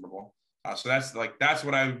to the Super Bowl. So that's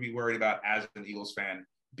what I would be worried about as an Eagles fan,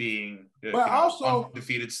 being also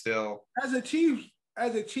undefeated still. As a Chiefs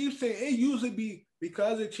fan, it usually be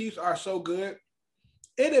because the Chiefs are so good,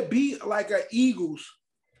 it'd be like a Eagles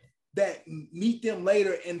that meet them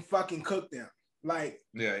later and fucking cook them. Like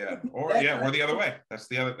or the other way. That's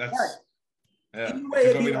right.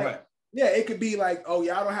 It could be like, oh,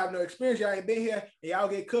 y'all don't have no experience, y'all ain't been here, and y'all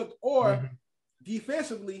get cooked. Or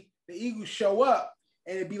defensively, the Eagles show up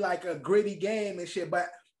and it'd be like a gritty game and shit. But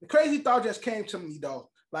the crazy thought just came to me though.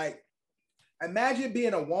 Like, imagine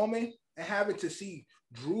being a woman and having to see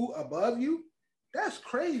Drew above you. That's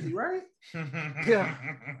crazy, right? Yeah.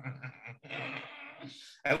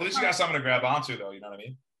 At least you got something to grab onto, though. You know what I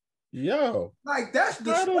mean? Yo, like that's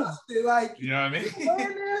disgusting. Like, you know what I mean?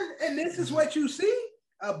 And this is what you see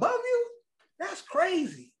above you. That's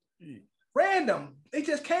crazy. Random. It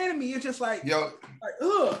just came to me. It's just like,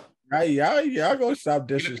 ugh. Right, y'all gonna stop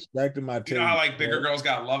disrespecting my team. You know how like bigger girls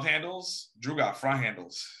got love handles? Drew got front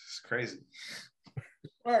handles. It's crazy.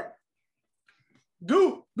 Right.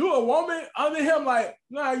 Do a woman under him like,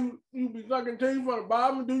 nah, you be sucking teeth from the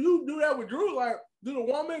bottom? Do you do that with Drew? Like, do the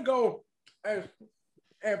woman go and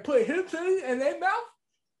put his teeth in their mouth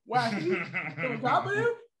while he's on top of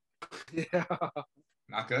him? Yeah.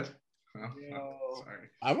 Not good. Sorry.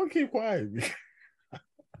 I'm gonna keep quiet.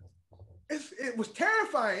 It was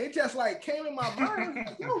terrifying. It just like came in my mind.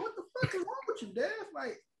 Like, yo, what the fuck is wrong with you, Dad?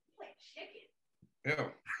 Like chicken.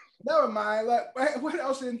 Ew. Never mind. Like, what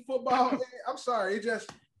else in football? I'm sorry. It just.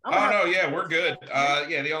 We're good.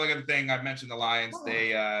 The only other thing I mentioned, the Lions.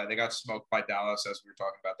 They got smoked by Dallas as we were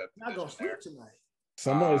talking about that. Not gonna sleep tonight.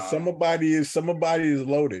 Somebody is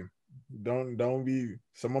loading. Don't be.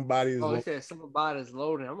 Somebody is. Oh, he said somebody's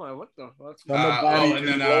loading. I'm like, what the fuck? Somebody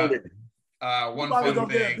is loading. One fun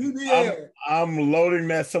thing. I'm loading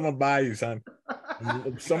that somebody, son.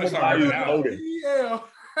 Somebody is loading.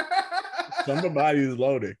 Somebody is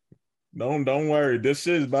loading. Don't worry. This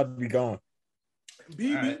shit is about to be gone.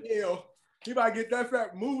 BBL. He about to get that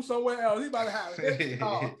fat, move somewhere else. He about to have it.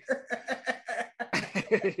 Oh.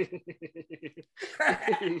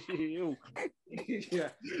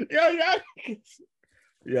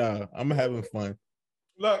 Yeah, I'm having fun.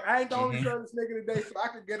 Look, I ain't the only shirtless nigga today, so I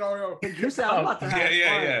can get on your. You said I'm about to have fun.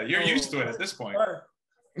 Yeah. You're used to it at this point.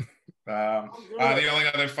 The only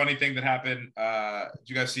other funny thing that happened, did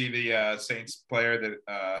you guys see the Saints player that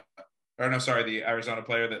the Arizona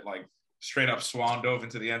player that like straight up swan dove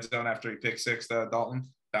into the end zone after he picked six Dalton?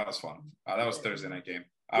 That was fun. That was Thursday night game.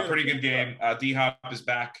 Pretty good game. D-Hop is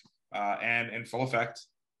back and in full effect.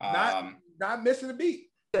 Not missing a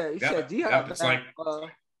beat. Yeah, you said D-Hop. It's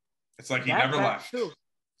like he never left. Too.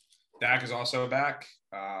 Dak is also back.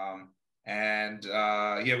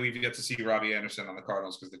 We've yet to see Robbie Anderson on the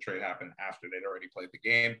Cardinals because the trade happened after they'd already played the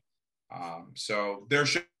game. So there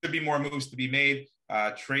should be more moves to be made.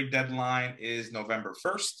 Trade deadline is November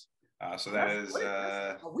 1st. So that is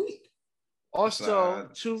a week. Also,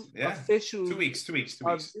 two officials. 2 weeks. 2 weeks.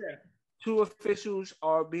 Two officials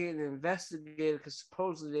are being investigated because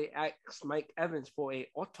supposedly they asked Mike Evans for an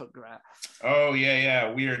autograph. Oh,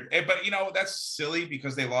 yeah. Weird. But, that's silly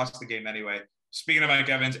because they lost the game anyway. Speaking of Mike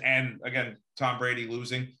Evans and, again, Tom Brady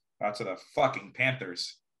losing to the fucking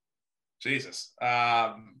Panthers. Jesus.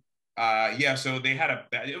 So they had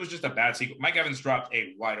it was just a bad sequence. Mike Evans dropped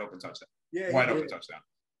a wide open touchdown. Open touchdown.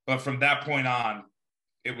 But from that point on,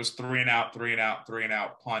 it was 3 and out,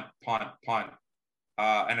 punt.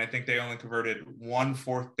 And I think they only converted 1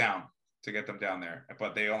 4th down to get them down there.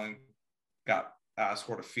 But they only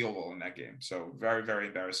scored a field goal in that game. So very, very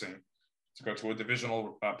embarrassing to go to a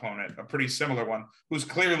divisional opponent, a pretty similar one, who's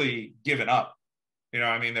clearly given up. They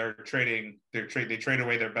trade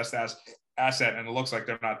away their best asset, and it looks like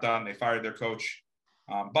they're not done. They fired their coach.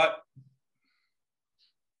 But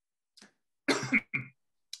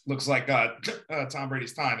looks like Tom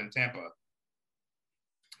Brady's time in Tampa.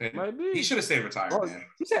 Might be. He should have stayed retired, man.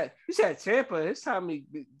 He said Tampa. It's time he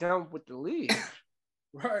be done with the league.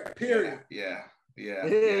 Right. Period. Yeah. He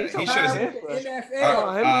should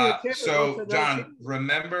have. So, John,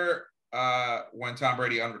 remember when Tom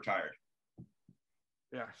Brady unretired?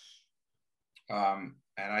 Yes. And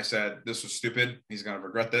I said this was stupid. He's going to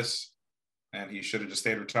regret this, and he should have just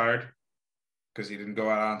stayed retired because he didn't go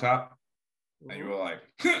out on top. And you were like,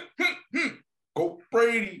 "Go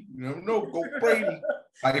Brady!" No, go Brady.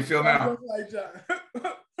 How do you feel now? How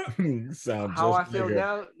I feel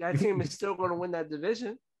now? That team is still going to win that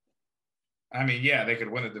division. I mean, yeah, they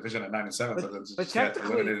could win the division at 9-7, but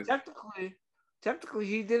technically,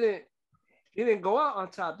 he didn't go out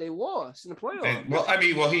on top. They lost in the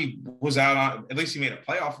playoffs. He was out on. At least he made a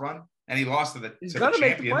playoff run, and he lost to the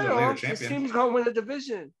champions. The later champion. His team's going to win the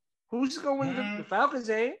division. Who's going to win the Falcons?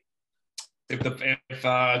 Ain't. If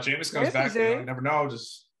Jameis comes back, you never know.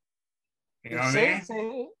 Just what I mean.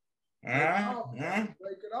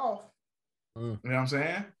 Break it off. You know what I'm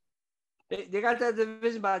saying? They got that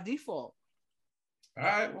division by default. All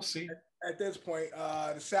right, we'll see. At this point,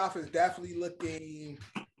 the South is definitely looking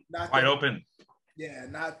wide open. Yeah,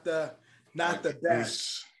 not the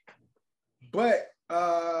best. But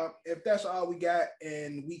if that's all we got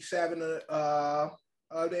in week 7 of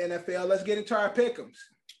the NFL, let's get into our pick'ems.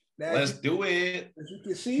 Now, let's do it. As you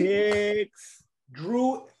can see,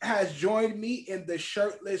 Drew has joined me in the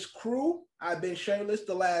shirtless crew. I've been shirtless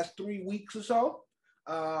the last 3 weeks or so.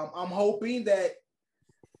 I'm hoping that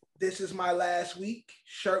this is my last week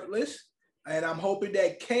shirtless, and I'm hoping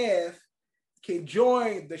that Kev can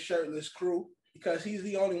join the shirtless crew because he's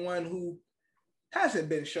the only one who hasn't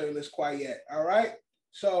been shirtless quite yet. All right.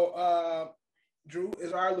 So Drew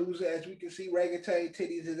is our loser. As we can see, Reagan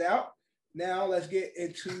Titties is out. Now let's get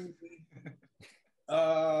into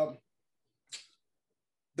the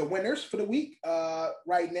winners for the week.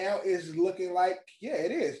 Right now is looking like,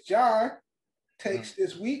 it is. John takes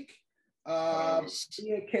this week. Me and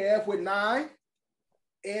Kev with 9,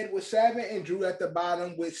 Ed with 7, and Drew at the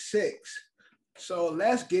bottom with 6. So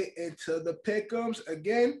let's get into the pick'ems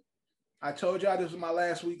again. I told y'all this was my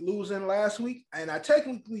last week losing last week, and I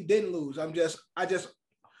technically didn't lose. I just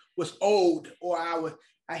was owed, or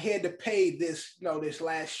I had to pay this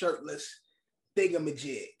last shirtless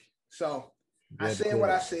thingamajig. So I said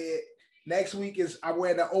what I said. Next week I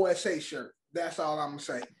wear the OSA shirt. That's all I'm gonna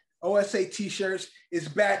say. OSA t-shirts is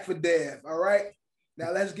back for Dev. All right.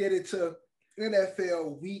 Now let's get into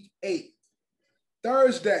NFL Week 8.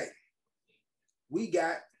 Thursday, we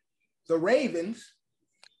got the Ravens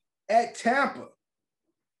at Tampa.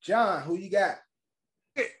 John, who you got?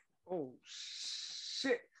 Oh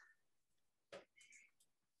shit!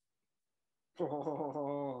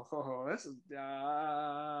 Oh, that's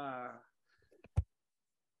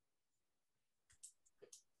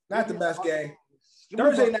Not the best game.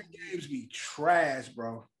 Thursday night games be trash,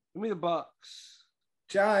 bro. Give me the Bucks.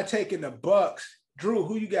 John taking the Bucks. Drew,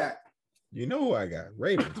 who you got? You know who I got?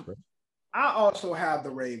 Ravens, bro. I also have the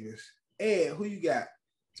Ravens. Ed, who you got?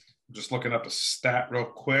 Just looking up a stat real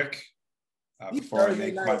quick before I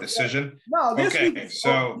make my decision. No, this okay,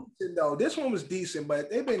 so decent, though. This one was decent, but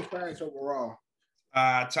they've been trash overall.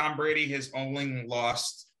 Tom Brady has only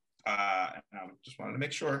lost, and I just wanted to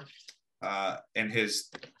make sure, in his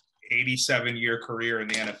 87-year career in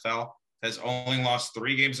the NFL, has only lost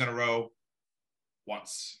 3 games in a row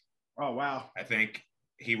once. Oh, wow. I think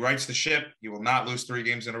he rights the ship. He will not lose 3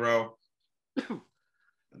 games in a row.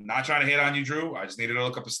 I'm not trying to hit on you, Drew. I just needed to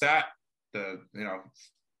look up a stat. The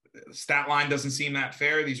stat line doesn't seem that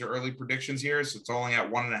fair. These are early predictions here, so it's only at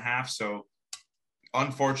 1.5. So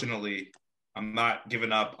unfortunately, I'm not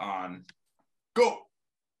giving up on go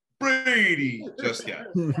Brady just yet.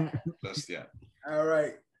 Just yet. All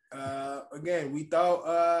right. Again, we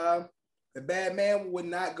thought the bad man would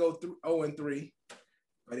not go through 0-3,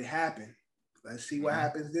 but it happened. Let's see what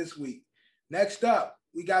happens this week. Next up,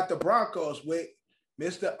 we got the Broncos with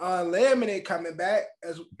Mr. Unlimited coming back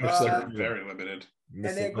as very limited. And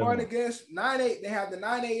they're going against 9-8. They have the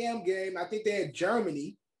 9 a.m. game. I think they're in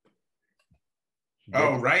Germany.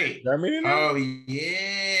 Oh, right. Germany now? Oh,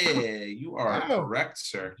 yeah. You are correct,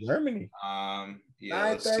 sir. Germany. Yeah,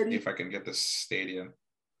 let's see if I can get the stadium.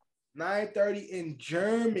 9:30 in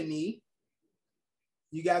Germany.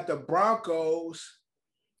 You got the Broncos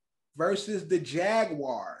versus the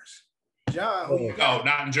Jaguars. John,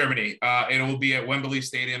 not in Germany. It will be at Wembley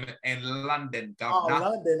Stadium in London.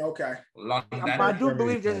 London. Okay. London. I do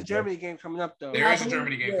believe there's a Germany game coming up, though. There is a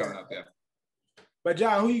Germany game coming up, yeah. But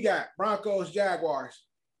John, who you got? Broncos, Jaguars.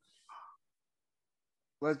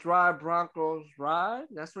 Let's ride, Broncos, ride.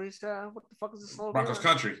 That's what he said. What the fuck is the slogan? Broncos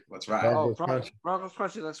country. Let's ride. Broncos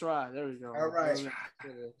country. Let's ride. There we go. All right.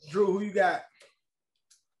 Drew, who you got?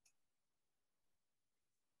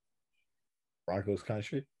 Broncos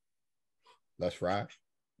country. Let's ride.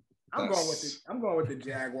 I'm going with the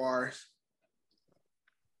Jaguars.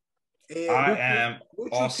 And I am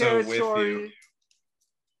also with you.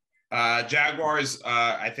 Jaguars,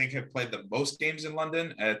 I think, have played the most games in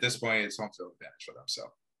London. At this point, it's home field advantage for them.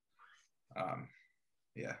 So,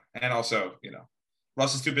 yeah. And also,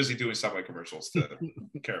 Russ is too busy doing Subway commercials to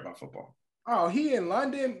care about football. Oh, he in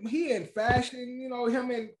London. He in fashion.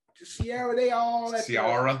 Him and Sierra, they all at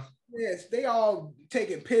Ciara. Yes, they all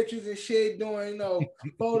taking pictures and shit, doing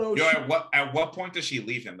photos. At what point does she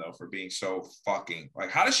leave him though for being so fucking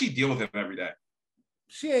how does she deal with him every day?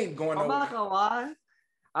 She ain't going. I'm not gonna lie.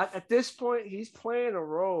 At this point, he's playing a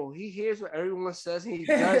role. He hears what everyone says, and he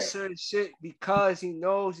does certain shit because he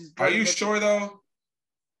knows he's. Are you sure though?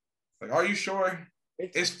 Are you sure?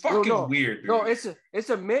 It's fucking weird, dude. No, it's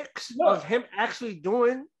a mix of him actually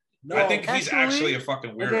doing. No, I think he's actually a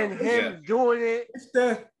fucking weirdo. And then him doing it.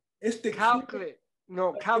 It's the calculating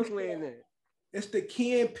it. It's the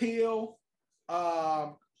Key and Peele,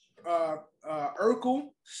 Urkel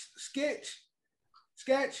sketch.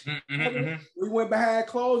 Mm-hmm. We went behind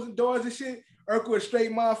closed doors and shit. Urkel is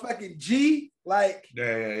straight motherfucking G.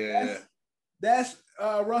 Yeah. That's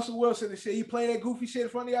Russell Wilson and shit. He played that goofy shit in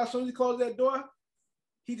front of y'all. As soon as he closed that door,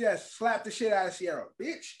 he just slapped the shit out of Sierra.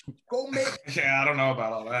 Bitch, go make. Yeah, I don't know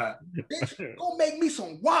about all that. Bitch, go make me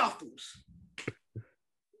some waffles.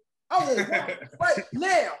 I want waffles right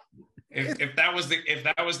now. If that was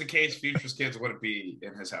the case, Future's kids wouldn't be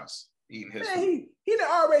in his house eating his. Man, he done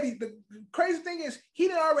already. The crazy thing is, he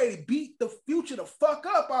done already beat the Future the fuck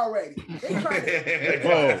up already. They trying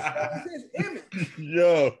to his image.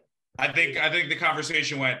 Yo. I think the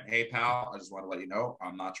conversation went, hey pal, I just want to let you know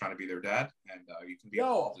I'm not trying to be their dad, and you can be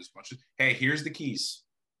involved as much as. Hey, here's the keys.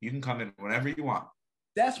 You can come in whenever you want.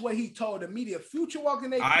 That's what he told the media. Future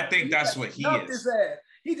walking in. I think that's what he is.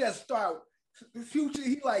 He just started. Future,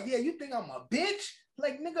 he like, yeah, you think I'm a bitch?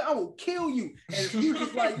 Like, nigga, I will kill you. And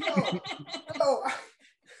Future's like,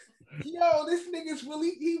 yo, this nigga's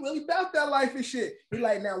really about that life and shit. He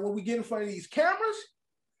like, now when we get in front of these cameras,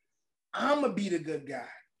 I'm gonna be the good guy.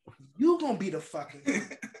 You gonna be the fucking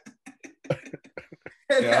guy.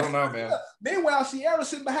 Yeah, I don't know, man. Meanwhile, Sierra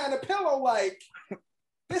sitting behind a pillow like,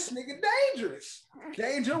 this nigga dangerous.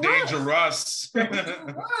 Dangerous. I'm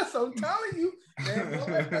telling you, man. Don't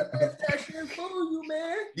let that shit fool you,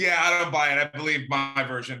 man. Yeah, I don't buy it. I believe my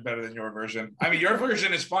version better than your version. I mean, your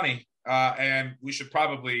version is funny, and we should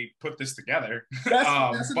probably put this together.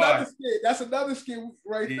 That's another skit. That's another skit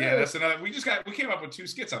right there. Yeah, that's another. We came up with 2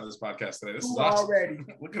 skits on this podcast today. This is awesome. Already.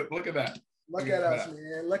 Look at that. Look at us,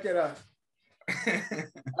 man. Look at us.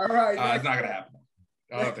 All right. It's not gonna happen.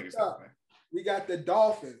 I don't think it's happening. We got the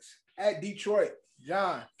Dolphins at Detroit.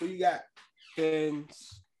 John, who you got?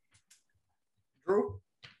 Fins. Drew?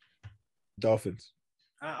 Dolphins.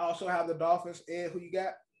 I also have the Dolphins. Ed, who you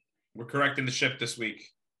got? We're correcting the ship this week.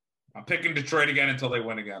 I'm picking Detroit again until they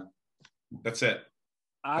win again. That's it.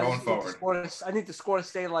 Going forward. I need the score to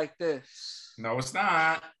stay like this. No, it's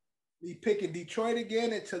not. We picking Detroit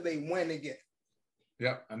again until they win again.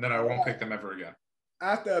 Yep, and then I won't pick them ever again.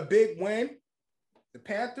 After a big win, the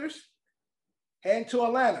Panthers heading to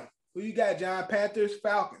Atlanta. Who you got, John? Panthers,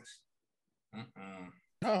 Falcons.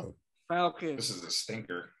 Oh, Falcons. This is a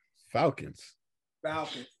stinker. Falcons.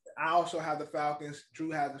 Falcons. I also have the Falcons.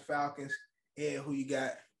 Drew has the Falcons. Ed, who you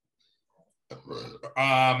got?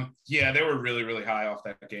 Yeah, they were really, really high off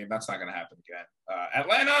that game. That's not going to happen again.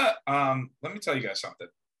 Atlanta, let me tell you guys something.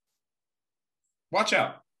 Watch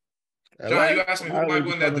out. John, you asked me who might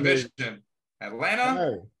win that division.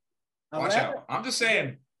 Atlanta? Watch out. I'm just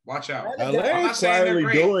saying, watch out. Atlanta's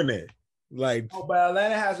quietly doing it. Like, but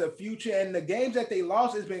Atlanta has a future, and the games that they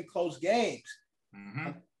lost has been close games.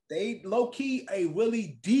 Mm-hmm. They low-key a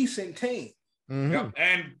really decent team. Mm-hmm. Yep.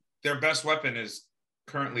 And their best weapon is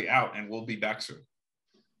currently out and will be back soon.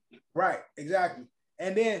 Right, exactly.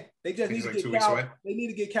 And then they just need to get they need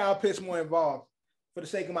to get Kyle Pitts more involved for the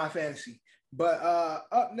sake of my fantasy. But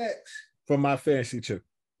up next, for my fantasy too,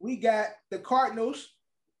 we got the Cardinals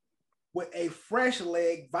with a fresh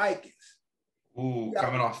leg Vikings. Ooh,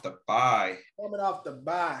 coming off the bye.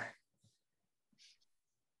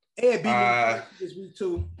 Ed beat me this week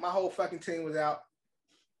too. My whole fucking team was out.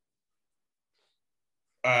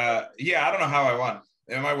 Yeah, I don't know how I won.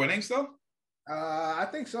 Am I winning still? I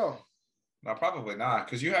think so. No, probably not,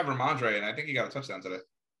 because you have Ramondre, and I think he got a touchdown today.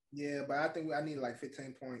 Yeah, but I think I need like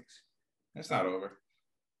 15 points. It's not over.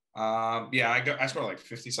 Yeah, I scored like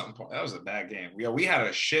 50-something points. That was a bad game. We had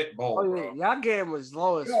a shit bowl, bro. Y'all game was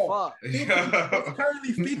low as fuck. It's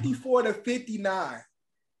currently 54-59.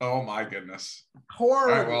 Oh my goodness.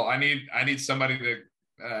 Horrible. All right, well, I need somebody to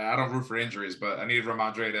I don't root for injuries, but I need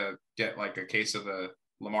Ramondre to get like a case of the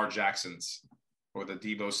Lamar Jacksons or the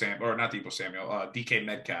DK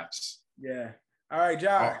Metcalfs. Yeah. All right,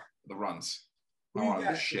 John. The runs. Who you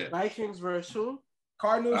got? Shit. Vikings versus who?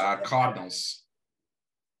 Cardinals. Cardinals.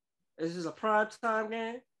 Is this a prime time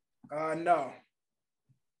game? No.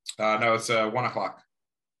 No, it's 1:00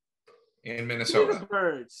 in Minnesota. The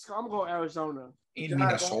Birds. I'm going to Arizona. In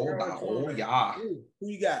Minnesota. Oh yeah. Who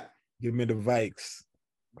you got? Give me the Vikes.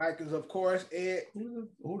 Vikings, of course. Ed. Who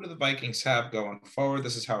do the Vikings have going forward?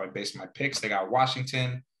 This is how I base my picks. They got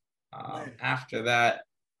Washington. After that,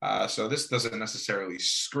 so this doesn't necessarily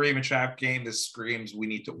scream a trap game. This screams we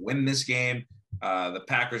need to win this game. The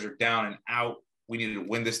Packers are down and out. We need to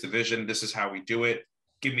win this division. This is how we do it.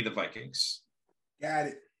 Give me the Vikings. Got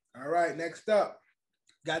it. All right, next up.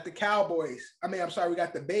 Got the Cowboys. We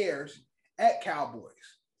got the Bears at Cowboys.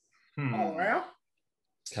 All around.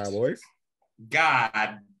 Cowboys.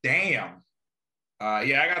 God damn.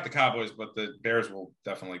 Yeah, I got the Cowboys, but the Bears will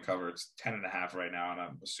definitely cover. It's 10.5 right now, and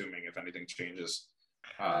I'm assuming if anything changes,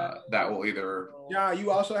 that will either. John,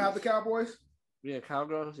 you also have the Cowboys? Yeah,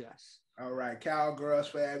 Cowgirls, yes. All right, Cowgirls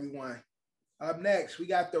for everyone. Up next, we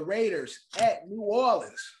got the Raiders at New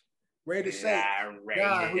Orleans. Raiders Saints.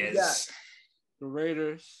 John, who you got? The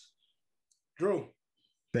Raiders. Drew.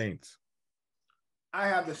 Saints. I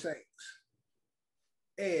have the Saints.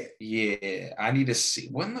 Ed. Yeah, I need to see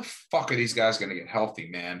when the fuck are these guys going to get healthy,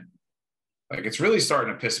 man? Like, it's really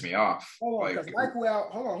starting to piss me off. Hold on, because Mike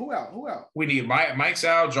out. Hold on, who out? We need Mike's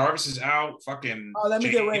out. Jarvis is out. Fucking. Let me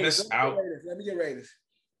Jameis get Raiders. out. Let me get Raiders.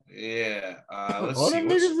 Yeah. Let's see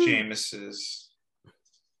what's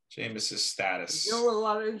Jameis's status. He's dealing with a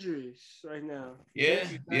lot of injuries right now. Yeah.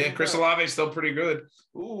 Chris Olave is still pretty good.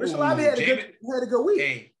 Ooh, Chris Olave had a good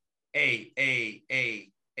week. Hey.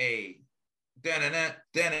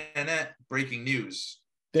 Breaking news.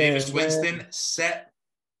 Jameis Winston set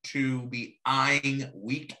to be eyeing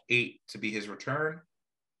week 8 to be his return.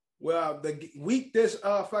 Well, the week this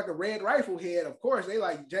fucking Red Rifle head, of course, they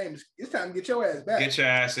like, James, it's time to get your ass back. Get your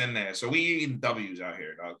ass in there. So we eating W's out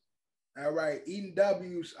here, dog. All right, eating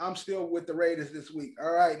W's. I'm still with the Raiders this week.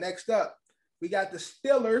 All right, next up, we got the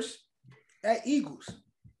Steelers at Eagles.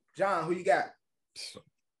 John, who you got?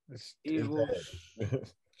 Eagles.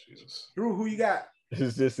 Jesus. Drew, who you got?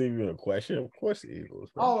 Is this even a question? Of course,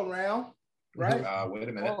 Eagles. Bro. All around, right? Wait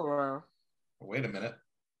a minute. All around. Wait a minute.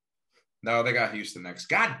 No, they got Houston next.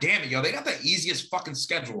 God damn it, yo. They got the easiest fucking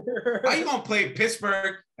schedule. How you gonna play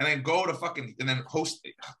Pittsburgh and then go to fucking and then host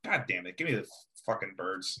it? Oh, God damn it. Give me the fucking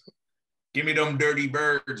Birds. Give me them dirty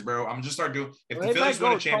Birds, bro. I'm just start doing if the Phillies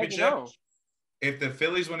win a championship. If the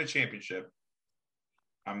Phillies win a championship,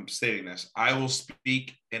 I'm stating this. I will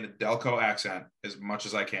speak in a Delco accent as much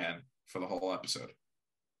as I can for the whole episode.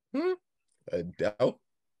 Delco?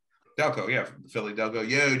 Delco, yeah, from Philly Delco.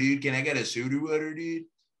 Yo, dude, can I get a soda water, dude?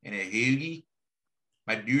 And a hoagie?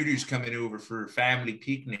 My dude's coming over for a family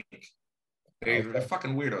picnic. They're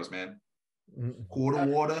fucking weirdos, man. Quarter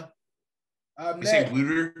water. They say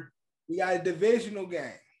water. We got a divisional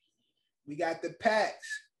game. We got the Pats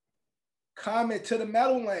coming to the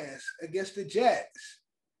Meadowlands against the Jets.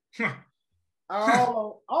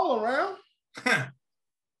 all around.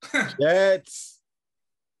 Jets.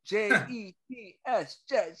 Jets.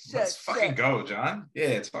 Jets. Let's fucking go, John.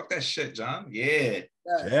 Yeah, talk that shit, John. Yeah.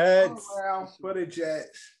 Jets. All around for the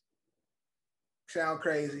Jets. Sound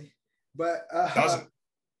crazy, but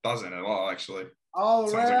doesn't at all actually. All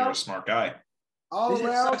Sounds around. like you're a smart guy. All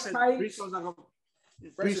around. Titans not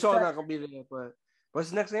gonna be there, but what's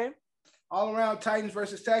the next game? All around Titans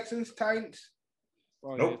versus Texans. Titans.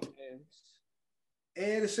 Oh, Nope.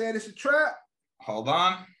 And it said it's a trap. Hold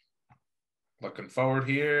on. Looking forward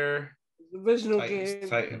here. Divisional Titans, game.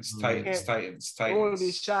 Titans. It wouldn't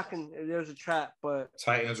be shocking if there's a trap, but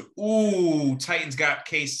Titans. Ooh, Titans got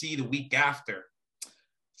KC the week after.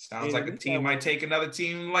 Sounds like a team might take another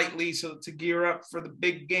team lightly to gear up for the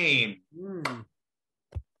big game.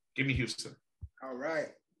 Give me Houston. All right.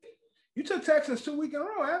 You took Texans 2 weeks in a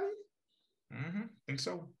row, haven't you? Think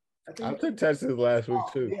so. I took Texas last week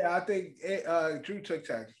too. Yeah, I think Drew took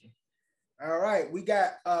Texas. All right, we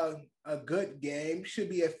got a good game. Should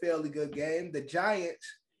be a fairly good game. The Giants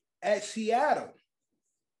at Seattle.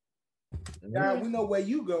 Now we know where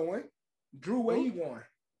you going. Drew, where you going?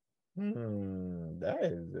 That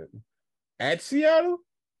is it. At Seattle?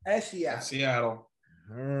 At Seattle. At Seattle.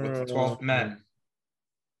 With the 12 men.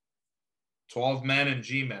 12 men and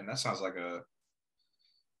G-men. That sounds like a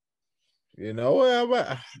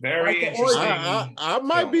very interesting. I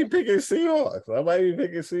might be picking Seahawks.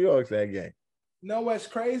 That game. You know what's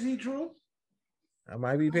crazy, Drew? I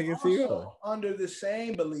might be picking Seahawks. Under the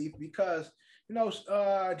same belief because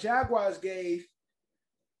Jaguars gave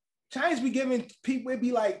Giants be giving people, it'd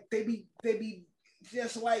be like they be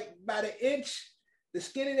just like by the inch, the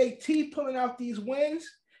skin of their teeth pulling out these wins.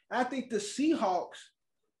 I think the Seahawks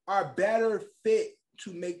are better fit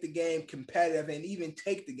to make the game competitive and even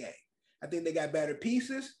take the game. I think they got better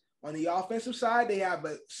pieces on the offensive side. They have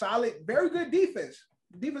a solid, very good defense.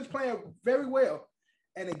 Defense playing very well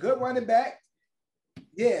and a good running back.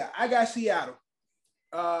 Yeah, I got Seattle.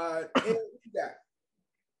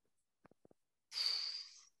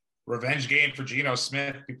 Revenge game for Geno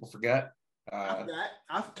Smith. People forget. Broke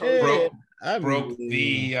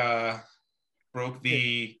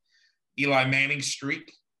the Eli Manning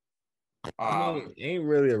streak. Ain't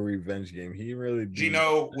really a revenge game. He really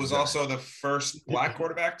Geno was also the first black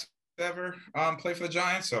quarterback to ever play for the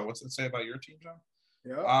Giants. So what's it say about your team, John?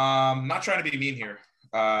 Yeah. Not trying to be mean here.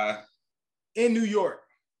 In New York.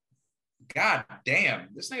 God damn,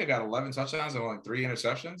 this nigga got 11 touchdowns and only 3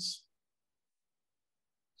 interceptions.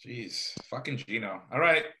 Jeez, fucking Geno. All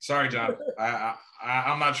right, sorry, John.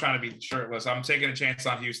 I'm not trying to be shirtless. I'm taking a chance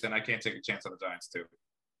on Houston. I can't take a chance on the Giants too.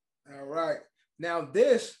 All right. Now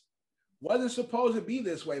this wasn't supposed to be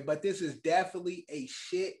this way, but this is definitely a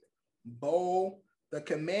shit bowl. The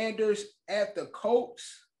Commanders at the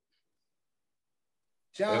Colts.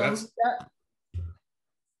 John, that's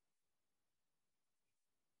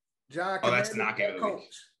not game of the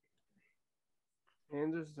week.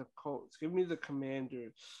 Commanders, the Colts. Give me the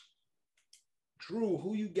Commanders. Drew,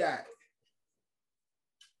 who you got?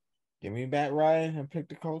 Give me Matt Ryan and pick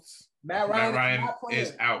the Colts. Matt Ryan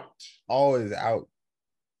is out. Oh, is out.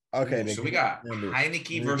 Okay. So we got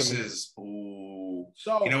Heineke versus. Ooh.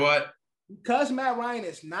 So you know what? Because Matt Ryan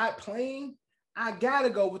is not playing, I gotta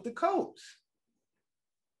go with the Colts.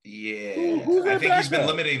 Yeah, I think he's been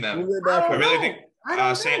limiting them. I really think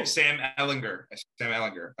Sam Ehlinger. Sam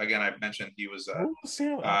Ehlinger. Again, I mentioned he was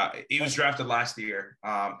drafted last year.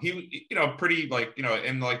 He pretty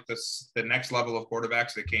in like the next level of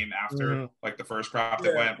quarterbacks that came after like the first crop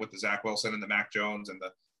that went with the Zach Wilson and the Mac Jones and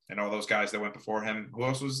all those guys that went before him. Who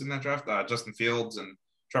else was in that draft? Justin Fields and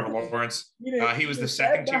Trevor Lawrence. He was the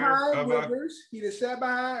second tier of Rivers. He just sat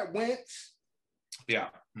behind Wentz. Yeah.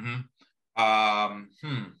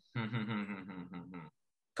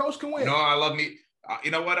 Coach can win. No, I love me.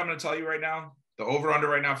 You know what? I'm going to tell you right now. The over/under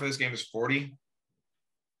right now for this game is 40.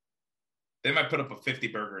 They might put up a 50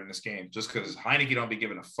 burger in this game just because Heineke don't be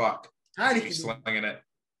giving a fuck. Heineke slinging it.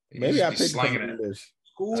 Maybe I pick slinging it.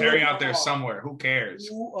 Terry out there somewhere. Who cares?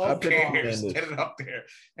 Who cares? Get it up there.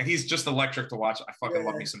 And he's just electric to watch. I fucking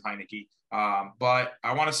love me some Heineke. But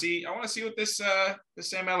I want to see what this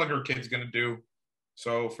Sam Ehlinger kid's going to do.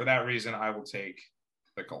 So for that reason, I will take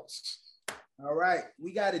the Colts. All right.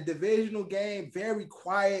 We got a divisional game, very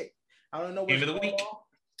quiet. I don't know what's Game of the going week. on.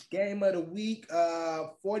 Game of the week,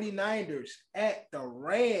 49ers at the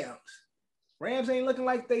Rams. Rams ain't looking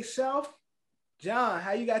like they self. John,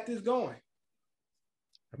 how you got this going?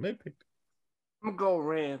 I may pick I'm gonna go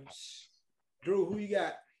Rams. Drew, who you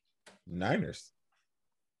got? Niners.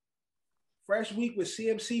 Fresh week with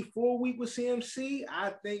CMC, full week with CMC.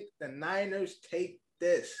 I think the Niners take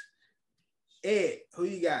this. Ed, who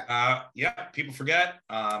you got? Yeah, people forget.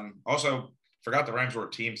 Also forgot the Rams were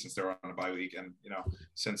a team since they were on a bye week. And,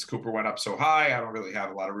 since Cooper went up so high, I don't really have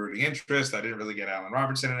a lot of rooting interest. I didn't really get Allen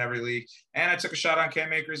Robertson in every league. And I took a shot on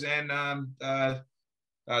Cam Akers and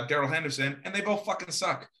Darrell Henderson, and they both fucking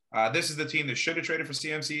suck. This is the team that should have traded for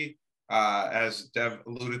CMC. As Dev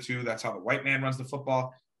alluded to, that's how the white man runs the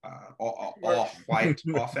football. All white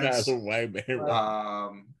offense. White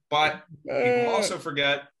man. But people also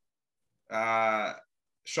forget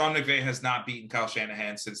Sean McVay has not beaten Kyle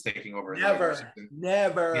Shanahan since taking over.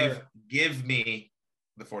 Never. Give me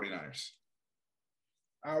the 49ers.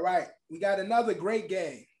 All right. We got another great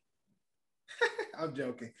game. I'm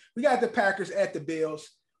joking. We got the Packers at the Bills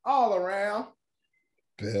all around.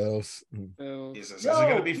 Bills. Is this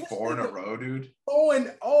going to be 4 in a row, dude?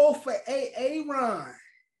 0-0 for Aaron.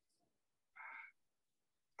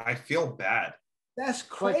 I feel bad. That's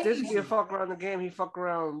crazy. But this be a fuck around the game. He fuck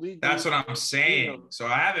around. That's what I'm saying. So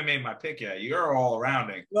I haven't made my pick yet. You're all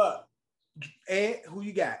arounding. Look, Ed, who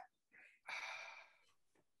you got?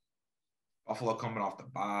 Buffalo coming off the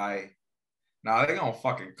bye. Nah, they're going to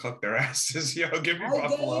fucking cook their asses. Yo, give me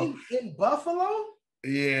Buffalo. Game in Buffalo?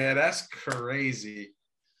 Yeah, that's crazy.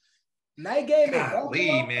 Night game in Golly,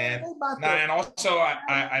 Buffalo? Man. Nah, and also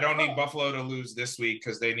I don't need Buffalo to lose this week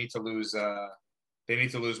because they need to lose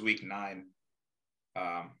week 9.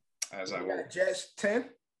 As I will. Jets 10?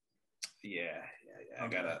 Yeah. I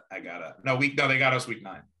gotta. No, they got us week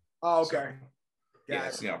 9. Oh, okay.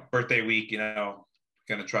 So, birthday week,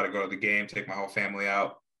 gonna try to go to the game, take my whole family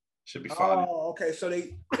out. Should be fun. Oh, okay. So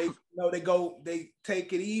they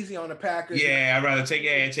take it easy on the Packers. Yeah, I'd rather take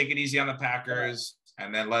it easy on the Packers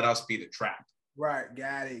and then let us be the trap. Right.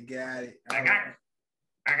 Got it. Right.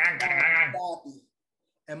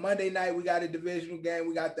 And Monday night, we got a divisional game.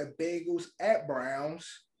 We got the Bengals at Browns.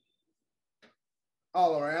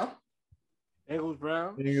 All around.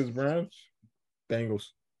 Browns. Bengals.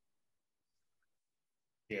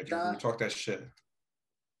 Yeah, dude, we talk that shit.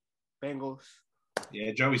 Bengals.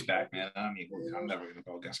 Yeah, Joey's back, man. I mean, I'm never gonna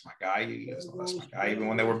go against my guy. That's my guy. Even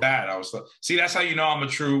when they were bad, I was see. That's how you know I'm a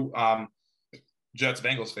true Jets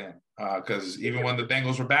Bengals fan. Because even when the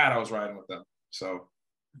Bengals were bad, I was riding with them. So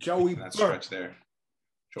Joey, that stretch there.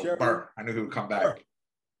 Joe Burr. I knew he would come back.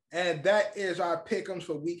 And that is our pick'ems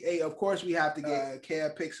for week 8. Of course, we have to get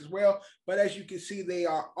Cam picks as well. But as you can see, they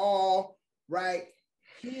are all right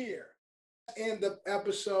here. In the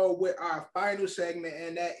episode with our final segment,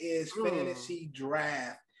 and that is fantasy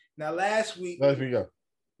draft. Now, last week,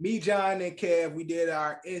 me, John, and Kev, we did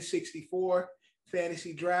our N64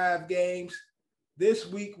 fantasy draft games. This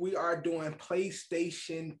week, we are doing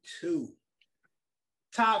PlayStation 2.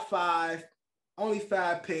 Top 5, only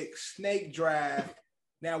 5 picks, snake draft.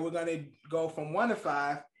 Now, we're going to go from 1 to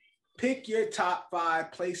 5. Pick your top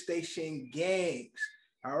 5 PlayStation games.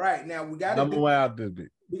 All right. Now, we got to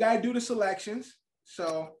do the selections.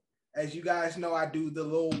 So, as you guys know, I do the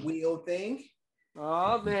little wheel thing.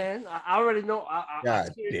 Oh, man. I already know.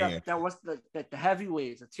 God damn. That was the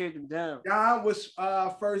heavyweights. I teared them down. John was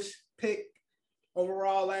first pick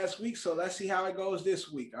overall last week. So, let's see how it goes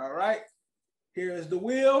this week. All right. Here is the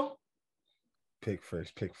wheel. Pick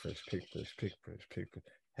first.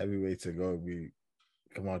 Heavyweights are going to be.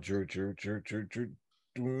 Come on, Drew.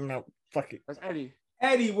 No, fuck it. That's Eddie.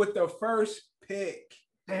 Eddie with the first pick.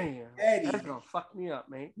 Damn. Eddie. That's going to fuck me up,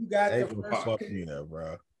 man. You got the first fuck pick. Me up,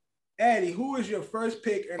 bro. Eddie, who is your first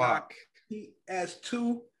pick? And fuck. He has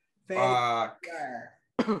 2. Fuck.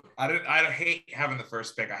 I hate having the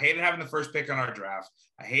first pick. I hated having the first pick on our draft.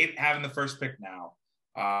 I hate having the first pick now.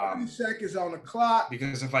 30 seconds on the clock.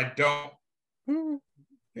 Because if I don't,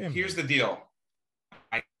 here's the deal.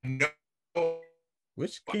 I know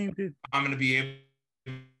which game did I'm going to be able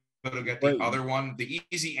to get the other one. The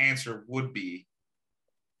easy answer would be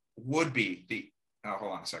the. Oh,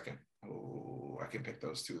 hold on a second. Oh, I can pick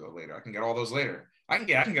those 2 though later. I can get all those later. I can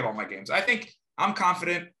get all my games. I think I'm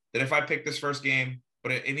confident that if I pick this first game,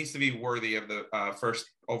 but it needs to be worthy of the first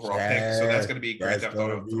overall pick. So that's going to be Grand Theft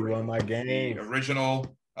Auto 3. One of my games. The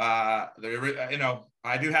original. I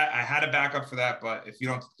had a backup for that, but if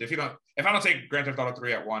I don't take Grand Theft Auto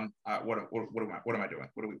 3 at 1, what am I doing?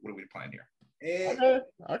 What are we playing here? Ed,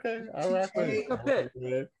 Okay. All right.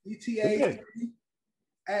 GTA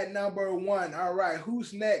at number 1. All right.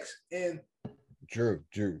 Who's next? And Drew.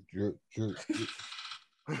 You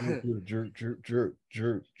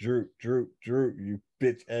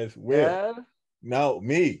bitch ass whip. Yeah. No,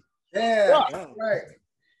 me. yeah,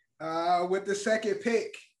 right. With the second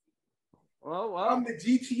pick Well. from the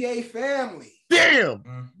GTA family. Damn.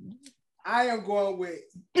 I am going with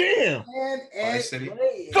Damn. and City.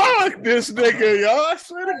 Fuck this nigga, y'all. I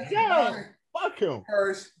swear to God. Fuck him.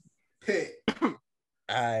 First pick.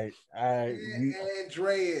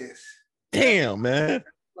 Andreas. Damn, man.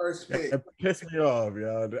 First pick. That pissed me off,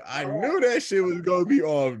 y'all. I knew that shit was gonna be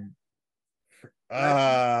off.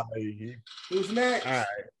 Who's next? All right.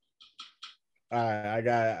 I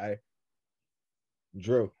got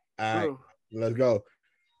Drew. All right, let's go.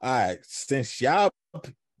 All right, since y'all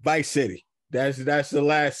Vice City, that's the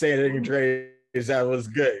last San Andreas that was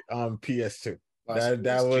good on PS2.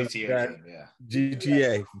 That was GTA game, yeah.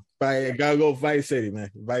 GTA. Gotta go Vice City, man.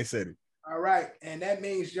 Vice City. All right, and that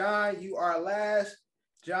means John, you are last.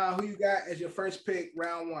 John, who you got as your first pick,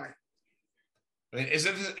 round 1? Is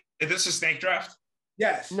this a snake draft?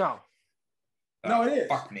 Yes. No. No, it is.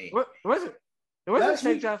 Fuck me. What was it? It wasn't a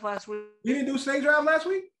snake draft last week. We didn't do snake drive last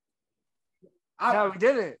week? No, we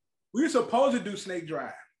didn't. We were supposed to do snake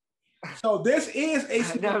drive. So this is a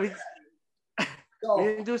snake No, drive. we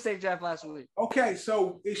didn't do snake draft last week. Okay,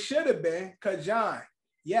 so it should have been, because John,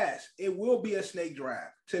 yes, it will be a snake drive,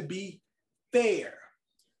 to be fair.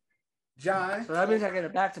 John. So that means I get a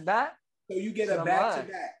back-to-back? So you get a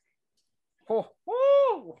back-to-back. I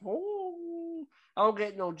don't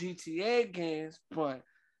get no GTA games, but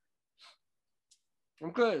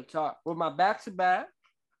I'm good. Talk with my back-to-back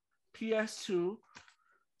PS2.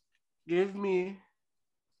 Give me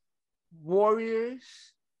Warriors.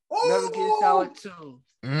 Metal Gear Solid 2.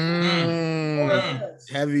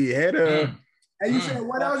 Heavy hitter. And you said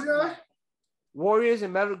what else, John? Warriors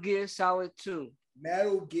and Metal Gear Solid 2.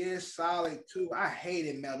 Metal Gear Solid 2. I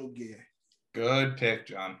hated Metal Gear. Good pick,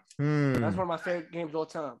 John. That's one of my favorite games of all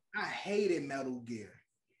time. I hated Metal Gear.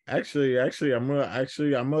 Actually, I'm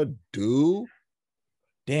gonna do.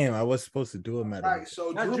 Damn, I was supposed to do a Metal. Right,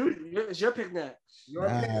 so Drew, it's your pick next.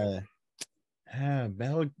 Metal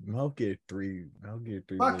Gear 3. Metal Gear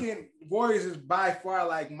 3. Fucking Warriors is by far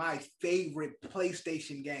like my favorite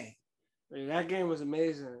PlayStation game. Man, that game was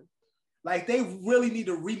amazing. Like they really need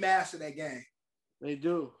to remaster that game. They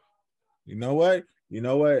do. You know what?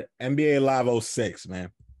 NBA Live 06,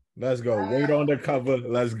 man. Let's go. Wait on the cover.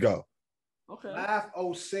 Let's go. Okay. Live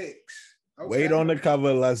 06. Okay. Wait on the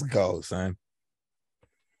cover. Let's go, son.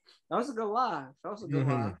 That was a good live. That was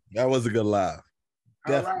a good live.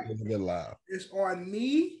 Definitely right. a good live. It's on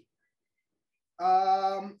me.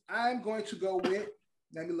 I'm going to go with,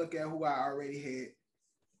 let me look at who I already had.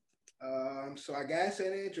 So I got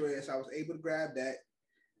San Andreas. I was able to grab that.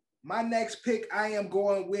 My next pick, I am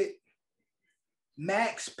going with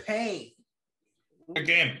Max Payne. Good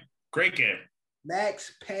game. Great game.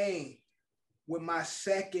 Max Payne with my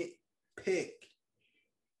second pick.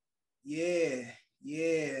 Yeah.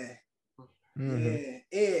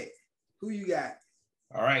 Ed, who you got?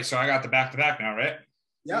 All right, so I got the back-to-back now, right?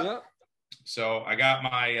 Yep. So I got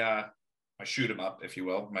my my shoot 'em up, if you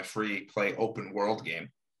will, my free play open world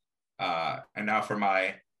game. And now for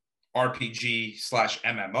my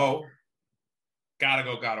RPG/MMO, gotta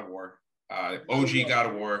go God of War. OG God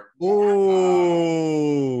of War.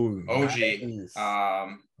 Ooh. OG.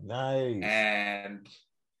 Nice. And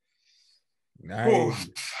nice.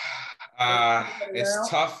 It's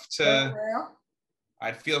tough to.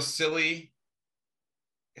 I'd feel silly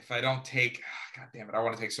if I don't take. God damn it! I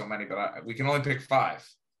want to take so many, but we can only pick 5.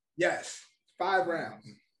 Yes, 5 rounds.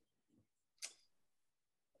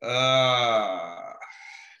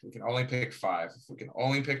 We can only pick 5. If we can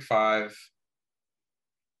only pick 5.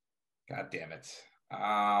 God damn it!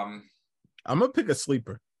 I'm gonna pick a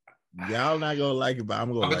sleeper. Y'all not gonna like it, but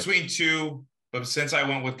I'm gonna. I'm between 2, but since I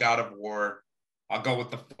went with God of War, I'll go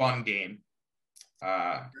with the fun game.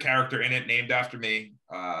 Character in it named after me.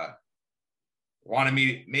 Made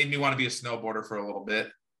me want to be a snowboarder for a little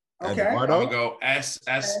bit. Okay. I'm gonna go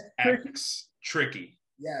SSX Tricky.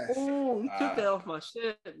 Yes. Oh, you took that off my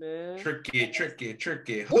shit, man. Tricky.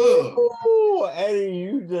 Ooh, Eddie,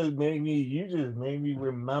 you just made me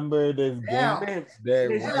remember this game. Right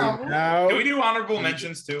now. Can we do honorable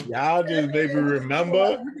mentions too? Y'all just made me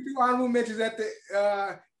remember. We can do honorable mentions at the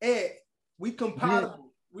Ed. We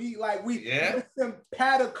compatible. We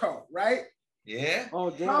simpatico, right? Yeah.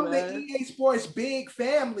 Oh, damn, From man. the EA Sports big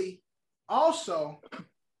family. Also,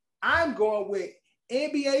 I'm going with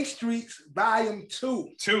NBA Streets Volume 2.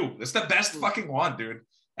 2. It's the best fucking one, dude.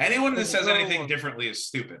 Anyone that says anything differently is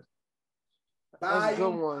stupid. That's a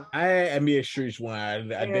good one. I had NBA Streets 1.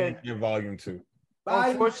 I didn't get Volume 2.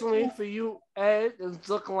 Unfortunately for you, Ed, it's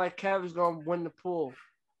looking like Kevin's going to win the pool.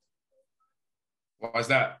 Why is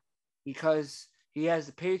that? Because he has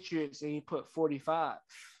the Patriots and he put 45.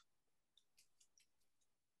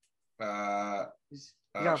 He's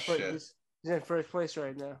in first place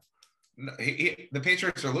right now. No, the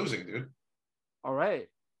Patriots are losing, dude. All right.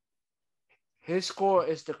 His score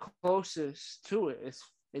is the closest to it.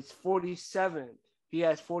 It's 47. He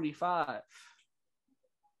has 45.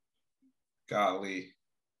 Golly.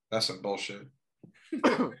 That's some bullshit.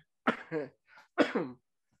 All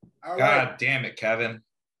God right. damn it, Kevin.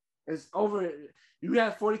 It's over. You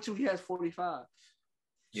have 42. He has 45.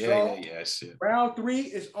 Yeah, I see it. Round 3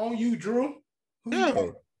 is on you, Drew.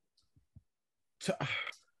 Yo.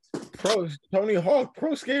 Tony Hawk,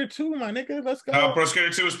 Pro Skater 2, my nigga. Let's go. No, Pro Skater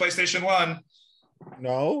 2 was PlayStation 1.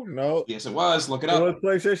 No. Yes, it was. Look it It up. was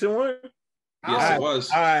PlayStation 1? Yes, it was.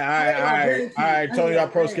 All right. Tony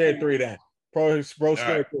Hawk, Pro Skater 3 then. Pro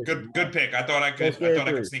Skater 3. Good pick. I thought I could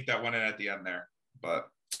sneak that one in at the end there. But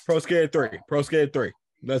Pro Skater 3.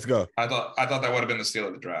 Let's go. I thought that would have been the steal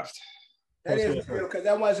of the draft. That is real, because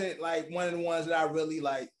that wasn't like one of the ones that I really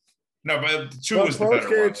like. No, but 2 was the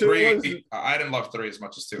better one. 3, I didn't love 3 as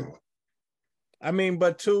much as 2. I mean,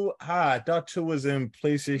 but 2, I thought 2 was in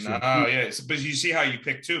PlayStation. No, yeah, but you see how you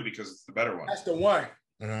picked 2 because it's the better one. That's the one.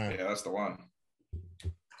 Yeah, that's the one.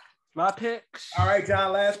 My picks. All right,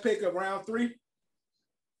 John, last pick of round 3.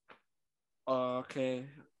 Okay.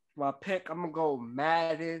 My pick, I'm going to go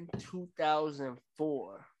Madden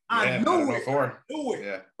 2004. I knew it. I knew it.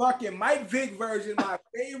 Yeah. Fucking Mike Vick version, my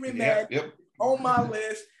favorite Madden. Yep. On my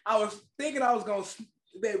list. I was thinking I was going to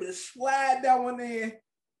be able to slide that one in.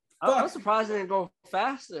 I'm surprised it didn't go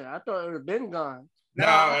faster. I thought it would have been gone. No,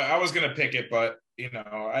 I was gonna pick it, but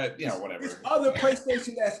whatever. There's other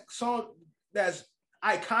PlayStation that's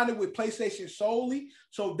iconic with PlayStation solely.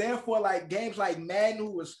 So therefore, like games like Madden,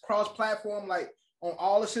 who was cross-platform, like on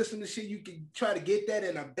all the systems and shit, you can try to get that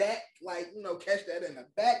in the back, catch that in the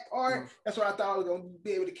back part. That's what I thought I was gonna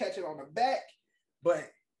be able to catch it on the back. But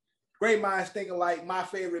great minds thinking like my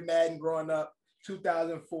favorite Madden growing up,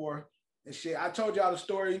 2004 and shit. I told y'all the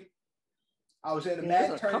story. I was in the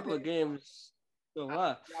Madden tournament. A couple of games still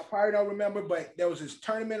left. I probably don't remember, but there was this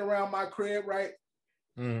tournament around my crib, right?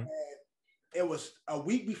 And it was a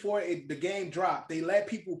week before the game dropped. They let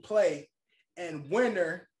people play, and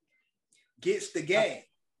winner gets the game.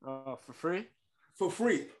 For free? For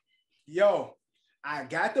free. Yo, I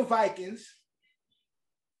got the Vikings,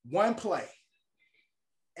 one play,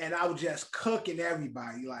 and I was just cooking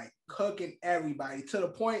everybody to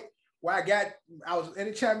the point where I was in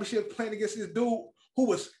the championship playing against this dude who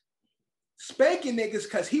was spanking niggas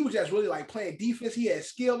because he was just really like playing defense. He had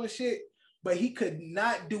skill and shit, but he could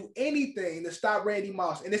not do anything to stop Randy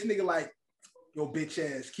Moss. And this nigga like, yo, bitch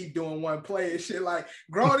ass, keep doing one play and shit. Like,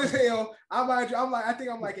 grown as hell. I think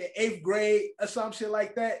I'm like in 8th grade or some shit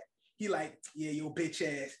like that. He like, yeah, yo, bitch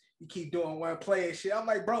ass, you keep doing one play and shit. I'm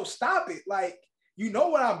like, bro, stop it. Like, you know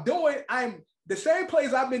what I'm doing. I'm the same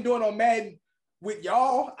plays I've been doing on Madden with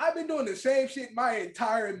y'all. I've been doing the same shit my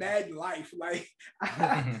entire Madden life. Like,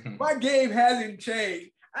 my game hasn't changed.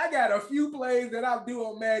 I got a few plays that I'll do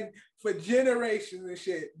on Madden for generations and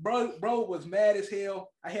shit. Bro was mad as hell.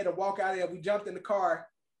 I had to walk out of there. We jumped in the car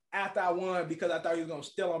after I won because I thought he was gonna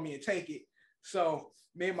steal on me and take it. So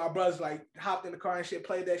me and my brothers like hopped in the car and shit,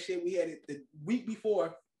 played that shit. We had it the week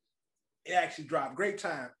before it actually dropped. Great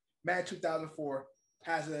time. Madden 2004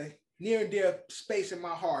 has a near and dear space in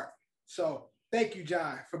my heart. So thank you,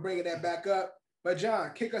 John, for bringing that back up. But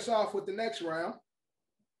John, kick us off with the next round.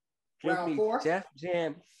 Round 4. Def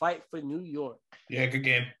Jam Fight for New York. Yeah, good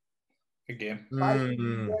game. Good game. Fight for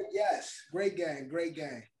New York, yes. Great game.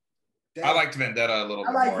 I liked Vendetta a little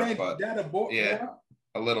bit more. Vendetta yeah,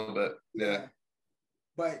 a little bit. Yeah.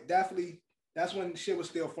 But definitely, that's when shit was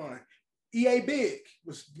still fun. EA Big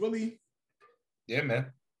was really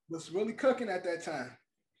cooking at that time.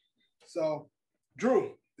 So,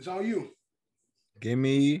 Drew, it's on you. Give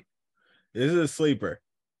me, this is a sleeper.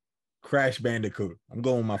 Crash Bandicoot. I'm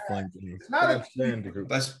going with my flank game. Crash Bandicoot.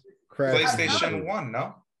 That's PlayStation 1,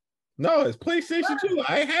 no? No, it's PlayStation 2.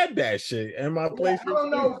 I had that shit in my PlayStation. I don't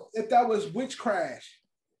know if that was which Crash.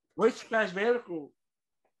 Which Crash Bandicoot?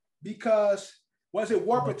 Because was it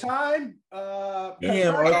Warp of Time?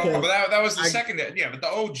 Okay. But that was the second. Yeah, but the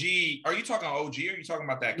OG. Are you talking OG? Or are you talking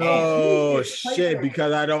about that game? Oh shit!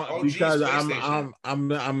 Because I don't. OG's because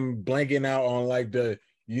I'm blanking out on like the.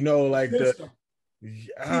 You know, like the.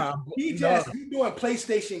 He just he doing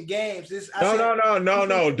PlayStation games.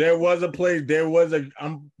 No. There was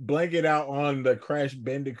I'm blanking out on the Crash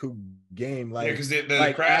Bandicoot game. Like, because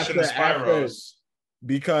the Crash and the Spyros.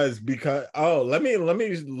 Because let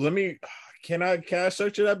me can I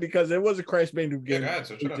search it up because there was a Crash Bandicoot game. Yeah,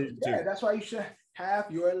 search it up. Yeah, that's why you should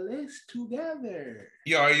have your list together.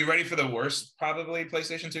 Yo, are you ready for the worst probably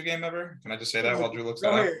PlayStation 2 game ever? Can I just say that while Drew looks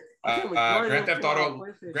that up? Grand Theft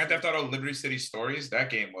Auto Liberty City Stories. That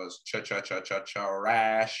game was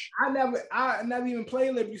trash. I never even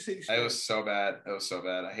played Liberty City Stories. It was so bad.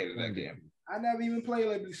 I hated that game. I never even played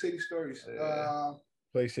Liberty City Stories.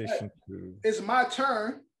 PlayStation 2. It's my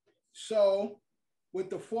turn. So with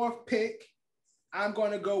the fourth pick, I'm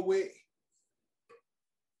gonna go with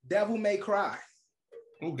Devil May Cry.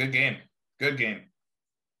 Ooh, good game.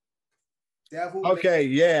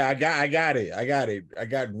 Yeah, I got it. I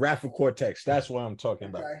got Wrath of Cortex. That's what I'm talking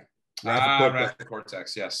about. Wrath of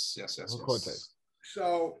Cortex. Yes. Cortex.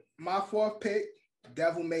 So my fourth pick,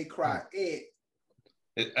 Devil May Cry.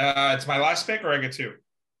 It's my last pick, or I get two?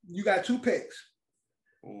 You got two picks.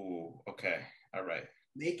 Ooh, okay. All right.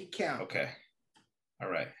 Make it count. Okay. All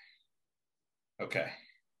right. Okay.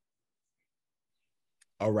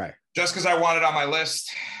 All right. Just because I want it on my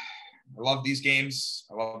list. I love these games.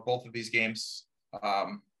 I love both of these games.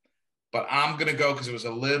 But I'm going to go because it was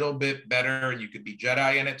a little bit better. You could be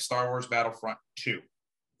Jedi in it. Star Wars Battlefront 2.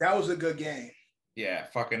 That was a good game. Yeah,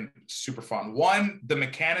 fucking super fun. One, the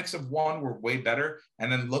mechanics of one were way better.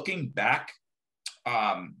 And then looking back,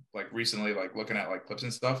 like recently, like looking at like clips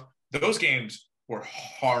and stuff, those games were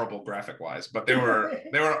horrible graphic wise, but they were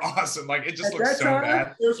awesome. Like it just looks so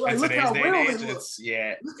bad. It was like, in look today's how day real and it age, looks.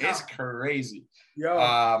 It's crazy.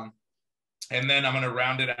 Yo. And then I'm gonna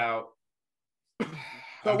round it out.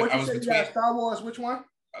 So what you said, you got Star Wars, which one?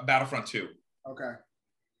 Battlefront 2. Okay.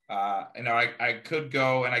 I could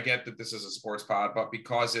go, and I get that this is a sports pod, but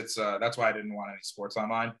because it's that's why I didn't want any sports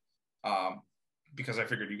online. Because I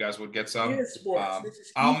figured you guys would get some. It is sports. This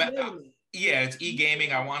is yeah, it's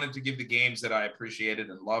e-gaming. I wanted to give the games that I appreciated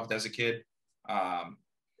and loved as a kid.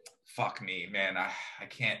 Fuck me, man. I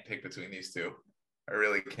can't pick between these two. I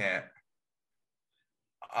really can't.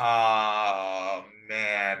 Oh,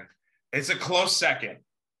 man. It's a close second.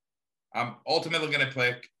 I'm ultimately going to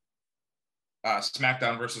pick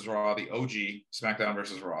SmackDown versus Raw, the OG SmackDown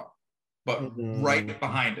versus Raw. But right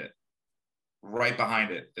behind it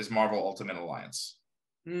is Marvel Ultimate Alliance.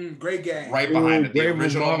 Great game. Right behind it. The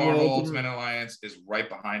original Marvel Ultimate Alliance is right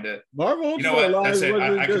behind it. Marvel Ultimate Alliance. That's it.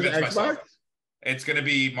 I convinced Xbox? myself. It's going to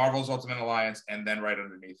be Marvel's Ultimate Alliance, and then right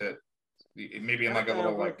underneath it, maybe in like a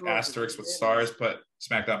little like asterisk with stars, but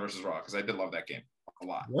SmackDown versus Raw, because I did love that game a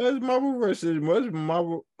lot. Was Marvel Ultimate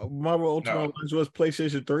Alliance was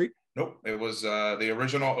PlayStation 3? Nope. It was the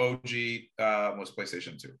original OG was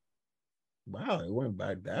PlayStation 2. Wow, it went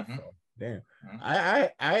back that far. Damn. Mm-hmm.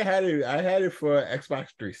 I had it for Xbox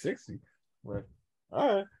 360. But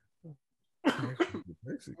all right.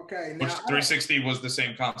 Okay. Now, which 360 was the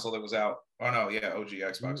same console that was out. Oh no, yeah, OG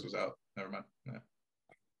Xbox was out. Never mind. Yeah.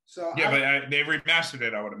 So yeah, they remastered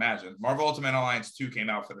it, I would imagine. Marvel Ultimate Alliance 2 came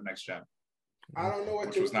out for the next gen. I don't know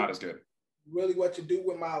which was not as good. Really what to do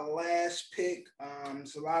with my last pick.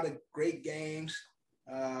 It's a lot of great games.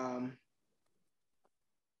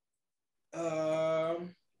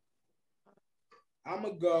 I'm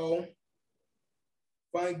gonna go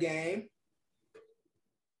fun game.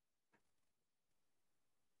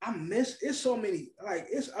 It's so many, like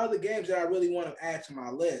it's other games that I really want to add to my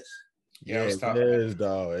list. Yeah, it is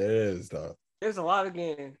though. There's a lot of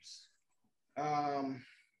games.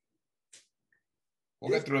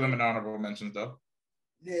 We'll get through them in honorable mentions though.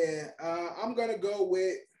 Yeah, I'm gonna go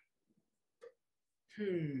with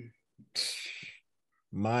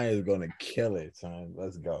Mine is gonna kill it, son.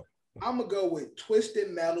 Let's go. I'm gonna go with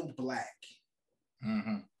Twisted Metal Black.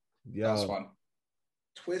 Mm-hmm. Yeah, that was fun.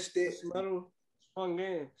 Twisted Metal, fun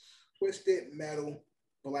games. Twisted Metal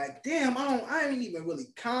Black. Damn, I ain't even really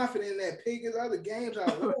confident in that pick. There's other games I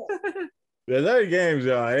want. There's other games,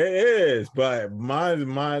 y'all. It is, but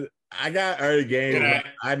mine. I got other games.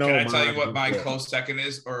 I know. Can I tell you what my close second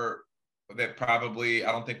is, or that probably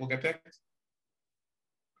I don't think will get picked?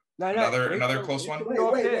 Another close one.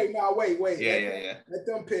 Wait. Yeah. Let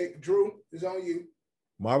them pick. Drew, it's on you.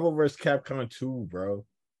 Marvel vs. Capcom 2, bro.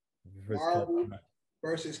 Marvel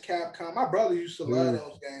versus Capcom. My brother used to love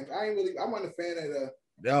those games. I wasn't a fan of the.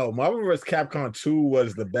 Yo, Marvel vs. Capcom 2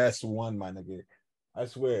 was the best one, my nigga. I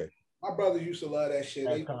swear. My brother used to love that shit.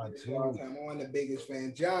 I wasn't the biggest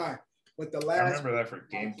fan. John, with the I last. remember that for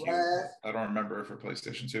GameCube. I don't remember it for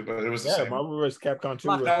PlayStation 2, but it was the same. Marvel vs. Capcom 2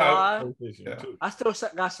 Not was gonna lie. PlayStation 2. I still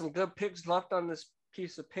got some good picks left on this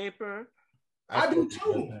piece of paper. I do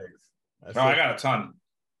too. I got a ton.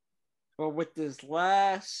 But with this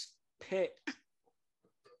last pick,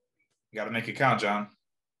 you got to make it count, John.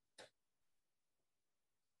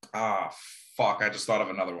 Ah, fuck! I just thought of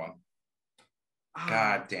another one.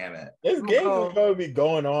 God damn it! This game is going to be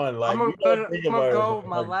going on. Like I'm gonna go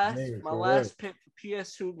my last pick for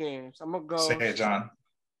PS2 games. I'm gonna go. Say it, John.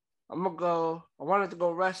 I'm gonna go. I wanted to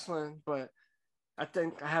go wrestling, but I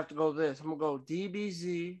think I have to go this. I'm gonna go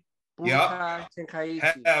DBZ. Budokai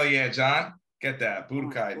Tenkaichi. Hell yeah, John. Get that.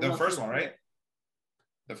 Budokai. The first one, right?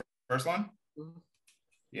 The first one? Mm-hmm.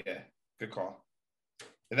 Yeah. Good call.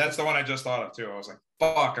 And that's the one I just thought of, too. I was like,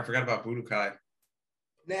 fuck, I forgot about Budokai.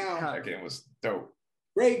 Now, that game was dope.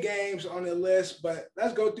 Great games on the list, but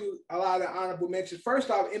let's go through a lot of the honorable mentions. First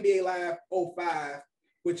off, NBA Live 05,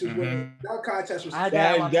 which is when that contest was. That's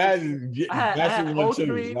one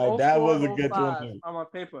too. Like that was a good one on my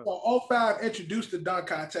paper. So 05 introduced the dunk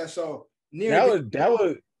contest. So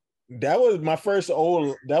that was my first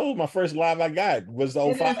live I got was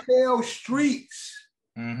the 05 NFL Streets.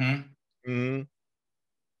 My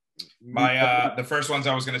the first ones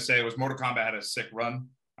I was gonna say was Mortal Kombat had a sick run,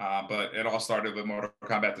 but it all started with Mortal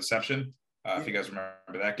Kombat Deception. If you guys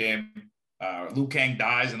remember that game. Liu Kang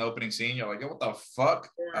dies in the opening scene. You're like, what the fuck?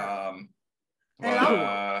 Now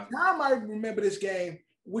I might remember this game,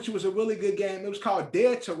 which was a really good game. It was called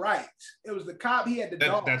Dead to Rights. It was the cop. He had the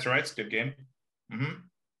dog. That's right. It's a good game.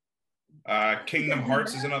 Kingdom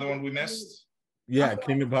Hearts is another one we missed. Yeah,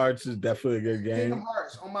 Kingdom Hearts is definitely a good game. Kingdom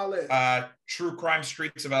Hearts on my list. True Crime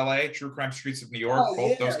Streets of LA, True Crime Streets of New York.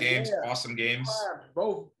 Both those games, awesome games.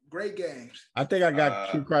 Both great games. I think I got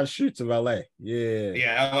True Crime Streets of LA.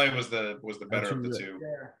 Yeah, LA was the better of the two.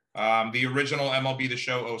 The original MLB The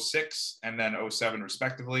Show 06 and then 07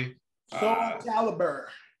 respectively. Soul Calibur.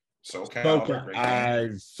 Soul Calibur. I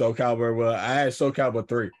had Soul Calibur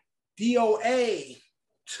 3. DOA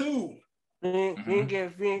 2. Did we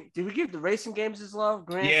give the racing games his love?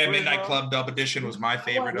 Midnight Club Dub Edition was my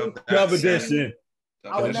favorite of that. Dub Edition.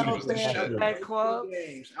 I was never a fan of the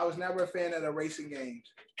games. I was never a fan of the racing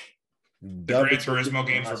games. The Gran Turismo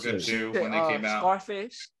games were good too when they came out.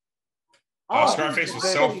 Scarface. Scarface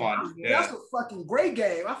was so fun. Yeah. That's a fucking great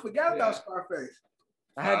game. I forgot about Scarface.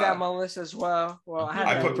 I had that on my list as well.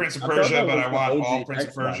 I put Prince of Persia, but I want all Prince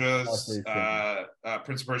of Persia's.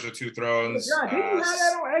 Prince of Persia 2 Thrones. Did you have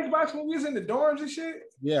that on Xbox when we was in the dorms and shit?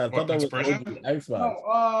 Yeah, I thought that was Xbox.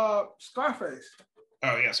 No, Scarface.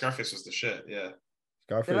 Oh yeah, Scarface was the shit. Yeah.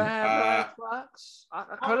 Did I have it on Xbox? I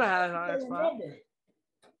could have had it on Xbox.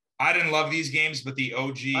 I didn't love these games, but the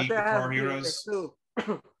OG Guitar Heroes,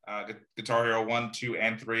 Guitar Hero 1, 2,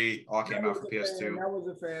 and 3 all came out for PS2. I was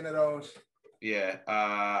a fan of those. Yeah.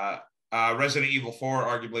 Resident Evil 4,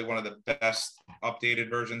 arguably one of the best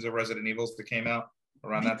updated versions of Resident Evils that came out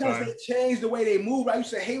around that time. Because they changed the way they moved. I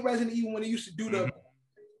used to hate Resident Evil when they used to do the...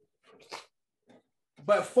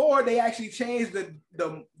 But 4, they actually changed the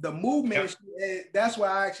movement. Yep. That's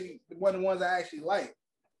why one of the ones I actually like.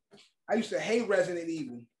 I used to hate Resident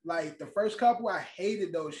Evil. Like the first couple, I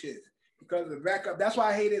hated those shits because of the backup. That's why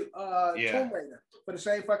I hated Tomb Raider for the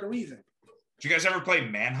same fucking reason. Did you guys ever play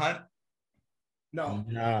Manhunt? No.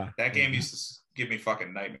 That game used to give me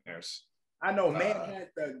fucking nightmares. I know Manhunt.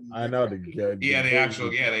 I know the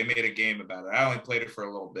they made a game about it. I only played it for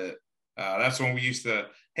a little bit. That's when we used to,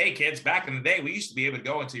 hey kids, back in the day, we used to be able to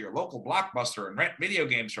go into your local Blockbuster and rent video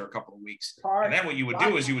games for a couple of weeks. And then what you would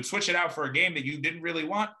do is you would switch it out for a game that you didn't really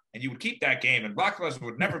want, and you would keep that game, and Blockbuster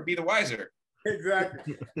would never be the wiser.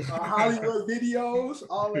 Exactly. Hollywood videos,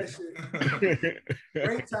 all that shit.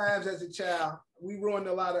 Great times as a child. We ruined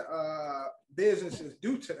a lot of businesses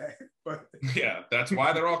due to that. But yeah, that's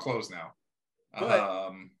why they're all closed now.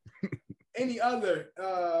 Any other...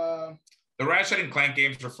 The Ratchet and Clank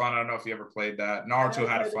games are fun. I don't know if you ever played that. Naruto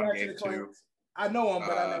had a fun game too. I know them,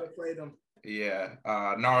 but I never played them. Yeah,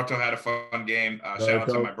 Naruto had a fun game. Shout out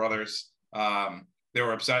to my brothers. They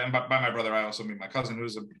were upset, and by my brother, I also mean my cousin,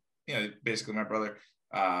 who's basically my brother.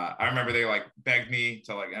 I remember they begged me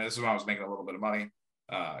to and this is when I was making a little bit of money.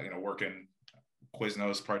 Working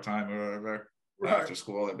Quiznos part time or whatever after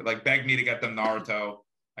school. They begged me to get them Naruto.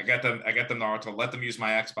 I got them Naruto. Let them use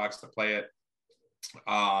my Xbox to play it.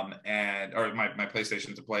 Or my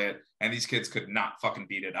PlayStation to play it, and these kids could not fucking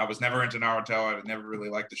beat it. I was never into Naruto. I was never really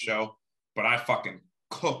liked the show, but I fucking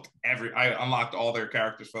cooked I unlocked all their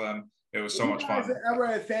characters for them. It was so much fun. Ever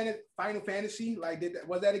a fan of Final Fantasy?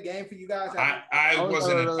 Was that a game for you guys? I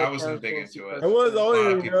wasn't big into it. It was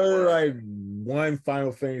only really one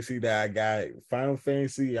Final Fantasy that I got. Final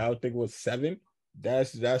Fantasy, I would think was 7.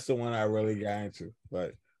 That's the one I really got into.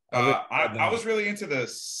 But I was really into the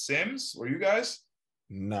Sims. Were you guys?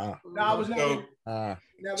 Nah. No, I was never.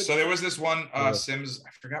 So there was this one Sims.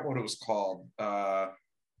 I forgot what it was called.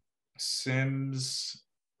 Sims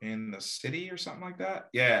in the City or something like that.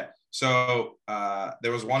 Yeah. So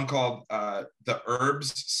there was one called The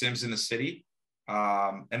Herbs Sims in the City.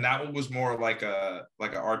 And that one was more like a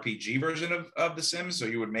RPG version of the Sims. So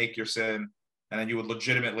you would make your sim and then you would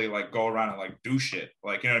legitimately like go around and like do shit.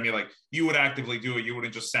 Like, you know what I mean? Like you would actively do it. You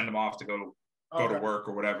wouldn't just send them off to go to work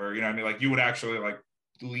or whatever. You know what I mean? Like you would actually like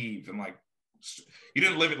leave and like you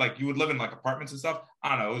didn't live it like you would live in like apartments and stuff.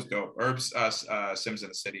 I don't know. It was dope. Herbs Sims in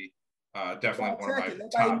the City. Definitely one of my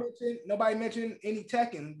top. Nobody mentioned any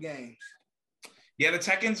Tekken games. Yeah, the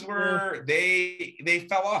Tekkens were they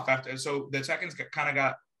fell off after. So the Tekkens kind of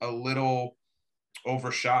got a little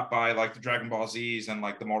overshot by like the Dragon Ball Z's and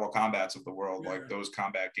like the Mortal Kombats of the world, like those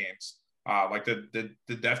combat games. Like the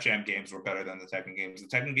Def Jam games were better than the Tekken games. The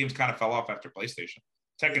Tekken games kind of fell off after PlayStation.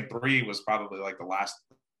 Tekken 3 was probably like the last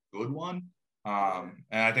good one. And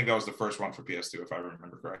I think that was the first one for PS2, if I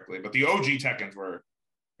remember correctly. But the OG Tekkens were,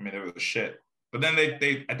 I mean, they were the shit. But then didn't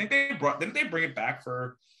they bring it back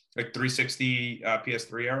for like 360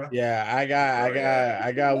 PS3 era? Yeah,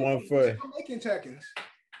 I got one for making Tekkens.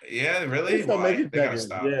 Yeah, really? Well, they gotta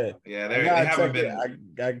stop. Yeah, they haven't been. I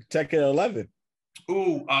got Tekken 11.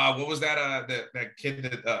 Ooh, what was that? That kid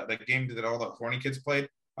that game that all the horny kids played?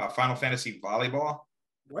 Final Fantasy Volleyball.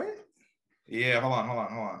 What? Yeah, hold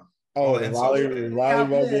on. Oh, the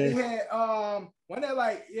volleyball game. They had one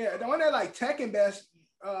that like Tekken Best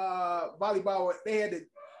volleyball. They had the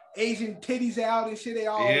Asian titties out and shit. They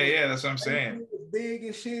all that's what I'm saying. Big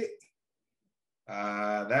and shit.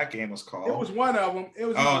 That game was called. It was one of them. It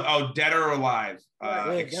was Dead or Alive.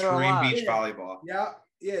 Extreme Beach Volleyball.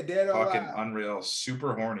 Yeah, Dead or fucking Alive. Unreal,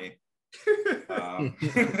 super horny.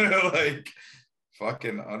 Like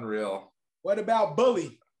fucking unreal. What about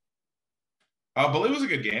Bully? Bully was a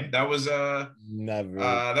good game. That was never.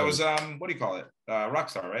 That was what do you call it?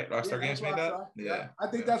 Rockstar, right? Rockstar Games made that. Yeah. I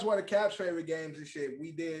think that's one of Cap's favorite games and shit.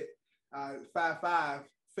 We did 5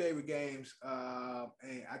 favorite games,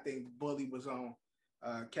 and I think Bully was on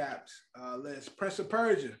Cap's list. Prince of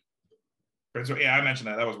Persia. Yeah, I mentioned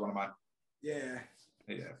that. That was one of mine. Yeah.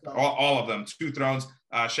 So, all of them. Two Thrones.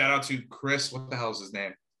 Shout out to Chris. What the hell is his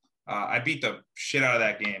name? I beat the shit out of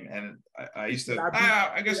that game, and I used to.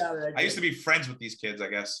 I guess I used to be friends with these kids. I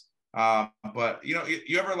guess. But you know,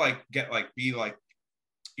 you ever like get like be like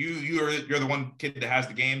you're the one kid that has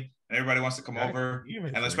the game, and everybody wants to come over,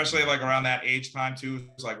 and especially like around that age time too.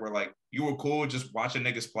 It's like we're like you were cool just watching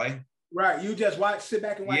niggas play. Right, you just sit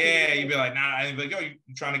back and watch. Yeah, you'd be like, nah, and you'd be like, yo,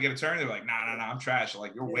 you trying to get a turn? They're like, nah, I'm trash.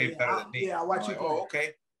 Like you're way better than me. Yeah, I watch you. Like, oh,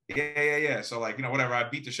 okay. Yeah. So like, you know, whatever. I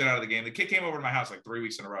beat the shit out of the game. The kid came over to my house like 3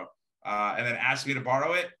 weeks in a row, and then asked me to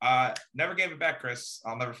borrow it. Never gave it back, Chris.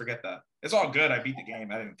 I'll never forget that. It's all good. I beat the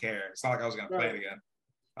game. I didn't care. It's not like I was gonna play it again.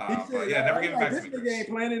 But yeah, never gave it back to me. This nigga ain't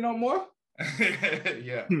playing it no more.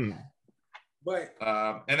 Yeah. But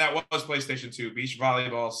and that was PlayStation 2, Beach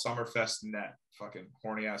Volleyball Summerfest Net. Fucking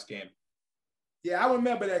horny ass game. Yeah, I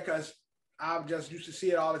remember that because I just used to see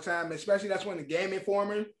it all the time. Especially that's when the Game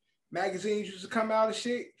Informer magazines used to come out and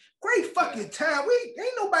shit. Great fucking time.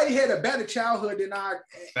 Ain't nobody had a better childhood than our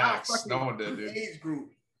fucking no one did, dude. age group.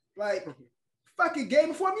 Like fucking Game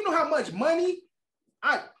Informer. You know how much money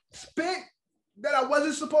I spent that I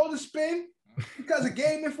wasn't supposed to spend because of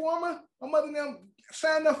Game Informer? My mother and them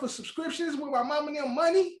signed up for subscriptions with my mom and them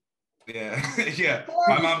money. Yeah, yeah.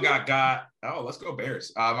 My mom got. Oh, let's go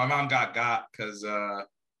Bears. My mom got because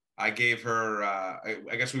I gave her.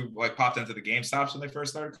 I guess we like popped into the GameStops when they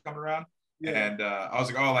first started coming around, and I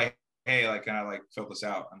was like, oh, like, hey, like, can I like fill this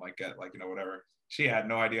out and like get like whatever. She had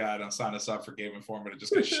no idea I done signed us up for Game Informer to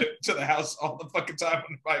just get shipped to the house all the fucking time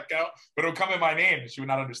on my account, but it'll come in my name and she would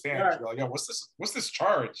not understand. Right. She'd be like, yo, what's this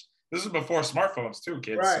charge? This is before smartphones too,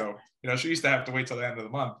 kids. Right. So she used to have to wait till the end of the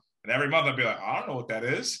month. And every month I'd be like, I don't know what that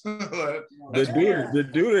is. The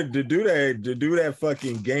dude that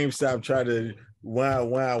fucking GameStop tried to when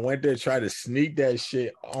I went there try to sneak that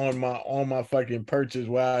shit on my fucking purchase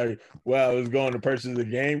while I was going to purchase the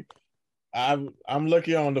game. I'm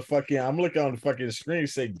looking on the fucking screen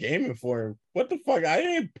say gaming for him. What the fuck? I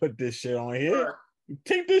ain't put this shit on here.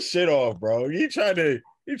 Take this shit off, bro. You try to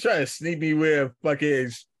sneak me with a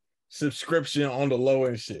fucking subscription on the low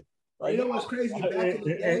end shit. You know what's crazy? Back in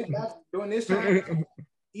the day, during this time,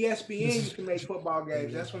 ESPN used to make football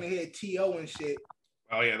games. That's when they had TO and shit.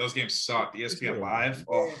 Oh yeah, those games sucked. ESPN Live,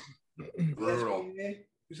 oh, brutal. ESPN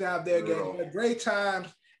used to have their games. But great times.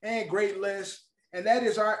 and great list. And that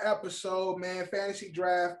is our episode, man. Fantasy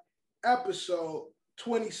Draft, episode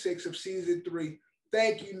 26 of season 3.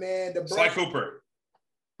 Thank you, man. Sly Cooper.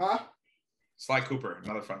 Huh? Sly Cooper,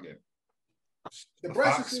 another fun game. The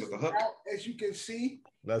breast is out, as you can see.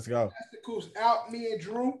 Let's go. Chesticles out. Me and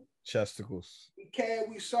Drew. Chesticles.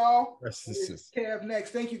 We saw. Kev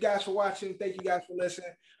next. Thank you guys for watching. Thank you guys for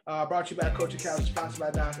listening. Brought to you by Coach Couch, sponsored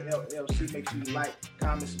by Don's LLC. Make sure you like,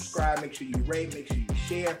 comment, subscribe. Make sure you rate. Make sure you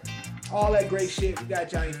share. All that great shit. We got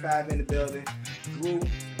Johnny 5 in the building. Drew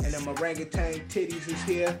and then orangutan titties is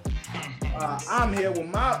here. I'm here with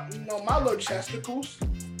my little chesticles.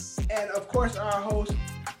 And of course, our host,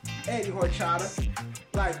 Eddie Horchata.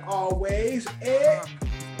 Like always, Ed.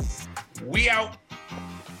 We out.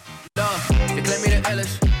 They claim me the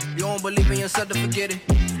Ellis. You don't believe in yourself to forget it.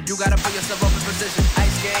 You gotta put yourself up in position.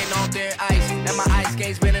 Ice game on there, ice. And my ice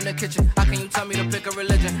game's been in the kitchen. How can you tell me to pick a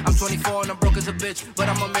religion? I'm 24 and I'm broke as a bitch. But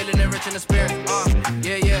I'm a millionaire rich in the spirit.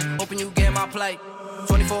 Yeah. Hoping you get my plight.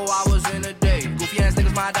 24 hours in a day. Goofy ass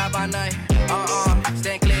niggas might die by night.